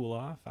chamber to cool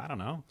off. I don't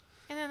know.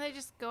 And then they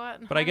just go out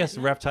and But I hunt guess at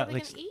night. What reptile are they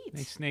like gonna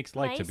eat? snakes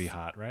like to be Mice,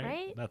 hot, right?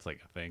 right? That's like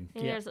a thing.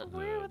 And Yeah. there's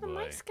Where are the boy.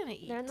 mice gonna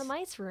eat? they're in the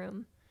mice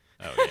room.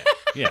 Oh yeah,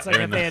 yeah. It's like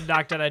they're if in they the, had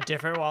knocked on a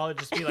different wall, it'd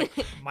just be like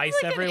mice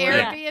Like an everywhere.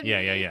 Airbnb.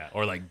 yeah,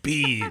 or like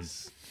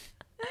bees,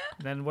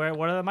 Then what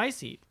do the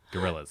mice eat?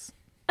 gorillas.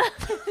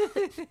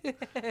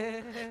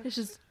 It's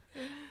just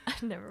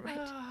never mind.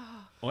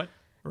 What?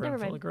 Room Never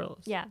full mind. of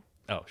gorillas. Yeah.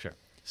 Oh sure.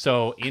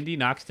 So Indy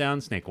knocks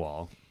down Snake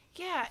Wall.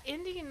 Yeah,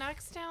 Indy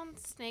knocks down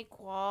Snake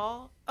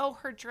Wall. Oh,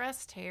 her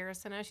dress tears,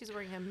 so now she's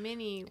wearing a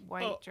mini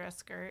white Oh. dress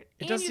skirt.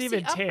 It And doesn't you see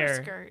even upper tear.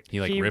 skirt. He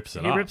like rips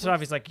it he off. rips it off.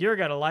 He's like, "You're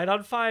gonna light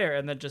on fire,"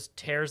 and then just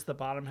tears the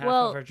bottom half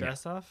Well- of her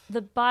dress off.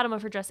 The bottom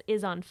of her dress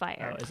is on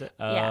fire. Oh, is it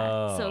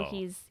Yeah. So Oh.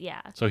 he's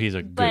So he's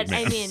a good But,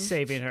 man. I mean-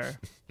 saving her?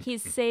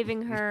 he's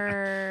saving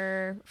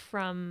her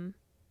from.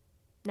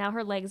 Now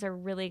her legs are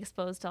really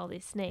exposed to all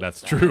these snakes. That's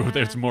so- true. Yeah.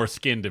 There's more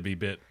skin to be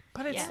bit.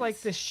 But it's Yes. like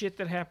the shit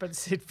that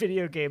happens in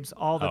video games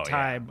all the Oh, yeah.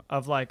 time.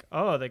 Of like,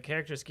 oh, the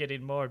character's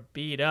getting more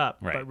beat up,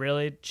 Right. but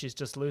really she's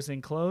just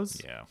losing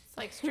clothes. Yeah. It's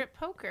like strip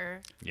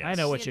poker. Yes. I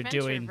know what The you're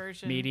adventure doing,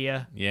 version.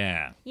 media.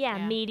 Yeah. Yeah,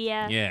 Yeah.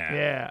 media. Yeah.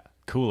 Yeah.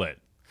 Cool it.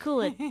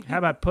 Cool it. How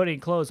about putting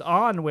clothes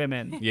on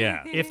women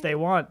Yeah. if they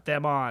want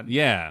them on?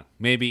 Yeah.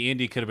 Maybe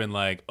Indy could have been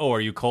like, "Oh,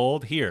 are you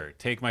cold? Here,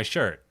 take my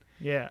shirt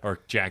Yeah. or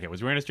jacket." Was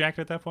he wearing his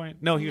jacket at that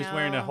point? No, he was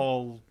wearing a No.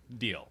 whole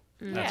deal.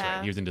 That's Yeah.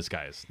 right. He was in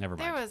disguise. Never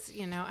mind. There was,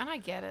 and I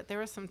get it. There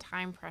was some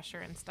time pressure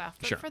and stuff.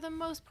 But Sure. for the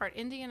most part,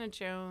 Indiana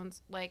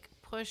Jones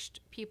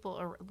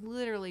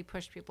literally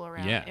pushed people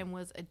around Yeah. and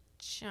was a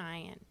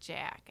giant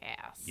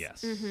jackass. Yes.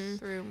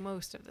 Through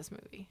most of this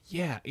movie.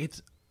 Yeah,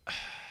 it's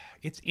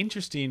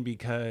interesting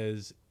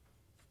because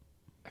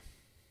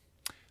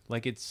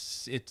like it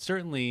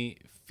certainly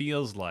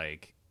feels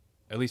like,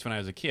 at least when I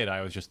was a kid, I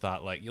always just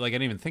thought like I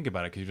didn't even think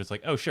about it because you're just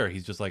like, oh sure,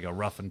 he's just like a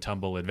rough and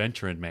tumble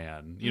adventuring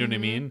man. You know what I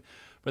mean?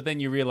 But then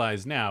you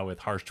realize now with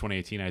harsh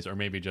 2018 eyes, or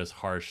maybe just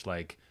harsh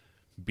like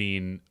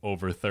being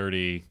over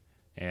 30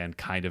 and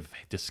kind of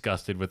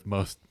disgusted with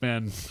most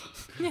men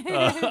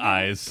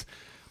eyes,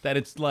 that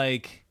it's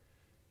like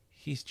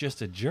he's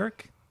just a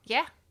jerk.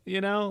 Yeah. You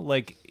know,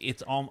 like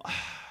it's all.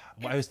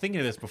 I was thinking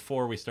of this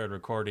before we started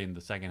recording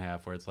the second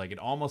half, where it's like it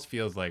almost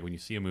feels like when you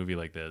see a movie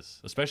like this,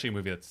 especially a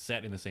movie that's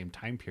set in the same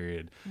time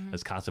period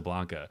as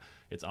Casablanca,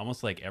 it's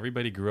almost like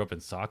everybody grew up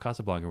and saw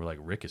Casablanca and were like,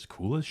 Rick is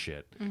cool as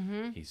shit.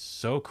 He's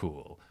so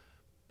cool.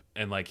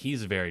 And like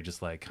he's very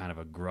just like kind of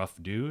a gruff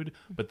dude,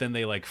 but then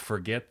they like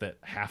forget that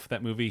half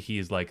that movie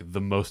he's like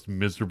the most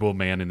miserable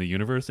man in the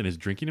universe and is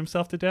drinking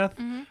himself to death,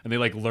 and they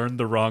like learned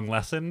the wrong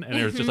lesson, and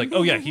it was just like,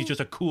 oh yeah, he's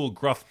just a cool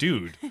gruff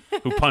dude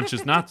who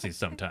punches Nazis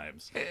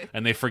sometimes,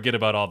 and they forget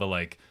about all the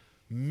like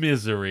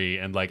misery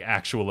and like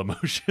actual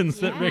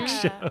emotions that Rick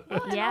shows,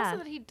 Well, and Yeah. also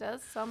that he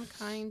does some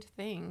kind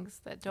things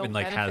that don't and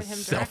like benefit has him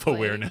directly.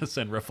 self-awareness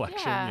and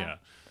reflection. Yeah. Yeah.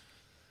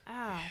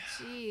 Oh,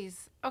 jeez.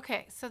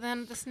 Okay, so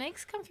then the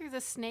snakes come through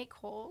the snake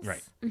holes.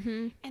 Right.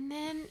 Mm-hmm. And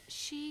then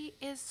she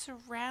is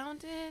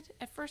surrounded.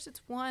 At first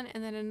it's one,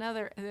 and then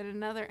another, and then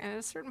another. And at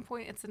a certain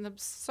point, it's an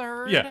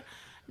absurd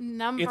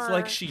number. It's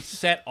like she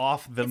set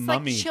off the It's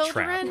mummy like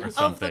children trap or of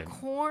something. the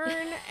corn,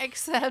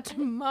 except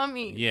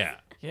mummies. Yeah.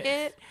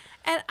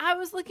 And I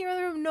was looking around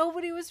the room.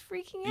 Nobody was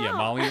freaking out. Yeah,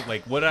 Molly,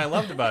 like, what I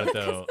loved about it,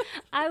 though,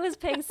 I was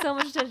paying so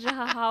much attention to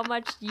how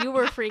much you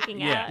were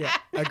freaking Yeah. out. Yeah,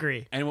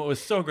 agree. and what was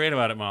so great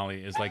about it,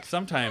 Molly, is, like,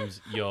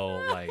 sometimes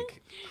you'll,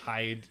 like,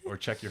 hide or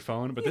check your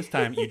phone, but this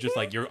time you just,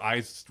 like, your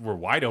eyes were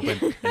wide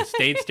open and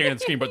stayed staring at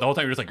the screen, but the whole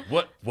time you're just like,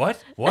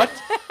 what?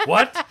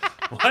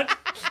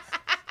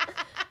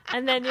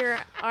 And then your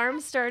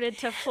arms started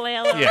to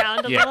flail Yeah,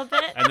 around a yeah. little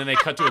bit. And then they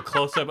cut to a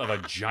close-up of a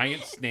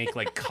giant snake,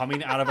 like,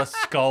 coming out of a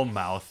skull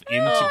mouth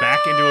back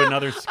into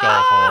another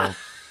skull hole.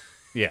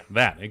 Yeah,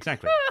 that,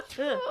 exactly.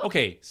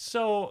 Okay,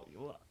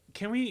 so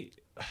can we...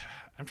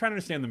 I'm trying to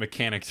understand the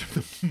mechanics of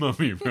the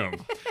mummy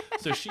room.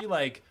 So she,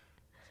 like,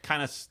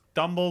 kind of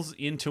stumbles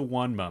into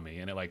one mummy,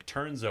 and it, like,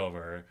 turns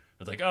over.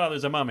 It's like, oh,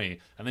 there's a mummy.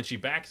 And then she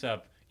backs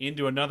up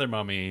into another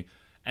mummy,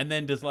 and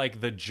then does,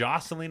 like, the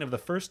jostling of the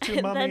first two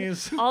And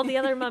mummies. then all the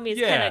other mummies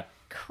Yeah. kind of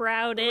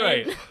crowd in.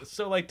 Right.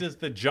 So, like, does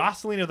the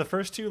jostling of the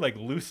first two, like,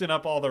 loosen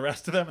up all the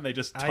rest of them and they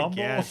just tumble? I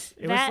guess.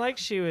 It That- was like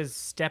she was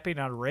stepping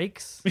on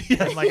rakes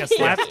in like a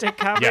slapstick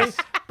comedy, Yes.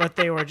 but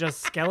they were just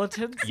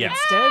skeletons Yes.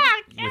 instead.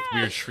 With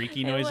weird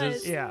shrieky It noises.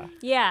 was. Yeah.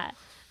 Yeah.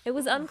 It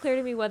was unclear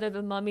to me whether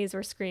the mummies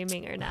were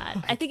screaming or not.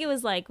 I think it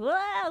was like,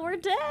 well, we're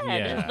dead.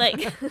 Yeah. Like,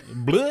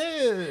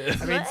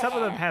 Bleh. I mean, some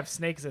of them have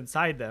snakes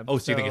inside them. Oh,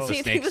 so you think it's So the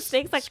you think the snakes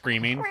snake's like,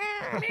 screaming?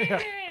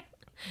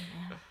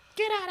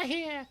 Get out of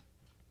here.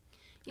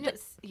 You know,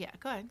 yeah,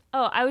 go ahead.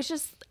 oh, I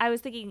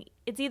was thinking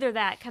it's either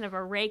that kind of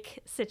a rake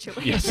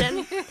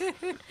situation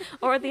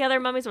or the other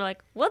mummies were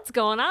like, what's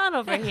going on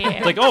over here?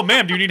 It's like, oh,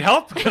 ma'am, do you need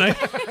help?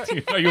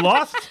 Are you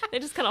lost? They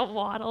just kind of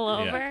waddle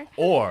over. Yeah.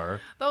 Or,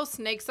 Those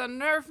snakes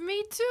unnerve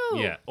me too.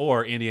 yeah,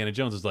 or Indiana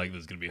Jones is like, this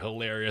is going to be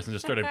hilarious, and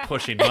just started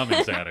pushing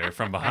mummies at her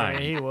from I behind.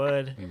 mean, he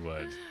would. He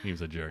would. He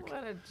was a jerk.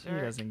 What a He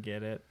jerk. doesn't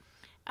get it.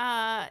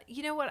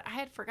 You know what I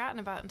had forgotten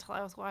about until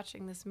I was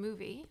watching this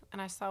movie, and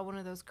I saw one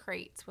of those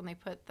crates when they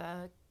put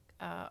the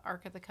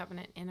Ark of the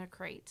Covenant in a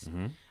crate.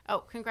 Mm-hmm. Oh,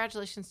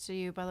 congratulations to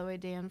you, by the way,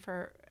 Dan,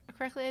 for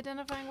correctly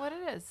identifying what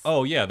it is.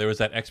 Oh, yeah, there was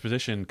that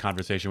exposition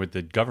conversation with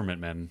the government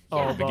men at the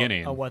about-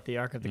 beginning. Oh, what the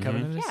Ark of the Mhm.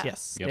 Covenant is? Yeah.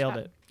 Yes, Yep. nailed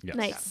it. Yes.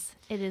 Nice.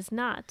 It is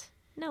not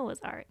Noah's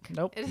Ark.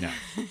 Nope. It-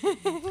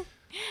 No.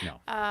 No.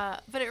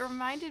 But it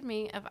reminded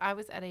me of I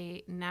was at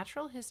a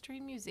natural history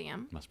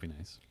museum. Must be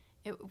nice.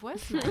 It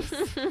was nice.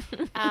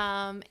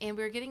 And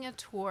we were getting a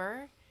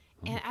tour.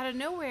 And out of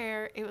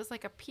nowhere, it was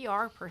like a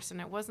PR person.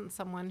 It wasn't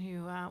someone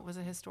who was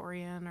a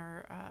historian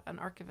or an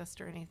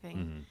archivist or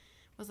anything.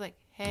 It was like,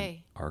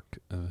 hey.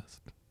 Archivist.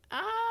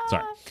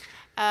 Sorry.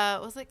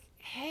 It was like,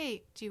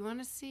 hey, do you want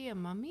to see a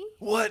mummy?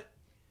 What?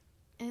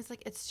 And it's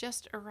like, it's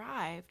just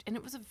arrived. And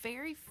it was a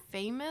very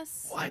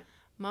famous What?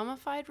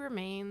 mummified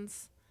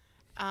remains.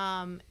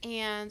 And,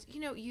 you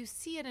know, you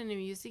see it in a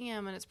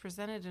museum and it's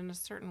presented in a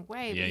certain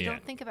way, Yeah, but you yeah.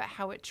 don't think about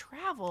how it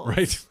travels.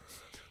 Right.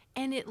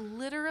 And it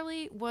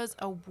literally was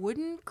a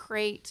wooden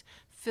crate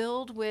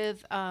filled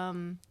with,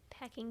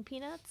 Packing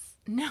peanuts?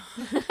 no,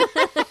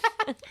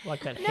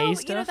 Like that no, hay you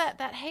stuff. know,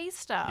 that hay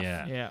stuff.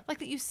 Yeah. Yeah. Like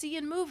that you see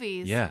in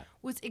movies. Yeah.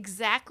 Was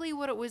exactly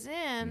what it was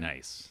in.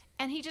 Nice.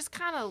 And he just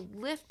kind of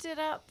lifted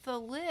up the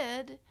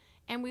lid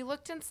and we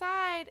looked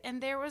inside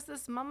and there was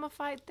this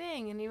mummified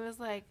thing. And he was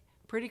like,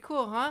 pretty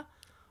cool, huh?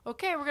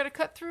 Okay, we're going to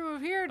cut through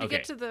here to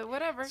get to the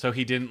whatever. So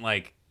he didn't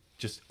like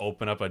just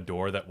open up a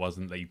door that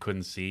you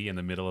couldn't see in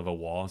the middle of a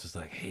wall. It's just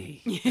like,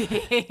 hey,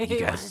 you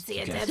guys see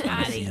a you guys dead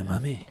wanna body. see a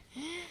mummy?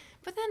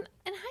 But then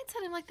in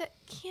hindsight, I'm like, that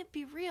can't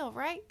be real,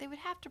 right? They would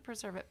have to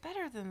preserve it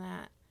better than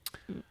that.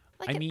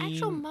 Like I an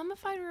actual mean,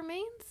 mummified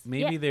remains?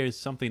 Maybe Yeah. there's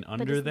something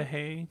under isn't the it-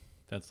 hay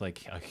that's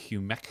like a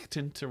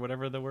humectant or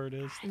whatever the word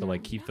is to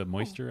like keep the know.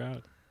 moisture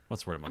out.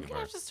 What's the word I'm I'm looking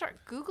going to for? have to start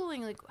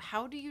Googling, like,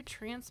 how do you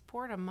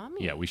transport a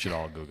mummy? Yeah, we should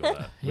all Google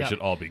that. We Yeah. should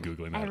all be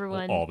Googling that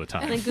Everyone. all the And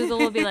time. then Google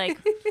will be like,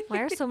 why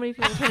are so many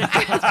people trying to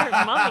transport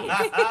mummies?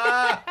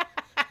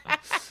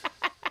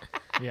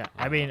 Yeah.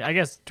 I mean, I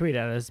guess tweet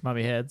at us,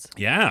 mummy heads.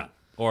 Yeah.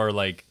 Or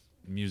like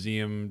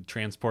museum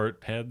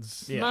transport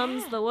heads. Yeah.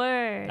 Mum's the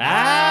word.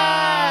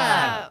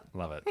 Ah!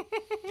 Love it.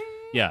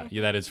 Yeah,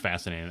 that is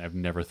fascinating. I've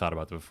never thought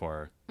about that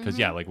before. Because,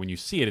 yeah, like when you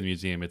see it in a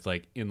museum, it's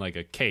like in like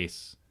a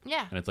case.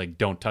 Yeah. And it's like,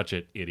 don't touch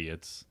it,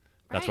 idiots.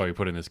 That's why Right. we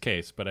put it in this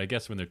case. But I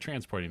guess when they're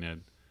transporting it,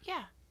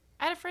 Yeah.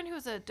 I had a friend who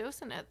was a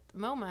docent at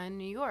MoMA in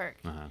New York,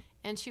 uh-huh.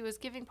 and she was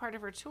giving part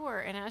of her tour,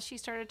 and as she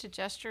started to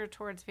gesture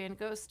towards Van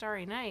Gogh's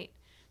Starry Night,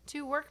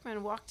 2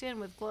 workmen walked in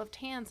with gloved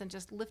hands and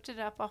just lifted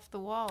it up off the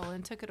wall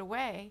and took it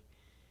away.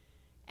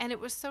 And it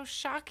was so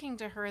shocking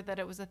to her that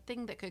it was a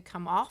thing that could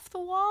come off the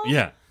wall.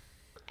 Yeah.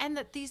 And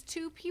that these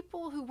two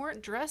people who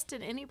weren't dressed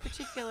in any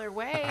particular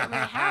way, I mean, they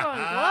had on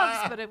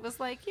gloves, but it was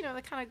like, you know,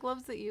 the kind of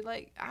gloves that you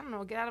like, I don't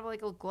know, get out of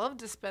like a glove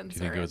dispenser.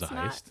 Do you think it was It's a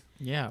not- heist?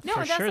 Yeah, No, for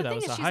that's sure the that thing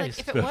was is, a she's heist. like,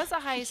 if it was a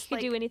heist, You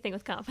like, do anything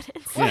with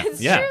confidence. Yeah,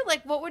 it's yeah. true.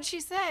 Like, what would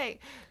she say?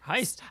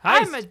 heist.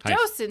 I'm a Heist.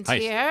 docent Heist.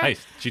 here. Heist.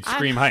 She'd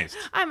scream heist.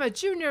 I'm a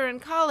junior in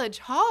college.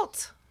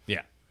 Halt.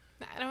 Yeah.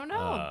 I don't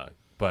know.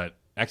 But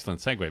excellent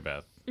segue,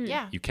 Beth.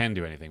 Yeah. You can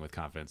do anything with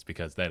confidence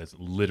because that is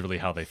literally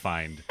how they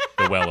find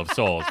the Well of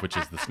Souls, which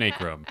is the snake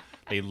room.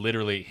 They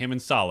literally, him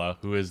and Sala,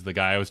 who is the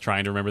guy I was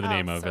trying to remember the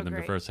name of so in the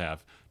great. first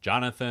half,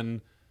 John, oof,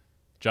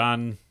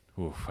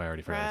 I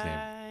already forgot his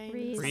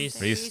name. Rhys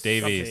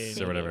Davies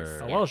something. or whatever.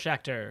 A Welsh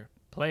actor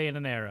playing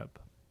an Arab.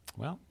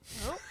 Well,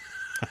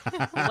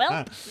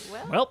 Well,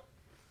 Well,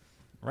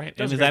 right.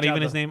 Does And a is great that even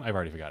job, his though. name? I've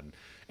already forgotten.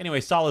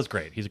 Anyway, Sala's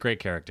great. He's a great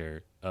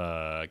character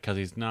because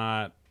he's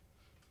not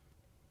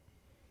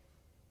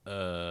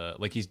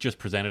like he's just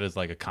presented as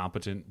like a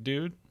competent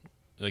dude.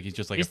 Like he's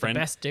just like he's a friend. the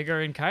best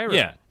digger in Cairo.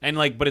 Yeah, and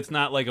like, but it's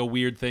not like a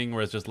weird thing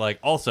where it's just like,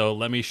 also,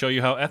 let me show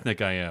you how ethnic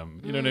I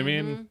am. You know what I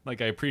mean?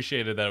 Like, I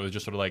appreciated that it was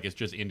just sort of like, it's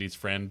just Indy's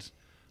friend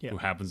Yeah. who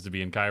happens to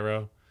be in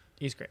Cairo.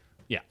 He's great.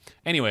 Yeah.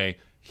 Anyway,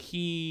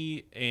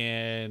 he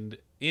and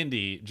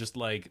Indy just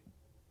like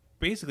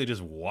basically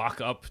just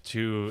walk up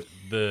to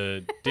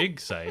the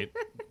dig site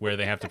where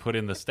they have to put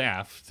in the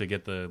staff to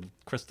get the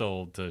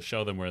crystal to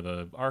show them where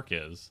the Ark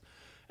is,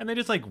 and they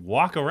just like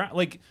walk around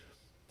like.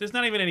 There's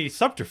not even any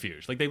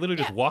subterfuge. Like, they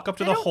literally just walk up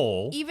to They the don't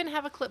hole. Even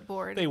have a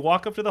clipboard. They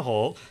walk up to the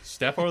hole,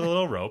 step over the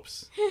little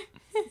ropes,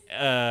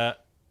 and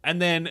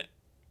then,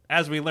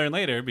 as we learn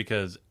later,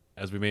 because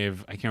as we may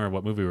have, I can't remember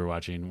what movie we were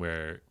watching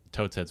where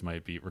Totes Heads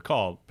might be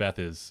recalled, Beth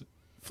is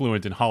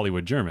fluent in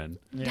Hollywood German.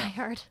 Die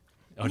Hard.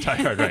 Oh, Die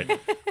Hard,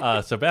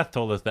 right. So Beth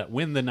told us that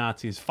when the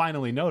Nazis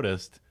finally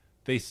noticed,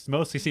 they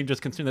mostly seemed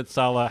just concerned that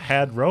Sala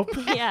had rope.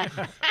 Yeah.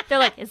 They're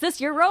like, is this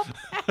your rope?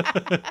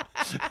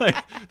 Like,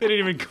 they didn't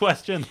even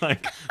question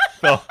like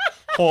the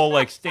whole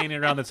like standing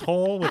around this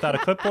hole without a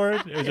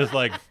clipboard. It was just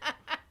like,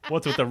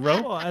 what's with the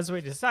rope? Well, as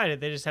we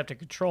decided, they just have to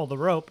control the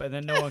rope, and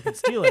then no one can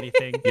steal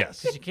anything.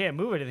 Yes. Because you can't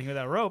move anything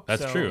without rope.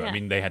 That's so- true. Yeah. I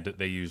mean,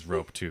 they use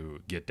rope to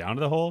get down to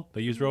the hole.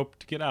 They use rope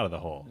to get out of the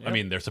hole. I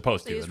mean, they're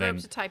supposed They to. use And then,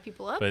 rope to tie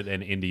people up. but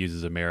and Indy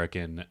uses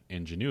American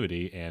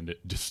ingenuity and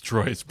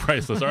destroys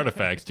priceless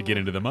artifacts to get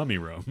into the mummy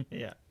room.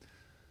 Yeah.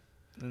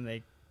 Then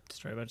they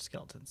destroy a bunch of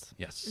skeletons.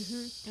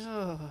 Yes.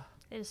 Oh,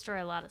 They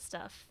destroy a lot of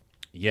stuff.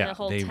 Yeah. The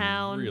whole they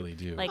town, really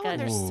do. like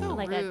they're so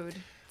like rude.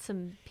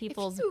 some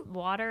people's you-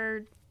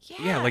 water.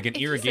 yeah, like an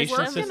if you irrigation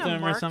work in a system or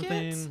market,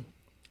 something.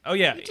 Oh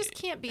yeah. You just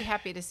can't be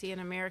happy to see an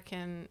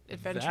American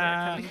adventurer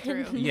That-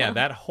 coming through. Yeah,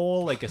 that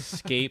whole like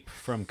escape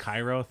from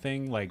Cairo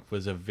thing like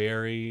was a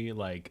very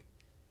like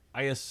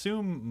I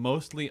assume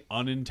mostly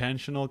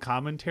unintentional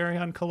commentary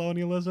on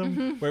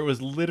colonialism where it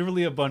was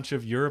literally a bunch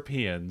of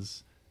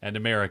Europeans and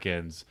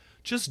Americans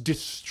just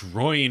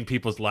destroying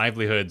people's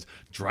livelihoods,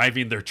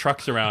 driving their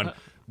trucks around,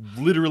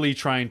 literally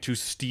trying to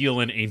steal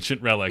an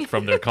ancient relic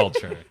from their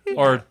culture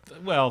or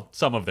well,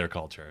 some of their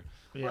culture.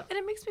 Yeah. And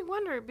it makes me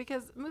wonder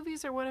because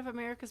movies are one of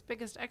America's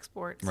biggest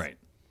exports. Right.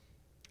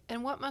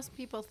 And what must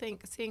people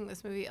think seeing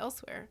this movie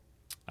elsewhere?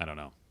 I don't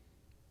know.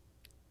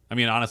 I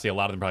mean, honestly, a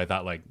lot of them probably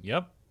thought like,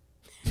 "Yep,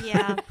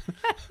 Yeah.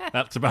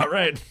 that's about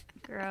right."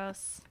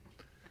 Gross.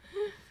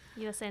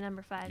 USA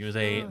number 5.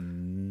 USA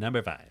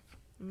number 5.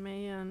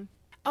 Man.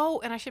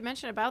 Oh, and I should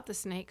mention about the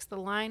snakes. The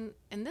line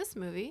in this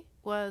movie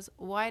was,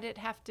 "Why'd it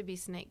have to be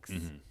snakes?"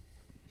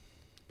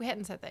 We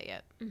hadn't said that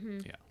yet.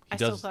 Yeah, I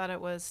still thought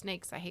it was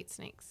snakes. I hate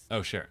snakes.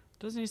 Oh, sure.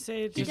 Doesn't he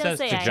say it? He does says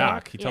say to I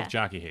Jock. hate- He tells yeah.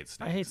 Jock he hates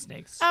I snakes. hate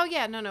snakes. Oh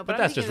yeah, no, but But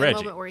I'm that's thinking just of the Reggie.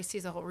 moment where he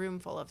sees a whole room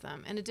full of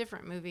them. In a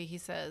different movie, he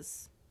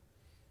says,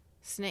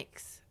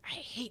 "Snakes. I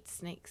hate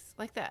snakes."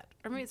 Like that.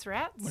 Or maybe it's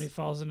rats. When he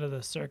falls into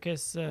the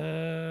circus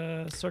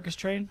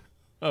train.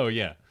 Oh,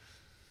 yeah.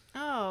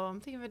 Oh, I'm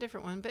thinking of a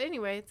different one. But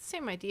anyway, it's the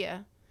same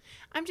idea.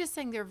 I'm just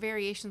saying there are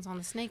variations on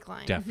the snake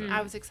line. Definitely.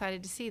 I was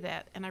excited to see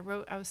that. And I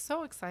was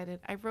so excited,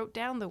 I wrote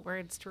down the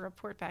words to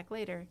report back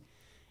later.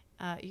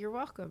 You're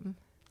welcome.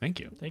 Thank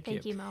you. Thank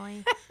Thank you,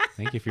 Molly.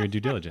 Thank you for your due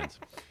diligence.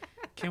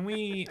 Can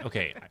we...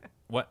 Okay.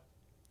 What?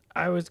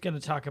 I was going to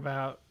talk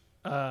about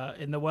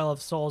in the Well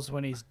of Souls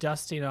when he's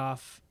dusting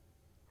off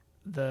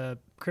the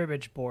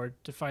cribbage board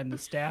to find the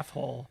staff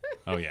hole.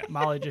 Oh, yeah.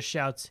 Molly just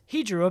shouts,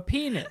 "He drew a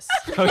penis."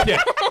 Oh,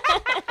 yeah.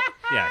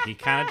 Yeah, he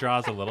kind of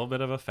draws a little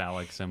bit of a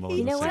phallic symbol You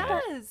in the know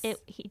what? sand. Does.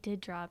 He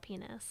did draw a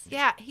penis.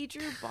 Yeah, he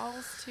drew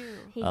balls too.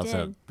 He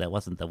Also, did. that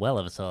wasn't the Well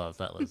of Souls.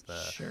 That was the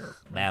Sure.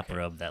 map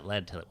room that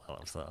led to the Well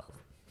of Souls.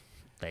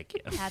 Thank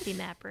you. Happy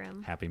map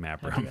room. Happy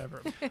map Happy room.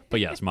 ever. But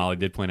yes, Molly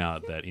did point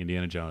out that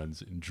Indiana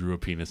Jones drew a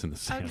penis in the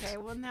sand. Okay,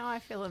 well now I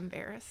feel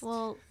embarrassed.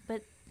 Well,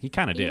 but He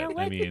kind of You did. know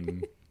I what?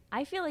 mean,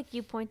 I feel like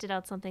you pointed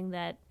out something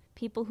that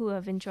people who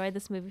have enjoyed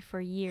this movie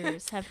for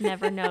years have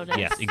never noticed.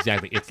 yes,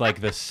 exactly. It's like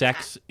the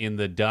sex in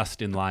the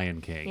dust in Lion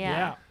King.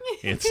 Yeah.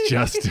 It's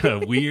just a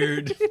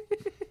weird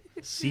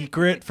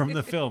secret from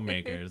the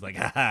filmmakers. Like,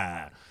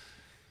 haha.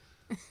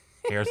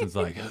 Harrison's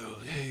like, oh,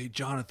 hey,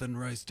 Jonathan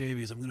Rhys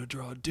Davies, I'm going to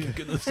draw a dick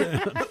in the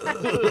sand.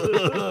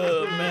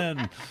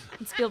 Man.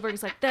 And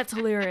Spielberg's like, that's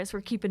hilarious.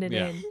 We're keeping it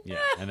Yeah, in. yeah.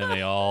 And then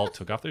they all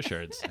took off their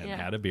shirts and Yeah.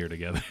 had a beer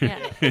together.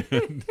 Yeah.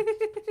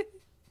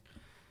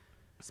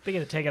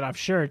 Speaking of taking off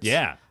shirts,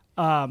 Yeah.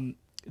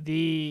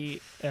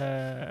 the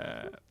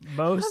How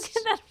most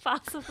can that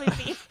possibly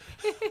be?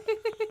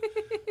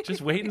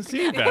 Just wait and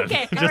see, Beth.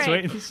 Okay, all Just right.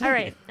 wait and see. All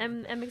right,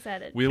 I'm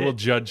excited. We will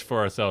judge for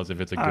ourselves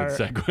if it's a good Our-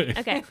 segue.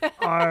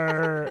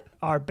 Okay.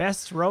 our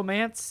best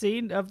romance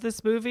scene of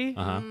this movie,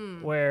 Uh-huh.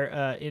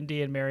 where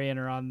Indy and Marion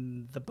are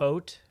on the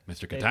boat.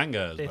 Mr. They-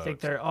 Katanga's They boat. think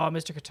they're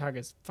Mr.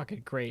 Katanga's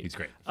fucking great. He's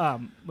great.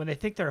 When they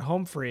think they're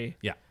home free,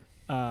 Yeah.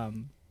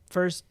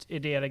 first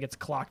Indiana gets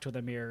clocked with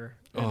a mirror.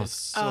 And Oh, it's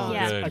so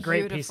Yeah. good. a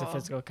great piece of Beautiful.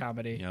 physical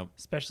comedy. Yep.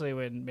 Especially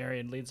when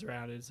Marion leads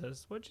around and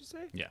says, "What'd you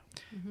say?" Yeah.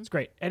 It's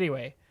great.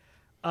 Anyway,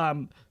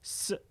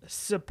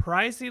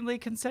 surprisingly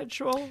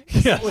consensual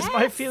Yes. was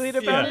my feeling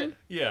about Yeah. it.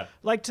 Yeah.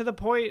 Like to the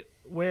point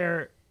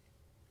where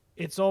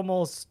it's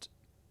almost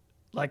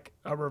like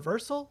a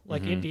reversal.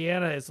 Like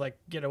Indiana is like,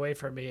 "Get away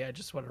from me! I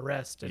just want to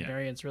rest," and Yeah.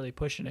 Marion's really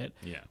pushing it.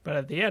 Yeah. But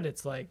at the end,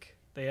 it's like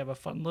they have a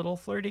fun little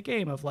flirty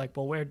game of like,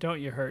 "Well, where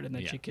don't you hurt?" And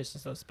then Yeah. she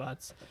kisses those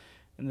spots,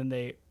 and then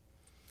they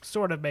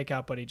sort of make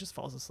out, but he just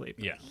falls asleep.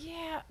 Yeah.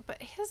 Yeah,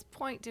 but his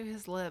point to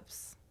his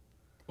lips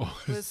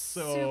Oh, was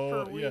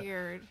so, super yeah.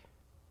 weird.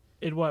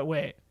 In what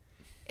way?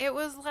 It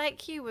was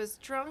like he was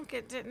drunk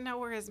and didn't know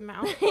where his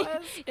mouth was,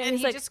 and he's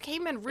he like, just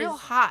came in real is-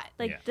 hot.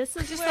 Like Yeah. this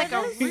is Just where like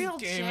a this- real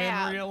Came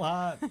jab. in real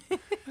hot. Well,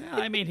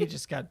 I mean, he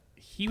just got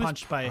He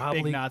punched by a big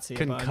probably Nazi a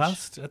bunch.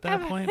 concussed at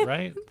that point,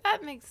 right?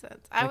 That makes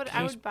sense. I Like, would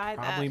he's buy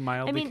probably that.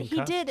 mildly I mean,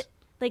 concussed. he did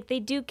like they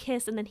do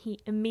kiss and then he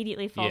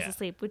immediately falls Yeah.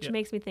 asleep, which Yeah.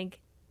 makes me think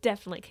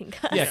definitely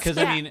concussed. Yeah, because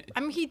Yeah, I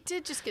mean, he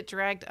did just get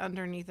dragged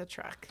underneath a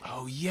truck.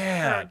 oh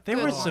yeah, For a there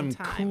good were long some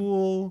time.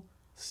 cool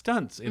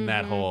stunts in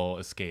that whole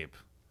escape.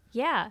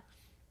 Yeah.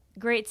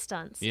 Great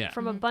stunts Yeah.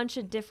 from a bunch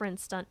of different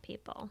stunt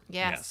people.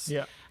 Yes.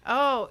 Yeah.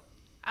 Oh,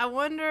 I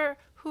wonder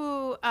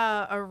who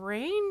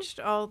arranged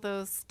all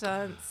those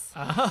stunts.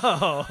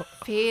 Oh.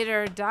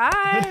 Peter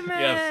Diamond.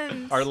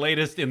 Yes, our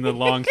latest in the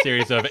long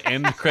series of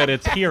end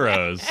credits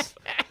heroes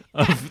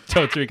of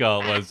Totes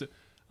Recall was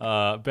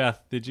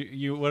Beth. Did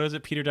you what is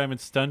it? Peter Diamond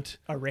stunt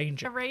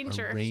Arranger.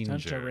 Arranger. arranger.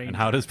 Stunt arranger. And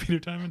how does Peter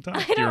Diamond talk?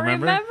 I Do you don't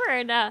remember?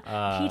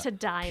 Peter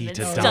Diamond.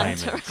 Peter stunt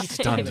Diamond, arranger.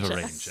 stunt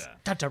arranger.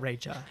 Stunt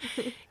arranger.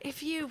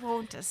 If you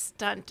want a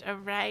stunt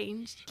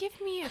arranged, give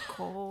me a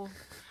call.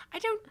 I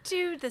don't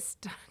do the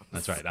stunts.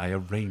 That's right. I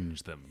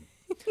arrange them.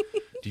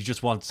 Do you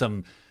just want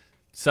some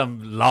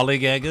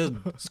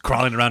lollygagger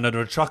crawling around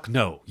under a truck?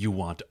 No, you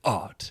want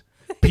art.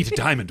 Peter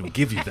Diamond will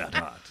give you that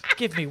art.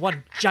 Give me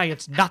one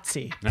giant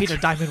Nazi. Peter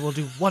Diamond will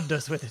do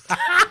wonders with it.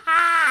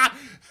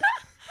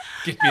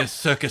 Get me a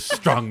circus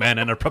strongman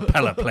and a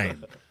propeller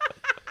plane.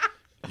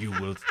 You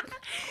will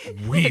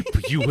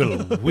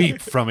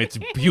weep from its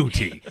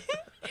beauty.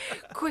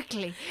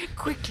 Quickly,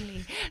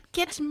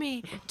 get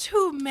me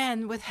two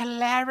men with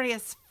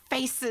hilarious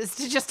faces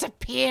to just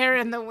appear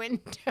in the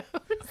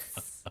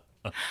windows.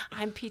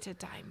 I'm Peter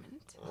Diamond.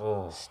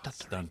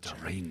 Stunt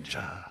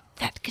arranger.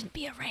 That can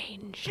be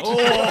arranged.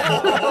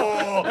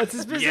 That's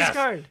his business Yes,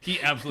 card.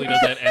 he absolutely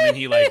does that, and then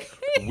he like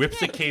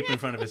whips a cape in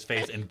front of his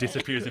face and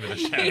disappears into the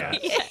shadows.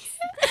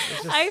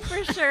 I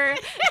for sure.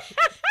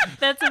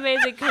 That's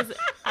amazing because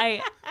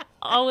I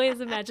always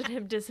imagine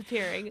him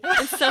disappearing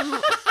in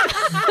some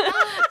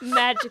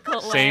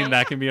magical way. Saying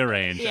that can be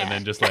arranged, Yeah. and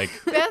then just like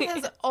Beth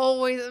has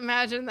always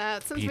imagined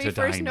that since Peter we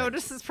first Diamond.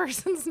 noticed this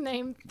person's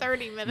name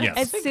 30 minutes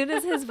Yes. As soon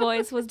as his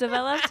voice was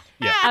developed,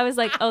 Yeah. I was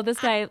like, "Oh, this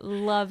guy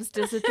loves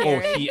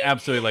disappearing." oh, he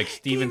absolutely like Can you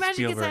Steven imagine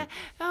he Spielberg. said,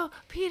 "Oh,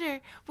 Peter,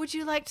 would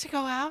you like to go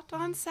out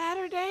on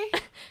Saturday?"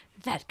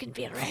 That can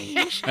be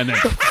arranged. And then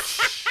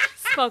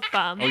Smoke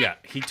bomb. oh yeah,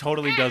 he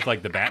totally does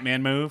like the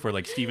Batman move where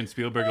like Steven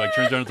Spielberg like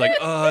turns around and is like,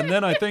 and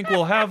then I think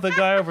we'll have the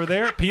guy over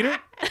there, Peter.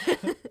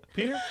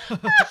 Peter,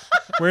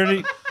 where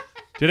did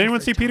anyone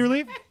see Peter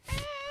leave?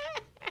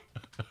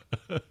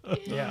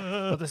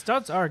 Yeah. But the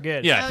stunts are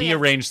good. Yeah, Oh, he yeah.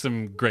 arranged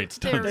some great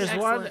stunts. There's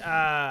Excellent.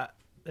 one.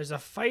 There's a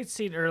fight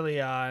scene early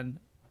on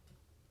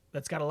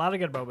that's got a lot of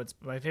good moments.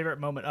 My favorite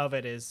moment of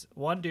it is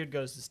one dude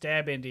goes to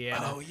stab Indiana.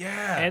 Oh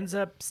yeah. Ends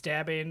up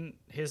stabbing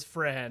his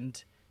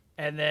friend,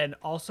 and then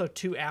also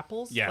two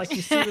apples. Yes. Like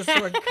you see the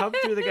sword come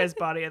through the guy's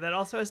body, and then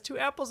also has two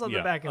apples on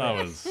the back of that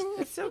it. was.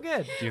 It's so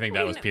good. Do you think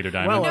that was Peter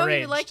Well Diamond? No, you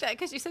arranged. like that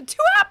because you said two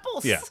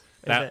apples. Yeah.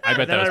 That, And I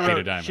bet then that was Peter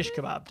wrote Diamond. Shish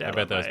kebab I down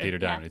bet that on was my- Peter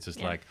Yeah. Diamond. It's just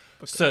Yeah. like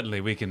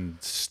certainly we can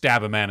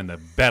stab a man in the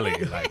belly.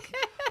 Like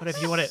But if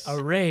you want it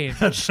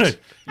arranged,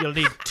 you'll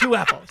need two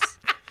apples.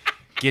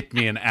 get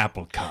me an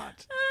apple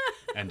cart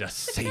and a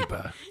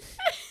saber.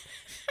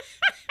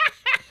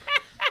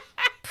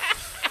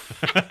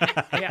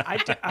 Yeah,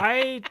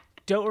 I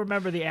don't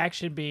remember the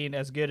action being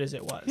as good as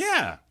it was.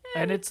 Yeah.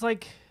 And it's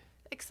like,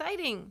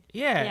 Exciting.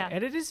 Yeah.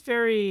 and it is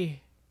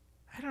very,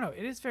 I don't know,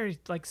 it is very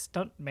like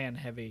stuntman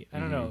heavy. I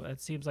don't know.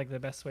 That seems like the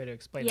best way to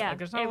explain it. Yeah, Like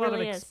there's not it a lot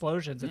really of is.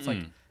 explosions. It's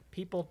like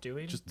people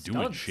doing Just doing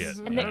stunts. shit.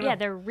 And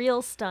they're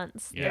real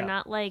stunts. Yeah. They're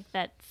not like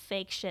that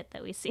fake shit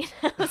that we see.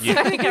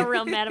 Yeah. I got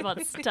real mad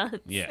about stunts.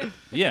 Yeah.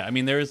 I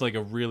mean, there is like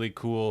a really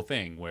cool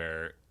thing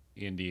where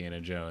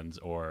Indiana Jones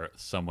or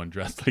someone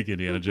dressed like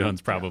Indiana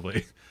Jones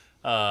probably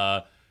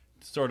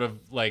sort of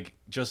like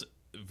just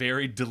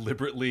very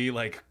deliberately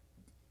like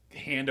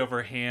hand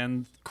over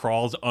hand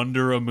crawls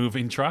under a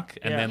moving truck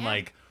and then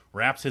like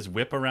wraps his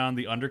whip around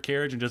the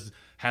undercarriage and just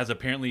has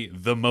apparently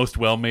the most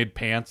well-made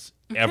pants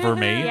ever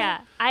made. Yeah,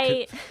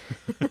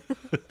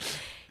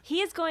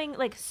 he is going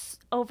like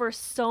over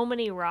so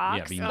many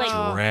rocks. Yeah, being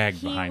like dragged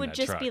he behind would that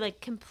just truck. be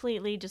like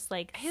completely just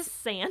like his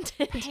sanded.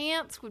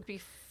 Pants would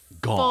be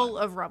Gone. full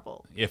of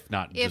rubble. If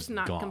not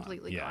gone.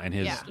 completely yeah, gone. and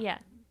his Yeah.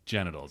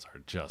 genitals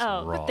are just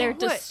Oh, raw. but they're What?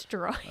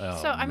 destroyed. Oh,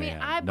 So I mean,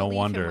 man. I no believe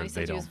wonder him when he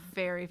they said he was don't.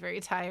 very,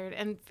 very tired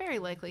and very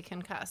likely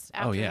concussed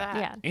after Oh yeah.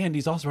 that. Yeah. And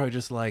he's also probably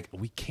just like,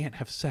 we can't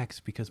have sex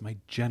because my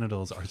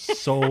genitals are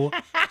so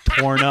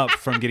torn up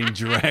from getting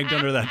dragged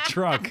under that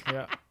truck.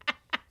 Yeah.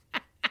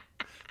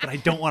 But I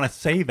don't want to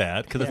say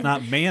that because it's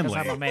not manly.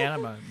 Because I'm a man.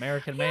 I'm an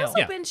American He's male. also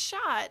Yeah. been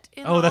shot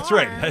in Oh, the that's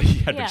right. arm. He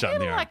had Yeah. been shot in There's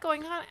the a arm. lot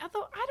going on.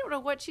 Although I don't know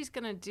what she's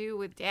going to do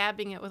with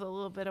dabbing it with a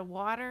little bit of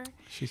water.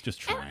 She's just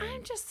And trying.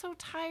 I'm just so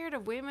tired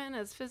of women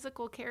as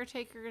physical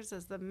caretakers,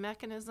 as the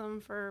mechanism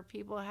for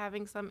people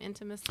having some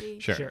intimacy.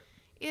 Sure.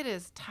 It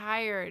is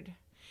tired.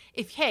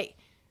 Hey,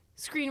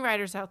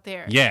 screenwriters out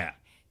there. Yeah.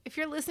 If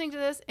you're listening to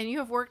this and you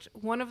have worked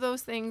one of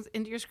those things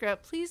into your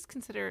script, please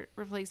consider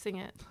replacing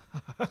it.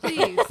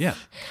 Please. Yeah.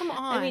 Come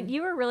on. I mean,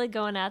 you were really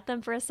going at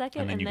them for a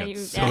second, And then you got you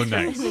so asked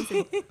them, nice. and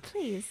they said,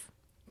 please.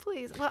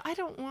 Please. Well, I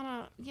don't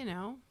want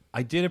to,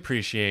 I did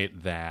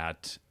appreciate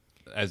that.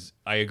 As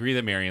I agree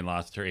that Marion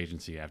lost her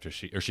agency after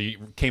she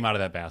came out of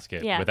that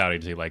basket Yeah. without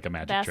agency like a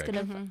magic Basket trick.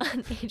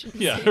 of agency.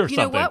 Yeah, or You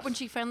know something. what? When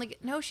she finally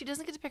no, she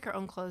doesn't get to pick her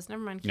own clothes.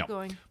 Never mind. Keep No.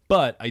 going.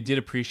 But I did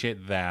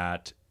appreciate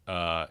that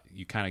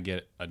you kind of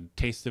get a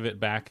taste of it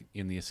back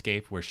in the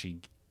escape where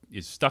she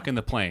is stuck in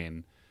the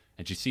plane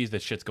and she sees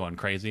that shit's going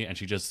crazy and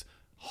she just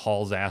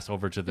hauls ass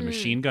over to the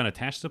machine gun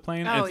attached to the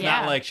plane. And Oh, it's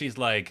yeah. not like she's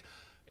like,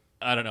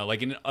 I don't know,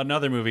 like in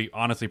another movie,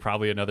 honestly,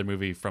 probably another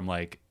movie from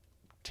like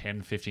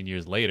 10, 15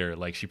 years later,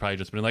 like she probably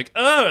just been like,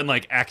 oh, and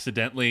like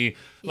accidentally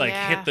like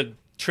Yeah. hit the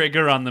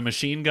trigger on the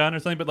machine gun or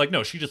something. But like,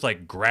 no, she just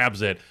like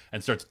grabs it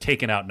and starts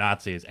taking out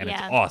Nazis and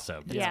Yeah. it's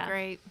awesome. That's Yeah.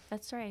 great.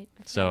 That's right.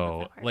 That's right. I So, love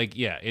that part. like,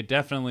 yeah, it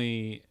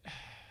definitely.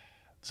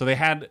 So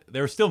there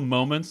were still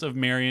moments of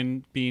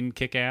Marion being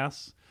kick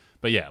ass,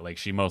 but yeah, like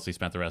she mostly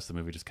spent the rest of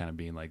the movie just kind of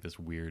being like this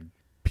weird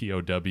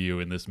POW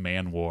in this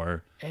man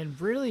war. And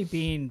really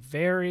being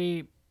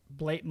very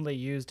blatantly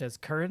used as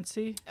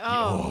currency.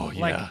 Oh, yeah.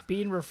 Like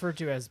being referred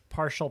to as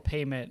partial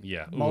payment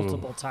Yeah.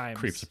 multiple Ooh. times.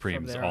 Creep from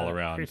Supremes there all on.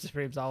 around. Creep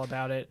Supremes all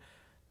about it.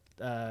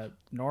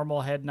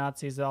 Normal head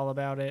Nazis all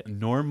about it.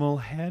 Normal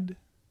head?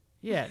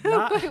 Yeah,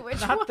 not, Wait, which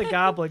not the one?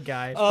 goblin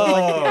guy. But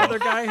like the other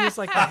guy who's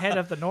like the head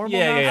of the normal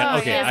Yeah, yeah, yeah.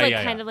 Nazis. Okay, he has I- like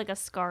yeah, kind yeah. of like a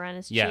scar on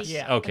his Yes. cheek.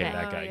 Yeah. Okay, Okay.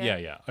 that guy. Oh, Yeah.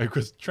 yeah. I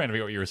was trying to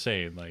figure out what you were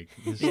saying. Like,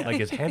 like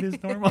his head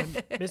is normal?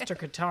 Mr.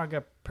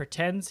 Katanga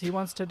pretends he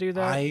wants to do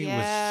that. I Yeah.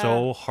 was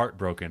so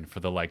heartbroken for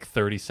the like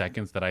 30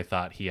 seconds that I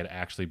thought he had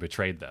actually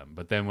betrayed them.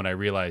 But then when I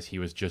realized he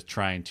was just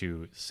trying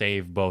to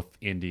save both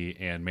Indy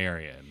and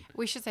Marion.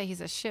 we should say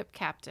he's a ship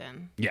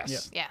captain.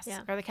 Yes. Yes,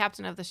 Yeah. or the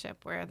captain of the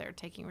ship where they're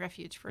taking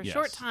refuge for a Yes.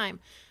 short time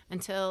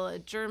until a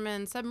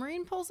German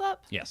submarine pulls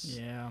up. Yes.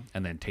 Yeah.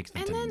 And then takes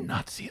them And to then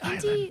Nazi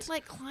Indy Island.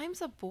 like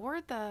climbs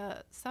aboard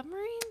the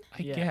submarine.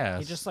 I Yeah. guess.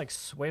 He just like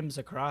swims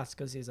across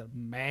because he's a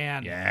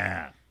man.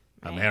 Yeah.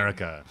 Man.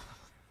 America.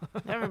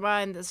 Never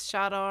mind this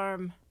shot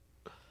arm.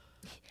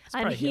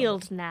 I'm probably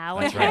healed now.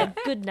 That's I've had right.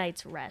 a good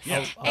night's rest.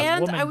 A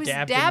And woman I was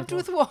dabbed dabbed him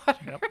with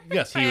water.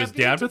 Yes, he By a was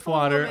dabbed with beautiful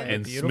water woman.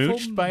 and A beautiful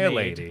smooched by a maid.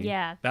 lady.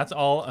 Yeah. That's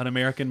all an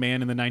American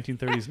man in the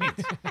 1930s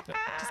needs.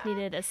 Just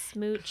needed a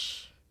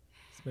smooch.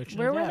 Smooching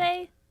Where and were dab.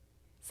 they?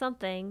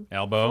 Something.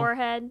 Elbow.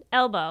 Forehead.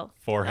 Elbow.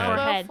 Forehead. Elbow,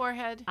 Forehead.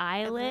 forehead,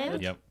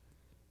 Eyelid. Yep.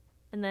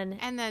 And then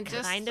and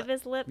just kind of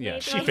his lip. Yeah,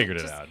 maybe? she figured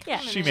it just out. Yeah,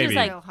 coming She in maybe.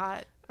 like- real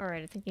hot. All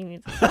right, I think he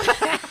needs.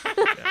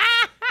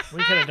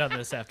 We could have done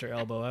this after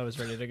Elbow. I was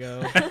ready to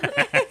go.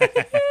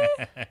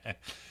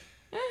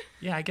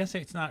 Yeah, I guess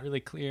it's not really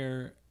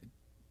clear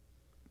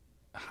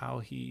how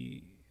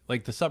he.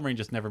 Like, the submarine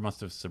just never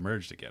must have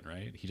submerged again,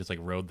 right? He just, like,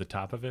 rode the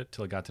top of it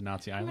till it got to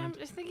Nazi Island?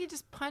 I think he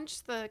just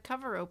punched the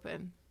cover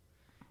open.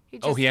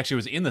 Oh, he actually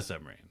was in the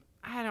submarine.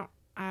 I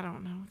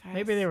don't know, guys.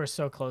 Maybe they were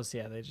so close.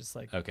 Yeah, they just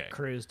like Okay.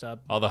 cruised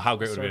up. Although, how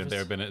great would it have been if Surface. there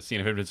had been a scene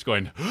of him just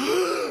going,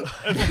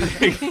 and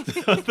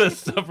the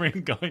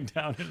submarine going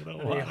down into the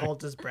And he water.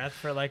 holds his breath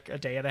for like a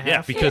day and a half.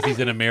 Yeah, because he's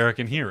an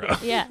American hero.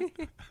 Yeah.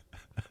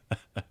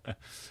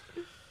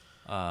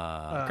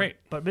 Great.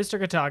 But Mr.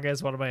 Katanga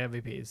is one of my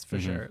MVPs for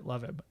Mhm. sure.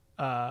 Love him.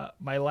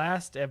 My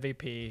last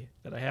MVP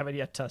that I haven't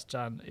yet touched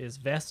on is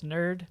Vest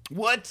Nerd,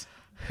 What?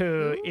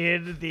 who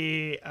in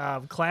the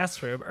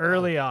classroom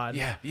early on,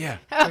 Yeah, yeah.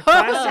 the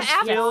class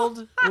is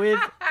filled with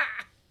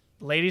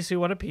ladies who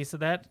want a piece of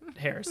that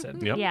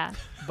Harrison. Yep. Yeah.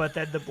 But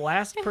then the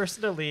last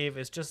person to leave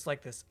is just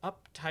like this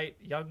uptight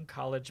young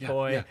college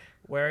boy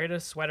wearing a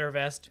sweater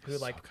vest who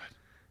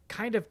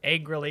kind of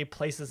angrily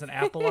places an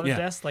apple on a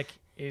desk. Like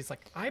he's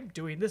like, I'm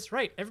doing this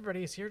right.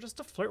 Everybody is here just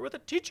to flirt with a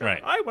teacher.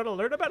 Right. I want to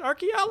learn about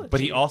archaeology.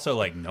 But he also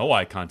like no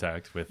eye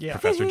contact with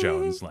Professor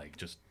Jones. Like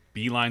just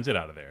beelines it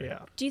out of there. Yeah.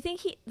 Do you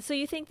think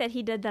you think that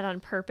he did that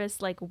on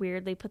purpose, like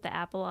weirdly put the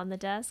apple on the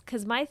desk?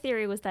 Because my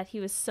theory was that he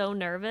was so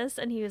nervous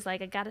and he was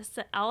like,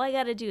 all I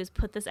gotta do is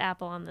put this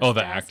apple on this Oh,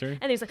 the desk. actor?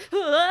 And he's like,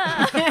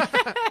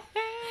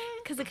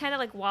 because it kind of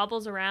like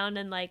wobbles around,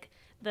 and like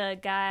the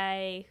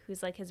guy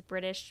who's like his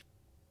British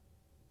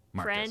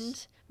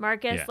friend,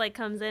 Marcus, like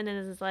comes in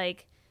and is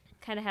like,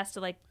 kind of has to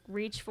like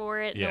reach for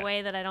it in a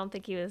way that I don't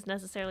think he was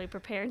necessarily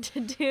prepared to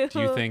do. Do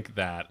you think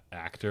that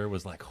actor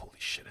was like, holy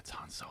shit, it's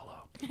Han Solo?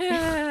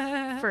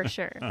 For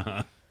sure.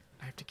 I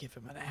have to give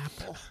him an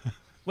apple.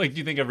 Like, do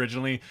you think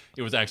originally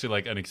it was actually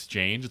like an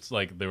exchange? It's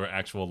like there were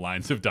actual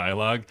lines of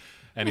dialogue,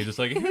 and he's just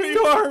like, here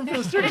you are,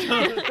 Mr.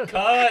 Jones.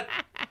 Cut.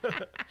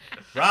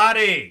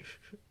 Roddy,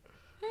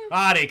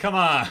 come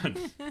on.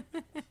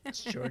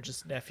 It's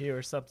George's nephew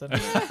or something.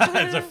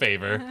 It's a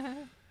favor.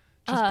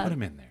 Just put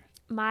him in there.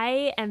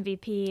 My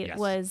MVP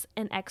was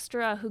an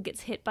extra who gets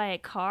hit by a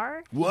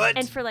car. What?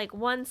 And for like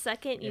 1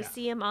 second, you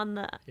see him on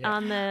the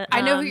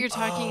I know who you're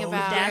talking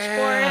about.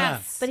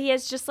 dashboard, but he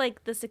has just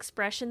like this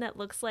expression that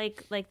looks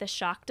like the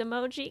shocked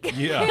emoji.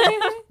 Yeah.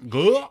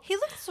 He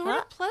looks sort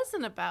of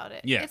pleasant about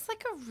it. Yeah. It's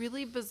like a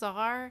really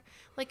bizarre,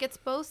 like it's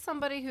both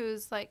somebody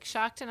who's like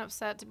shocked and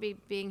upset to be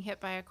being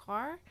hit by a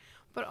car,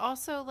 but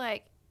also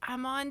like,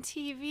 I'm on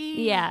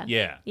TV. Yeah.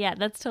 Yeah. Yeah,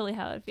 that's totally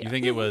how it feels. You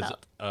think it was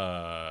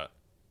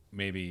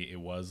maybe it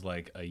was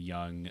like a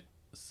young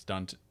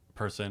stunt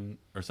person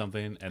or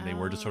something, and they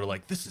were just sort of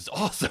like, this is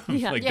awesome.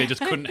 They just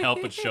couldn't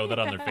help but show that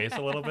on their face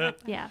a little bit.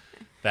 Yeah.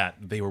 That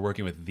they were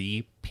working with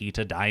the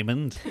Peter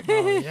Diamond.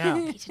 Oh, yeah.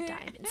 Peter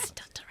Diamond,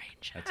 stunt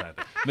arranger. That's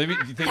either. Maybe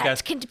do you think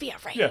that's can be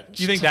arranged. yeah.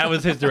 Do you think that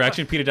was his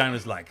direction? Peter Diamond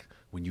was like,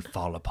 when you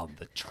fall upon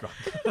the truck,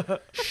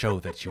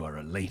 show that you are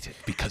elated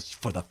because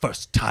for the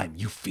first time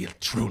you feel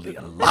truly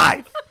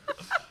alive.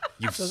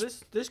 So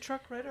this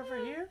truck right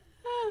over here?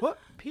 What?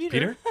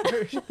 Peter?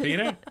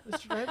 Peter?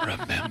 Mr. Driver?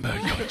 Remember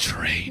your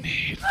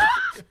training.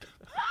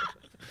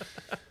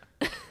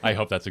 I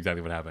hope that's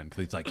exactly what happened.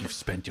 It's like you've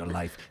spent your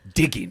life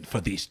digging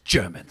for these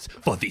Germans,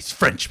 for these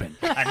Frenchmen,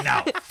 and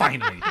now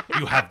finally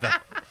you have the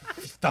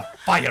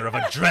fire of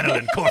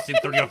adrenaline coursing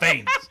through your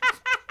veins.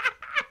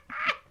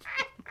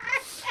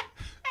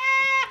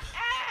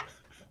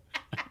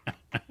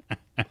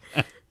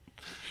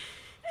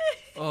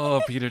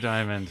 Oh, Peter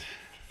Diamond.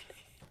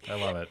 I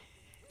love it.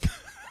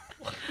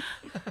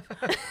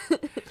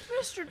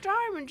 Mr.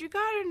 Diamond, you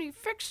got any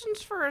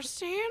fixins for a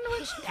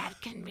sandwich? That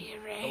can be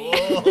arranged.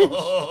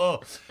 Oh.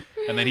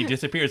 And then he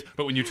disappears.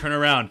 But when you turn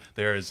around,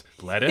 there's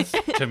lettuce,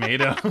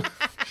 tomato.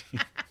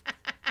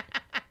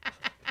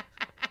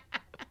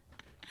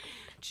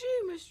 Gee,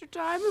 Mr.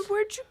 Diamond,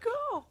 where'd you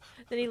go?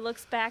 Then he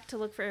looks back to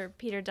look for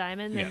Peter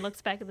Diamond, then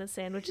looks back at the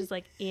sandwich is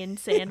like in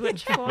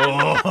sandwich form.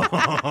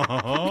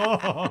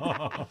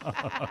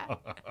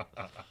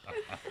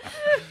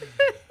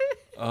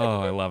 Oh,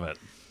 I love it.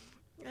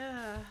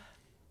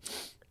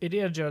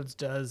 Indiana Jones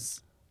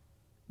does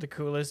the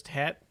coolest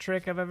hat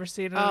trick I've ever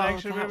seen in an Oh,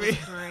 action that movie. was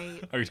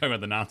great. Are you talking about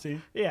the Nazi?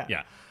 Yeah.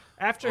 Yeah.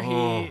 After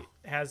he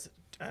has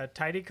a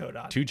tidy coat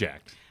on. Too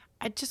jacked.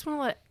 I just want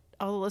to let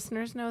all the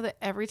listeners know that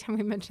every time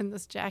we mention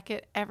this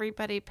jacket,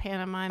 everybody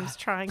pantomimes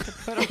trying to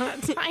put on a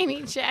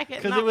tiny jacket.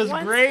 Because not it was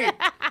once. great.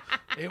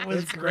 It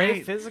was It's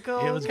great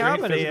physical It was great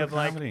comedy physical of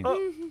like, comedy.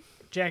 oh,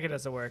 jacket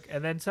doesn't work.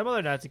 And then some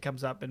other Nazi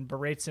comes up and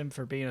berates him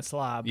for being a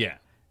slob. Yeah.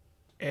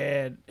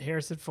 And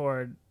Harrison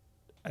Ford,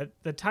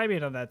 the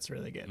timing on that's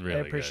really good. Really I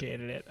good.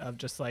 appreciated it of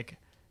just like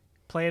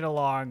playing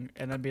along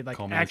and then being like,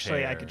 Combing his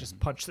actually, I hair could just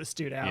punch this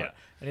dude out. Yeah.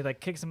 And he like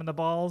kicks him in the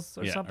balls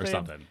or Yeah, something. or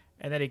something.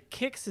 And then he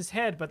kicks his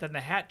head, but then the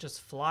hat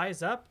just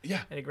flies up.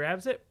 Yeah. And he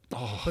grabs it,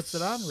 puts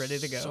it on, ready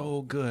to go.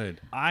 So good.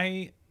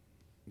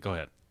 Go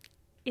ahead.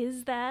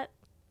 Was that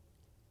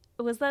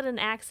an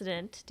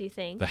accident, do you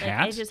think? The like,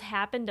 hat? It just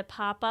happened to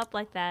pop up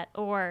like that,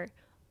 or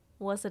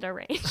was it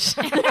arranged?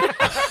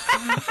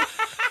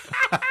 I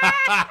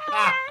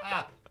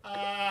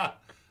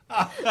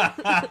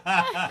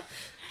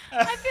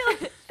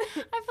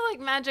feel like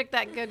magic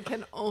that good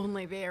can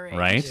only be arranged.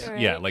 Right?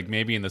 Yeah. Right. Like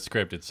maybe in the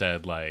script it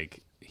said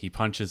like he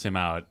punches him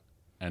out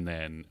and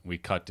then we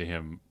cut to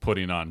him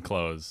putting on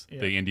clothes.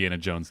 Yeah. The Indiana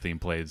Jones theme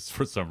plays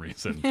for some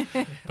reason.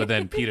 But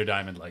then Peter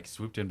Diamond like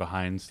swooped in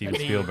behind Steven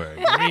Spielberg.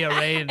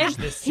 Rearrange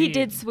this scene. He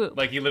did swoop.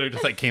 Like he literally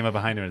just like came up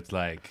behind him and it's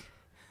like,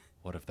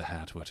 what if the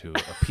hat were to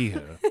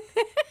appear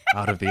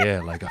out of the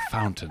air like a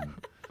fountain?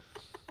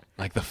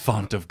 Like the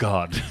font of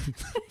God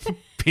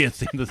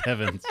piercing the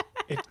heavens.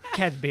 It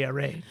can be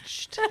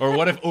arranged. Or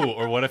what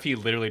if he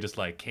literally just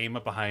like came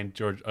up behind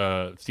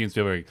Steven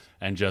Spielberg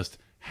and just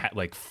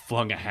like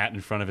flung a hat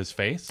in front of his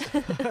face? You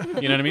know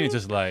what I mean? It's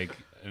just like,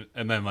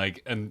 and then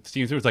like, and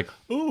Steven Spielberg's like,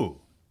 ooh,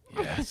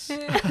 yes,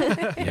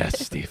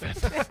 yes, Steven.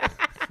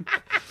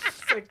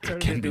 like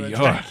turned Can into be a yours.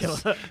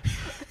 Dracula.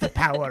 The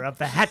power of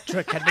the hat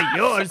trick can be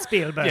yours,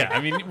 Spielberg. Yeah,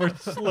 I mean, we're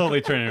slowly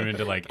turning him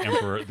into like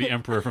the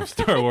Emperor from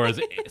Star Wars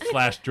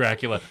 /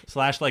 Dracula /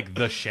 like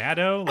the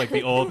Shadow, like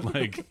the old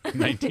like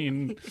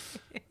 19.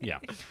 Yeah,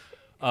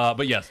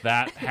 but yes,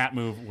 that hat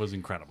move was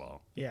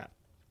incredible. Yeah.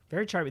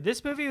 Very charming.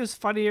 This movie was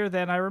funnier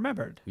than I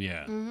remembered.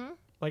 Yeah,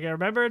 Like, I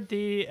remembered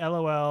the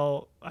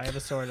LOL, I have a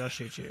sword, I'll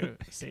shoot you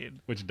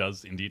scene. which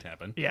does indeed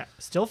happen. Yeah.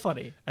 Still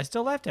funny. I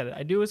still laughed at it.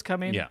 I knew it was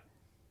coming. Yeah,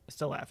 I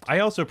still laughed. I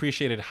also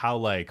appreciated how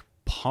like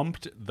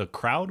pumped the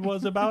crowd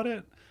was about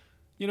it.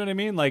 You know what I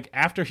mean? Like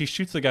after he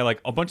shoots the guy, like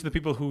a bunch of the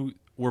people who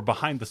were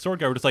behind the sword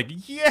guy were just like,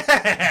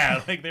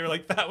 yeah, like they were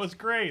like, that was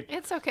great.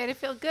 It's okay to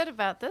feel good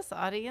about this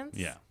audience.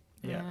 Yeah.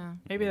 Yeah. Yeah.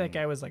 Maybe that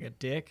guy was like a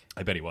dick.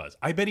 I bet he was.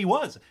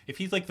 If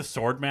he's like the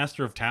sword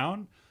master of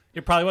town,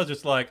 it probably was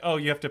just like, oh,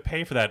 you have to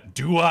pay for that.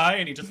 Do I?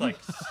 And he just like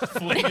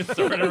fling his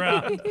sword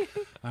around.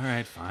 All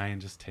right, fine.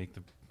 Just take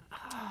the.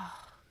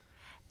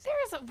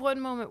 There's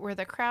one moment where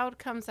the crowd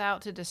comes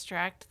out to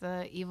distract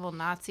the evil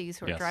Nazis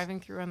who are Yes.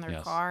 driving through in their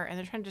Yes. car, and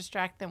they're trying to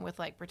distract them with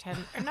like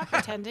not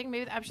pretending.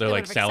 Maybe I'm They're, sure they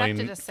like, would have selling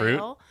accepted a fruit?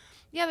 sale.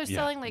 Yeah, they're Yeah.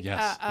 selling like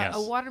Yes. Yes.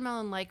 a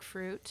watermelon-like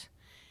fruit,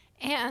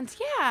 and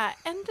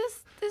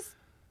this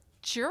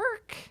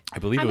jerk. I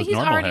believe it mean, was he's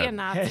Normal already Head. a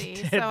Nazi.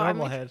 Head, so I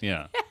normal mean, head.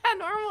 Yeah.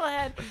 Normal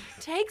Head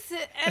takes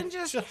it and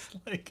just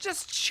like.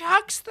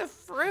 chucks the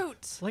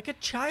fruit. Like a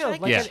child.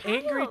 Like Like a an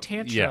angry child.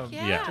 tantrum.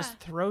 Yeah. Yeah. Just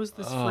throws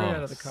this fruit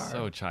out of the car.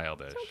 So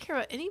childish. I don't care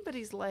about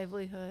anybody's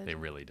livelihood. They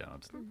really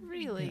don't.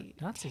 Really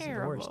Nazis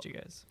terrible. are the worst, you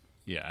guys.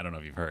 Yeah, I don't know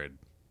if you've heard.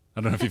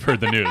 I don't know if you've heard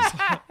the news.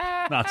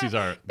 Nazis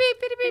are Beep,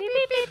 beep, beep,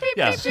 beep, beep, beep.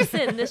 yeah.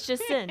 This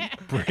just in.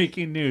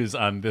 Breaking news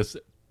on this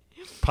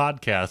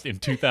podcast in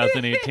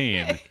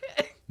 2018.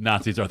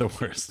 Nazis are the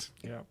worst.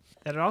 Yeah.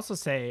 And I'd also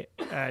say,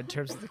 in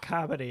terms of the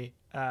comedy,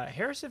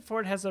 Harrison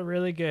Ford has a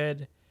really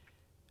good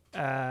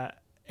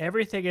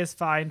everything is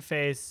fine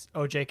face,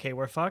 oh, JK,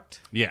 we're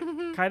fucked. Yeah.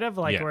 Kind of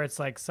like Yeah. where it's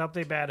like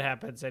something bad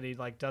happens and he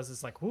like does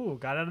this like, ooh,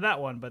 got out of that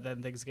one, but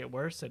then things get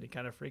worse and he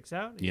kind of freaks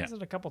out. He Yeah. does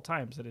it a couple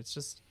times and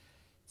it's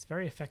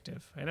very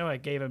effective. I know I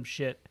gave him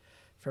shit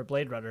for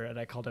Blade Runner and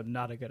I called him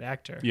not a good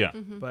actor. Yeah.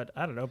 But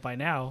I don't know, by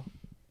now,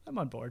 I'm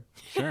on board.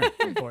 Sure.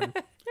 I'm on board.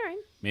 All right.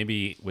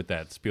 Maybe with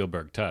that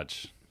Spielberg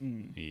touch,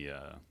 he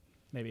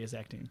Maybe his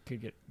acting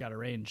got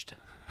arranged.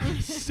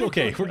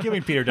 okay, we're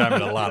giving Peter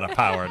Diamond a lot of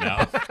power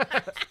now.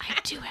 I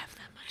do have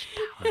that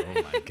much power.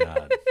 Oh my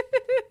god.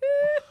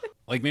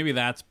 Like maybe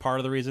that's part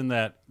of the reason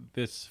that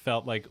this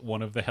felt like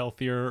one of the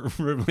healthier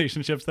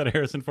relationships that a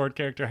Harrison Ford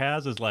character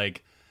has is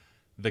like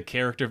the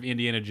character of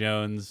Indiana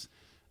Jones,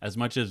 as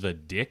much as a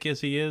dick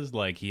as he is,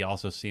 like he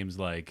also seems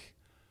like,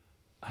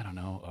 I don't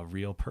know, a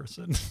real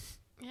person.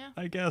 Yeah.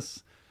 I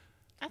guess.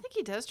 I think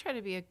he does try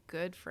to be a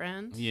good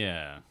friend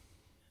Yeah.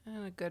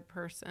 and a good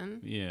person.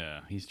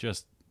 Yeah. He's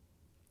just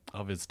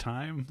of his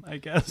time, I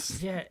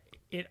guess. Yeah,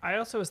 I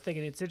also was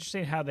thinking it's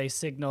interesting how they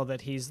signal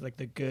that he's like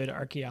the good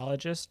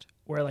archaeologist,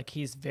 where like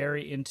he's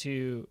very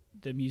into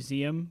the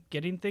museum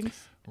getting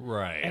things,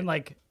 Right. and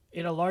like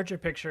in a larger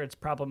picture, it's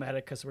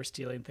problematic because we're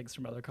stealing things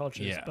from other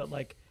cultures. Yeah. But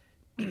like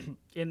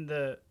in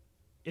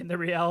the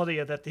reality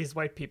of that these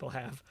white people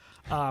have,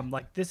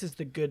 like this is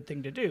the good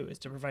thing to do is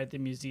to provide the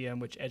museum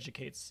which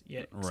educates,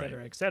 et cetera,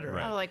 Right. et cetera.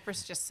 Right. Oh, like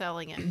versus just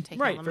selling it and taking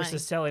Right, all the versus money.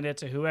 selling it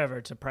to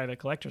whoever, to private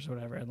collectors or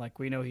whatever. And like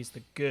we know he's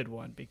the good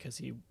one because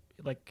he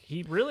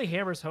really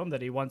hammers home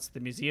that he wants the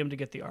museum to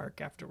get the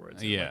Ark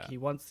afterwards. And, Yeah. like, he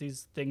wants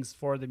these things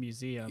for the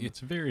museum. It's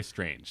very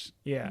strange.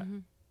 Yeah.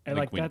 And Like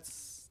like when-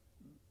 that's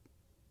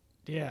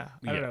yeah,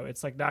 I don't Yeah. know.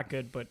 It's like not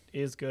good, but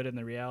is good in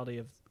the reality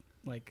of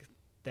like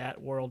that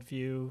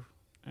worldview.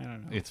 I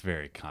don't know. It's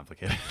very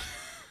complicated.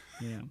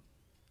 Yeah.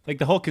 Like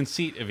the whole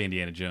conceit of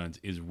Indiana Jones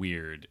is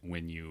weird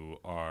when you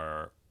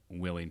are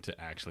willing to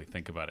actually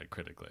think about it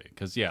critically.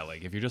 Because yeah,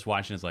 like if you're just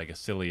watching as like a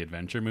silly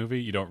adventure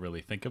movie, you don't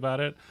really think about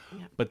it.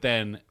 Yeah. But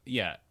then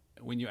yeah,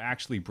 when you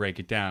actually break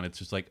it down, it's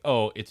just like,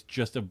 oh, it's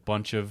just a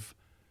bunch of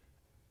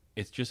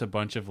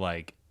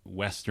like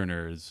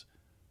Westerners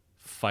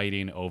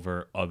fighting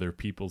over other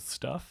people's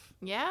stuff.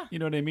 Yeah. You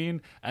know what I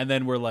mean? And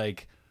then we're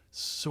like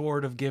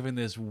sort of given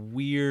this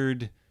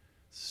weird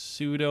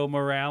pseudo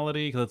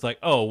morality because it's like,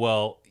 oh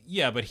well,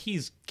 yeah, but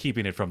he's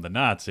keeping it from the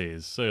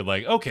Nazis. So you're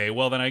like, okay,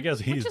 well then I guess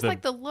he's Which is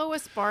like the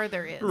lowest bar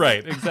there is.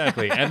 right,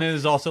 exactly. And then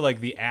there's also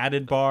like the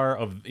added bar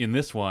of in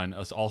this one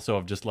is also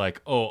of just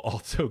like, oh,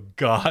 also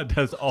God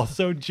has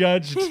also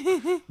judged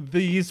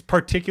these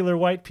particular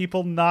white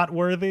people not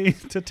worthy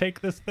to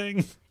take this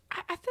thing.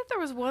 I thought there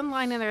was one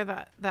line in there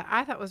that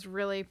I thought was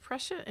really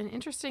prescient and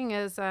interesting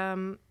is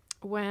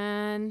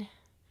when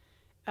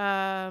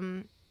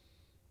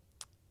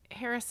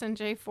Harrison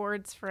J.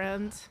 Ford's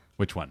friend,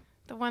 Which one?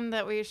 the one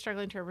that we are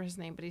struggling to remember his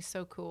name, but he's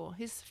so cool.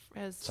 He's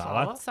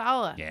Sala?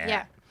 Sala.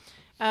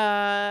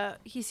 Yeah.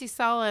 He sees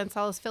Sala, and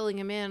Sala's filling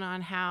him in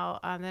on how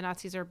the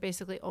Nazis are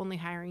basically only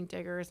hiring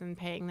diggers and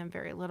paying them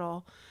very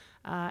little.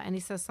 And he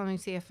says something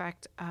to the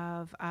effect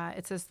of,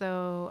 it's as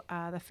though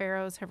the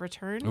pharaohs have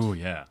returned. Oh,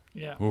 yeah.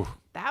 Yeah. Ooh.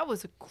 That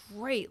was a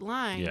great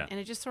line. Yeah. And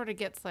it just sort of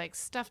gets like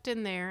stuffed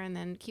in there and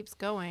then keeps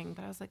going.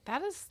 But I was like,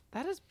 that is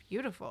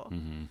beautiful.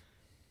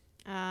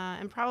 Mm-hmm.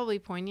 And probably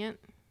poignant.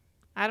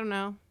 I don't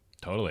know.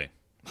 Totally.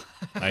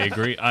 I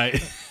agree.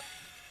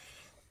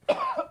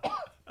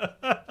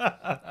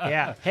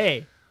 Yeah.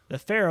 Hey, the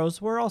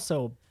pharaohs were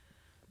also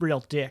real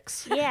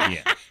dicks. Yeah.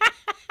 Yeah.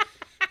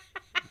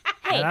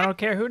 Hey, And I don't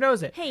care who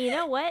knows it. hey, you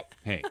know what?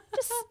 Hey.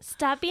 Just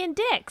stop being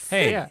dicks.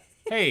 Hey. Yeah.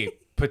 Hey,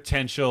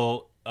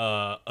 potential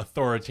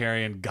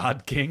authoritarian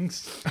god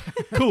kings.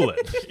 Cool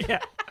it. Yeah.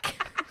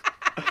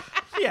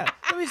 Yeah.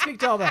 Let me speak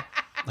to all the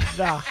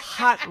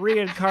hot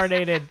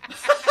reincarnated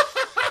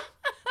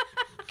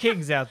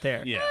kings out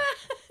there. Yeah.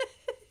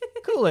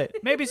 Cool it.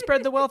 Maybe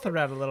spread the wealth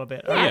around a little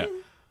bit. Or Yeah.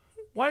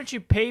 why don't you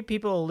pay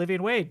people a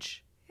living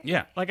wage?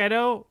 Yeah. Like, I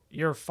know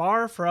you're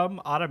far from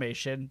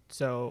automation,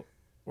 so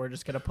we're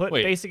just going to put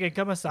Wait, basic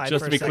income aside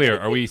Just for to a be clear,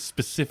 second. are we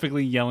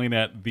specifically yelling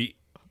at the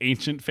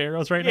ancient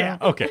pharaohs right Yeah.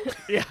 now? Okay.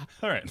 Yeah.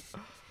 All right.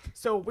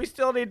 So we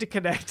still need to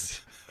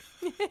connect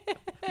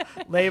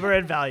labor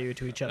and value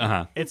to each other.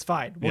 Uh-huh. It's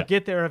fine. We'll Yeah.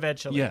 get there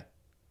eventually. Yeah.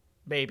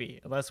 Maybe,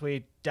 unless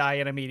we die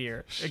in a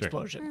meteor Sure.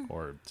 explosion.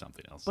 Or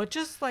something else. But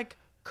just like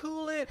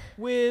cool it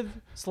with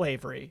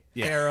slavery.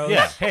 yeah. Pharaohs.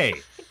 Yeah. Hey.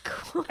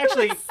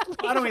 Actually,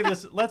 why don't we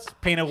let's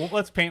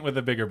paint with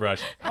a bigger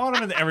brush. I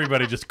want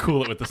everybody just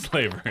cool it with the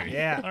slavery.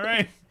 Yeah. All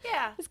right.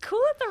 Yeah. Is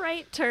cool it the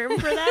right term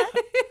for that?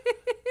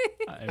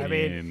 I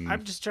mean,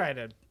 I'm just trying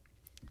to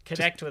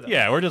connect with them.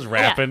 yeah, we're just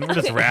rapping. We're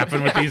just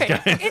rapping with these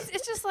guys.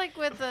 It's just like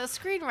with the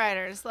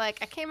screenwriters. Like,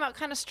 I came out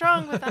kind of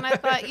strong with, and I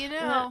thought,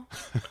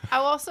 I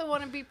also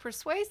want to be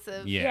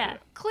persuasive, Yeah.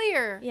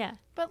 clear, Yeah.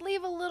 but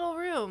leave a little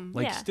room.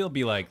 Like Yeah. still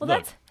be like, Well,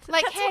 look.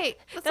 Like, hey,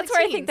 That's like where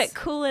I think teens. that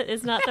cool it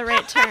is not the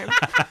right term.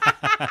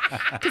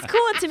 Because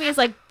cool it to me is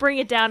like bring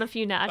it down a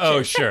few notches.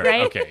 Oh, sure.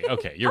 Right?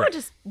 Okay. You're Or right.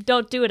 just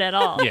don't do it at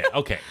all. Yeah.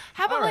 Okay.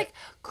 How about All right. like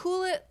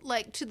cool it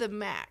like to the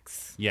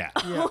max? Yeah.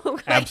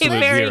 Okay, Absolute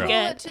very zero. Cool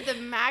it good. to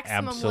the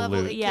maximum level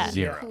Absolute that Yeah. can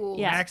zero. be cool.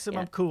 Yeah.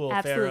 Maximum cool,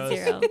 Absolute pharaohs.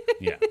 zero.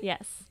 Yeah.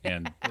 Yes.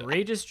 And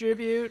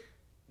Redistribute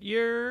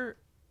your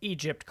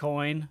Egypt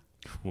coin.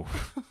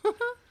 oof.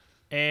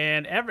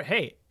 And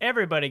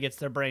everybody gets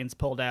their brains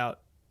pulled out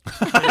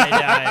when they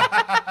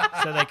die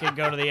so they can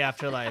go to the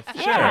afterlife.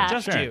 Yeah. Sure,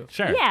 just sure, you.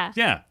 Sure. Yeah.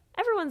 Yeah.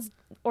 Everyone's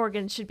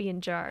organs should be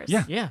in jars.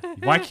 Yeah. Yeah.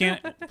 Why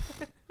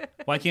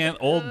can't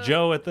old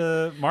Joe at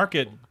the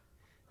market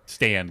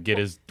stand get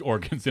his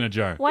organs in a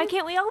jar? Why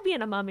can't we all be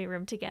in a mummy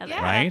room together?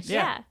 Yeah. Right?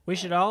 Yeah. We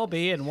should all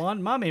be in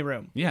one mummy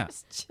room. Yeah.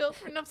 Just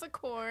children of the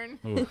corn.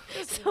 Ooh.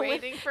 Just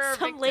waiting for a Some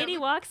victim. lady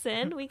walks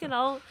in, we can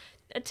all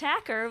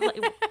attack her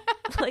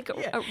like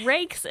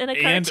rakes in a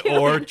And cartoon.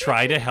 or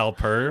try to help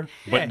her,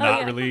 but Yeah. not Oh,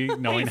 yeah. really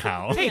knowing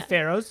how. Hey,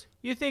 pharaohs,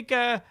 you think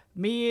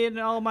me and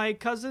all my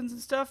cousins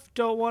and stuff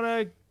don't want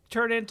to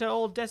turn into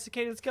old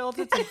desiccated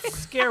skeletons and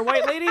scare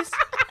white ladies?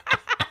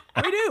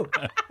 We do.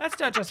 That's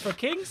not just for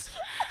kings.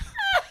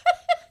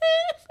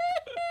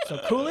 So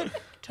cool it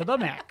to the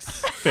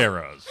max.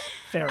 Pharaohs.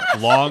 Pharaohs.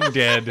 Long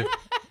dead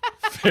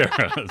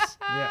pharaohs.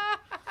 Yeah.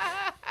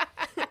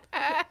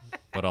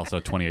 But also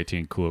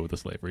 2018 cool with the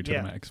slavery to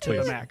Yeah, the max, to the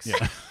please. max.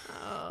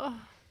 Yeah.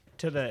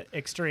 To the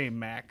extreme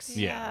max.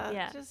 Yeah.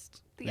 Yeah.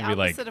 Just the Maybe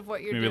like opposite of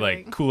what you're maybe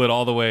doing. like cool it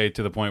all the way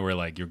to the point where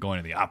like you're going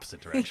in the opposite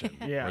direction.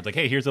 Yeah. Where it's like,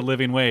 hey, here's a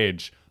living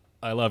wage.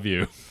 I love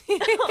you.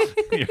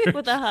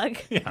 with a hug.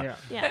 Yeah.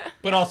 Yeah.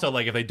 But also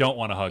like if they don't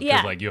want to hug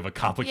because Yeah. like you have a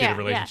complicated Yeah.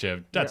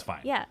 relationship, that's Yeah.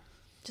 fine. Yeah.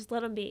 Just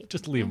let them be.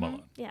 Just leave them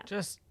alone. Yeah.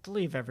 Just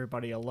leave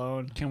everybody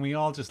alone. Can we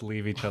all just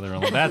leave each other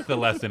alone? That's the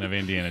lesson of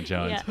Indiana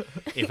Jones. Yeah.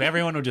 If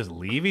everyone would just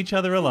leave each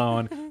other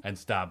alone and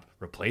stop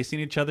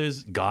replacing each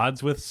other's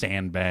gods with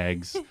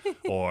sandbags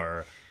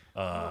or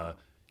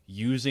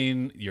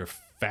using your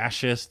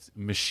fascist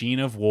machine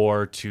of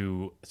war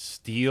to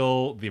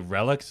steal the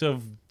relics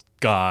of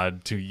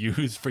God to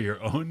use for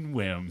your own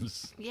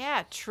whims.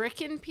 Yeah,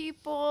 tricking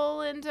people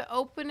into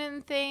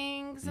opening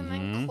things and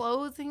then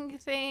closing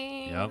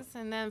things Yep.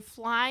 and then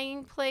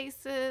flying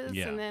places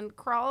Yeah. and then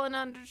crawling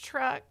under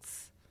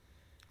trucks.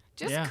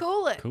 Just Yeah.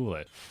 cool it. Cool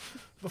it.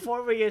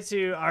 Before we get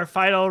to our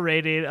final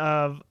rating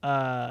of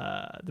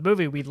the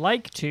movie, we'd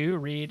like to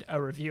read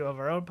a review of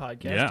our own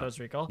podcast, Yeah. Toast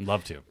Recall,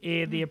 Love to.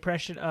 in the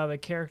impression of a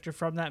character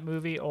from that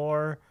movie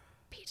or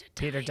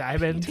Peter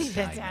Diamond.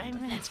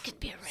 That's could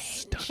be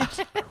arranged.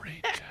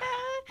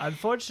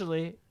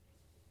 Unfortunately,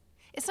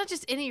 It's not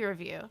just any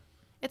review.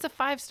 It's a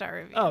 5-star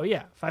review. oh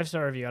yeah,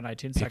 5-star review on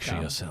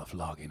iTunes.com. yourself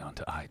logging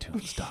onto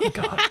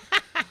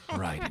iTunes.com,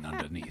 riding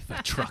underneath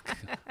a truck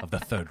of the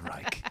Third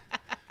Reich.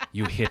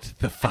 You hit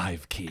the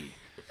 5 key.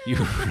 You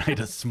write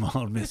a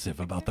small missive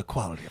about the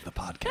quality of the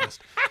podcast.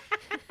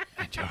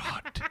 And your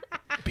heart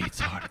beats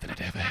harder than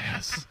it ever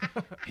has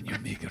in your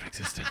meager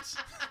existence.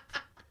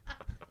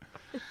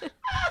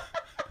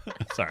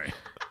 Sorry.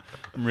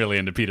 I'm really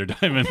into Peter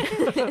Diamond.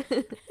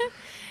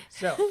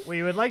 So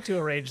we would like to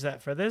arrange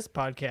that for this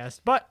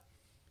podcast, but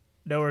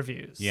no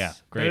reviews. Yeah,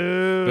 great.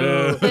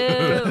 Boo.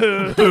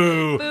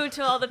 Boo. Boo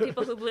to all the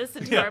people who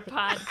listen to our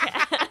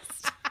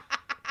podcast.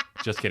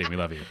 Just kidding. We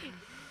love you.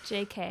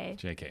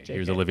 JK.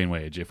 Here's a living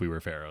wage if we were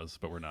pharaohs,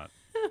 but we're not.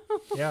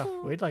 Yeah,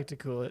 we'd like to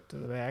cool it to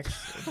the max.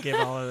 Give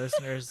all our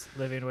listeners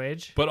living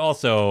wage. But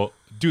also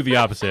do the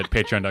opposite.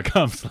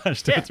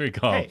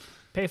 Patreon.com/ToadsRecall. Hey,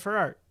 pay for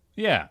art.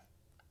 Yeah.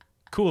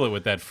 Cool it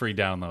with that free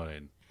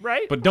downloading.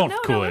 Right? But don't No,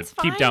 cool no, it. it's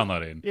Keep fine.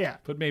 downloading. Yeah.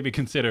 But maybe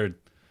consider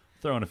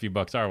throwing a few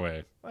bucks our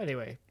way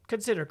Anyway,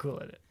 consider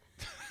cooling it.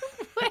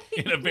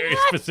 in a very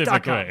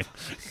specific .com. way.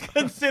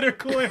 Consider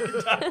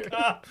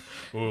cooling.com.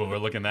 Ooh, we're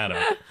looking that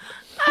up.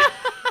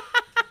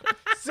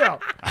 So,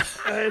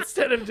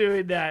 instead of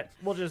doing that,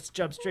 we'll just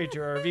jump straight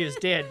to our reviews.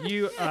 Dan,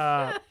 you,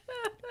 I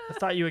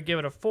thought you would give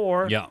it a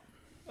 4. Yeah.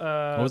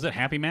 What was it?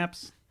 Happy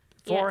Maps?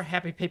 4 Yes.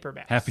 happy paper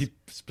maps. Happy,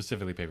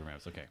 specifically paper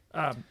maps. Okay.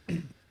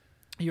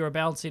 You are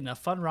balancing a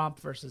fun romp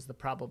versus the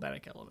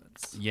problematic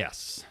elements.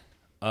 Yes.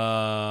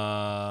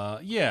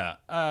 Yeah.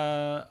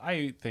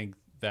 I think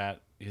that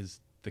is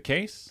the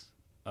case.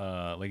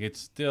 Like it's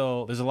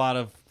still there's a lot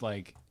of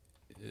like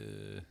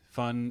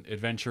fun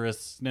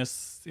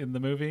adventurousness in the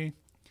movie,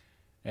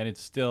 and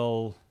it's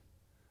still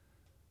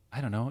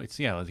I don't know. It's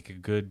like a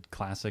good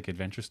classic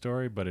adventure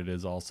story, but it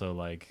is also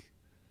like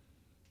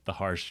the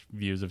harsh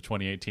views of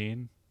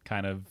 2018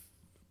 kind of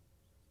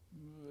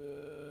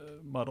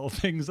muddle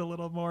things a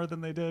little more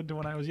than they did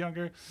when I was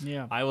younger.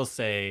 Yeah. I will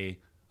say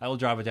I will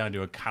drop it down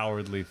to a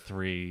cowardly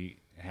 3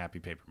 happy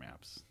paper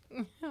maps.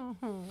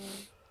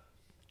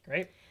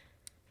 Great.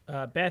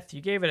 Beth,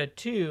 you gave it a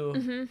 2.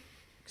 Mm-hmm.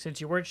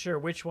 Since you weren't sure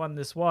which one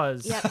this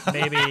was, Yep.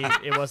 maybe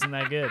it wasn't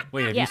that good.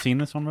 Wait, have Yeah. you seen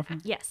this one before?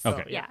 Yes.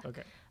 Okay. Yeah.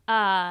 Okay.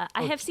 I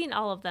have seen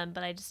all of them,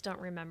 but I just don't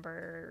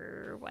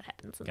remember what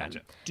happens in Gotcha.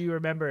 them. Do you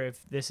remember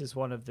if this is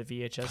one of the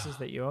VHSs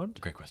that you owned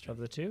Great question. of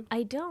the 2?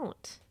 I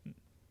don't.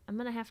 I'm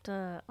gonna have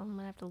to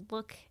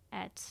look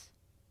at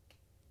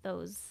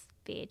those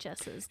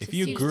VHSs. To If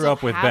you see. grew still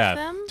up with have Beth,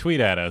 them?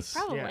 tweet at us.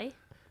 Probably.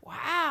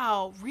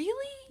 Wow, really?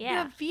 Yeah. You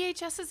have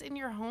VHSs in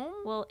your home?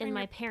 Well, Or in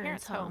my your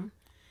parents' home.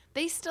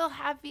 They still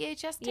have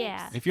VHS tapes?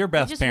 Yeah. If you're I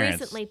Beth's just parents,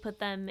 recently put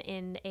them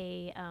in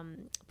a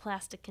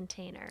plastic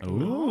container.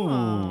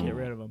 ooh, Get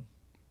rid of them.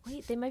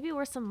 Wait, they might be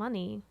worth some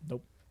money.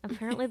 Nope.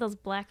 Apparently, those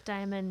Black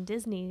Diamond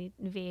Disney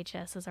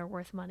VHSs are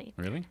worth money.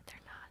 really? They're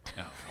not.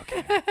 Oh,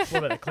 okay. What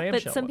about the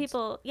clamshell But some ones?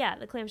 people,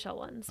 the clamshell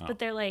ones, Oh. but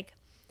they're like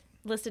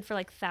listed for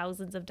like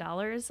thousands of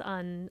dollars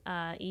on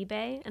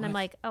eBay, and I'm What?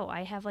 like, oh,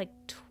 I have like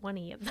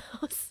 20 of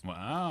those.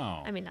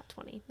 Wow. I mean, not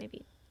 20,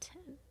 maybe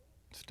 10.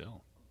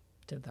 Still.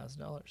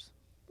 $10,000.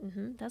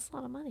 That's a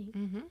lot of money.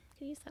 Mm-hmm.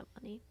 Could use that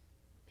money.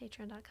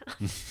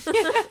 Patreon.com.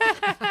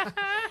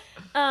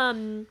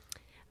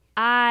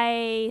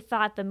 I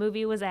thought the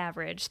movie was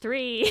average.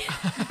 3.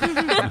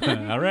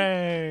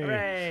 Hooray.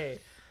 Hooray!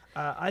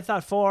 I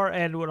thought 4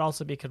 and would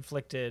also be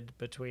conflicted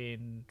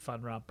between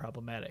fun, romp,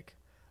 problematic.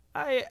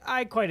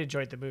 I quite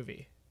enjoyed the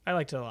movie. I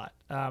liked it a lot.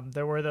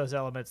 There were those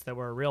elements that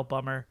were a real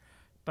bummer,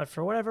 but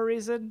for whatever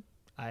reason,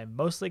 I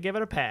mostly give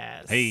it a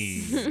pass. Hey.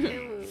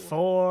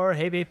 4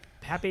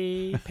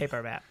 happy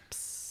paper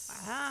maps.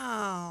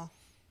 Wow.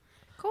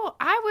 Cool.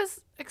 I was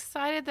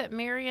excited that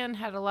Marion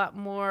had a lot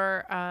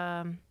more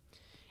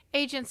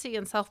agency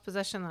and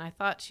self-possession than I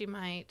thought she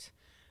might.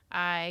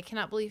 I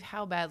cannot believe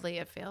how badly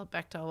it failed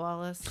Bechdel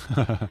Wallace.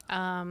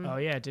 Oh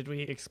yeah, did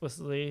we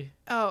explicitly?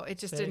 Oh, it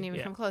just Say, didn't even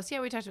yeah. come close.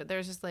 Yeah, we talked about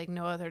there's just like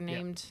no other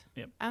named.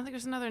 Yep. I don't think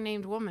there's another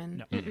named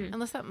woman. No.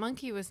 Unless that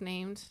monkey was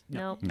named.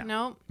 Nope. No.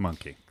 Nope.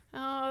 Monkey.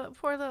 Oh, that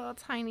poor little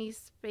tiny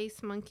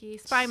space monkey.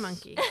 Spy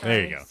monkey.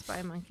 There you Sorry, go.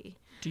 Spy monkey.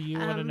 Do you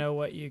want to Um, know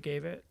what you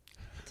gave it?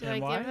 Did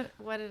And I why? give it?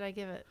 What did I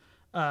give it?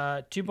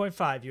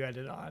 2.5 you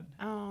ended on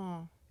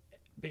Oh.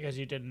 because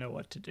you didn't know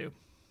what to do.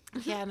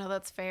 Yeah, no,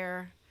 that's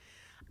fair.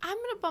 I'm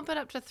going to bump it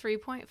up to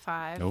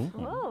 3.5. Oh.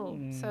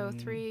 Whoa. So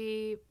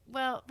 3,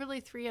 well,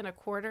 really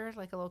 3.25,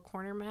 like a little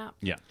corner map.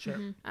 Yeah. Sure.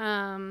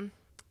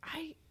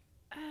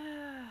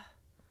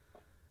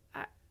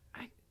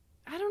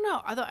 I don't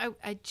know. Although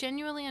I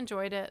genuinely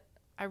enjoyed it.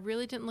 I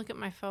really didn't look at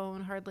my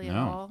phone hardly at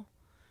No. all,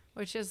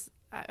 which is,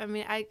 I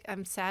mean,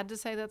 I'm sad to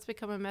say that's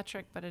become a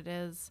metric, but it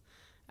is.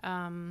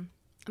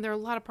 There are a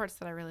lot of parts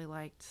that I really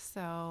liked.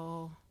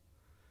 So,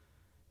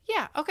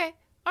 yeah, okay.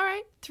 All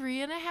right.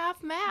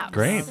 3.5 maps.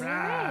 Great. All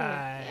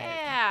right.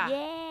 Yeah.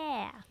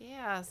 Yeah.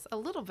 Yes. A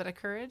little bit of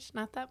courage,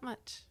 not that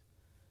much.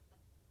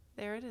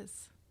 There it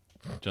is.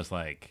 Just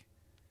like,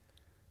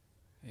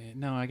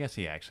 no, I guess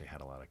he actually had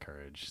a lot of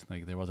courage.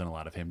 Like, there wasn't a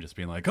lot of him just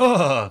being like,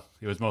 oh,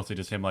 it was mostly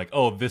just him like,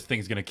 oh, this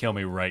thing's going to kill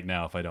me right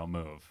now if I don't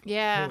move.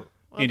 Yeah. Who?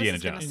 Well, Indiana this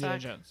is gonna Jones. Indiana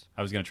suck. Jones.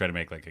 I was going to try to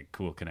make like a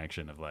cool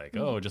connection of like,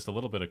 oh, just a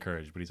little bit of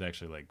courage, but he's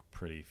actually like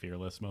pretty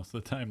fearless most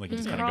of the time. Like, he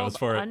just kind of Crawled goes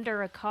for it.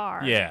 under a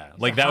car. Yeah.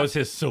 Like, that was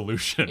his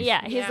solution.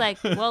 Yeah, he's Yeah.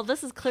 like, well,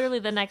 this is clearly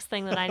the next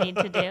thing that I need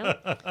to do.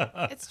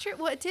 It's true.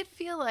 Well, it did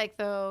feel like,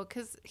 though,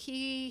 because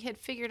he had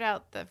figured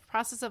out the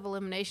process of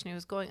elimination. He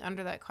was going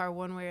under that car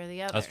one way or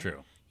the other. That's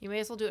true. You may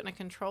as well do it in a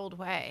controlled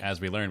way. As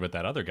we learned with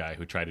that other guy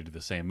who tried to do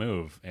the same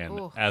move. And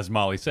Ooh. as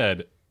Molly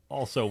said,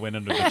 also went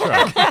under the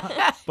truck,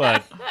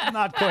 but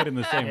not quite in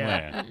the same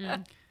way.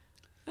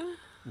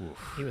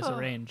 He was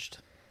arranged.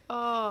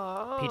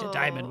 Oh. Peter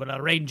Diamond will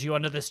arrange you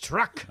under this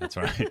truck. That's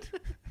right.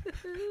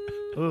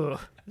 Ooh.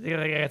 You think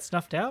I got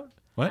snuffed out?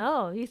 What?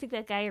 Oh, you think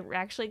that guy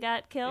actually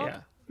got killed?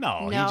 Yeah.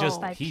 No, No.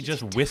 he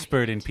just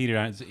whispered in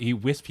Peter. He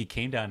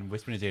came down and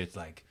whispered in his ear. It's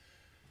like,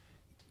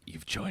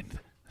 you've joined.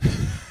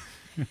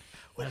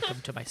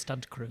 Welcome to my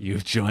stunt crew.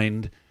 You've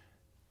joined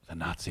the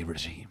Nazi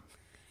regime.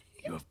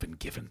 You have been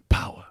given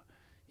power.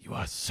 You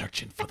are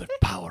searching for the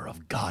power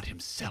of God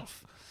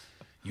himself.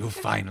 You've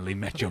finally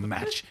met your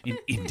match in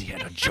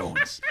Indiana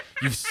Jones.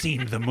 You've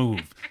seen the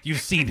move.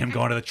 You've seen him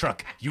go into the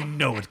truck. You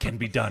know it can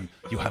be done.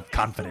 You have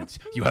confidence.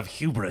 You have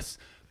hubris.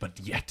 But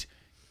yet,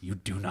 you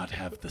do not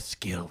have the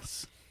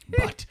skills.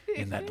 But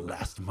in that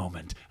last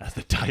moment, as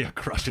the tire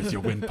crushes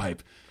your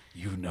windpipe,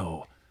 you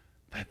know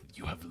that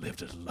you have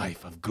lived a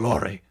life of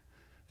glory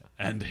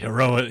and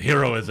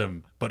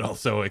heroism, but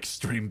also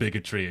extreme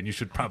bigotry, and you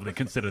should probably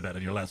consider that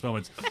in your last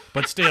moments.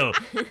 But still,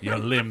 your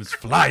limbs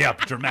fly up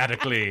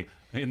dramatically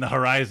in the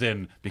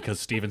horizon because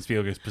Steven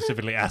Spielberg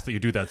specifically asked that you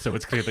do that, so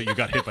it's clear that you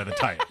got hit by the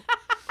tire.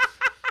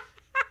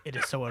 It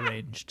is so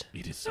arranged.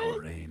 It is so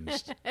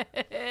arranged.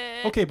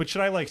 Okay, but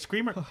should I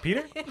scream or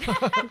Peter?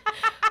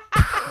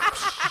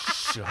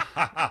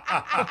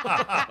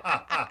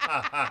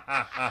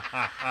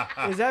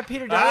 Is that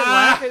Peter Diamond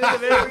laughing at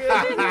the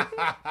video?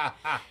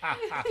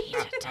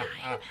 Peter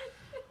Diamond.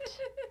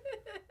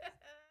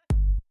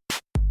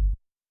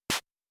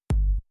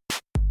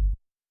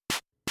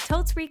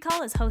 Totes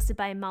Recall is hosted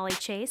by Molly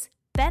Chase,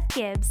 Beth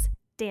Gibbs,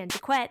 Dan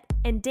Jaquette,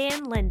 and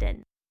Dan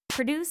Linden.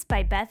 Produced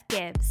by Beth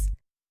Gibbs.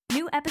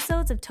 New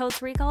episodes of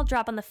Totes Recall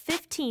drop on the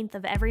 15th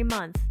of every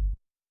month.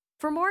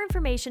 For more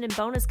information and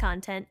bonus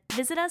content,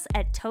 visit us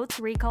at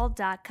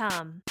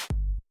totesrecall.com.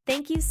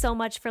 Thank you so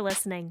much for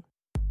listening.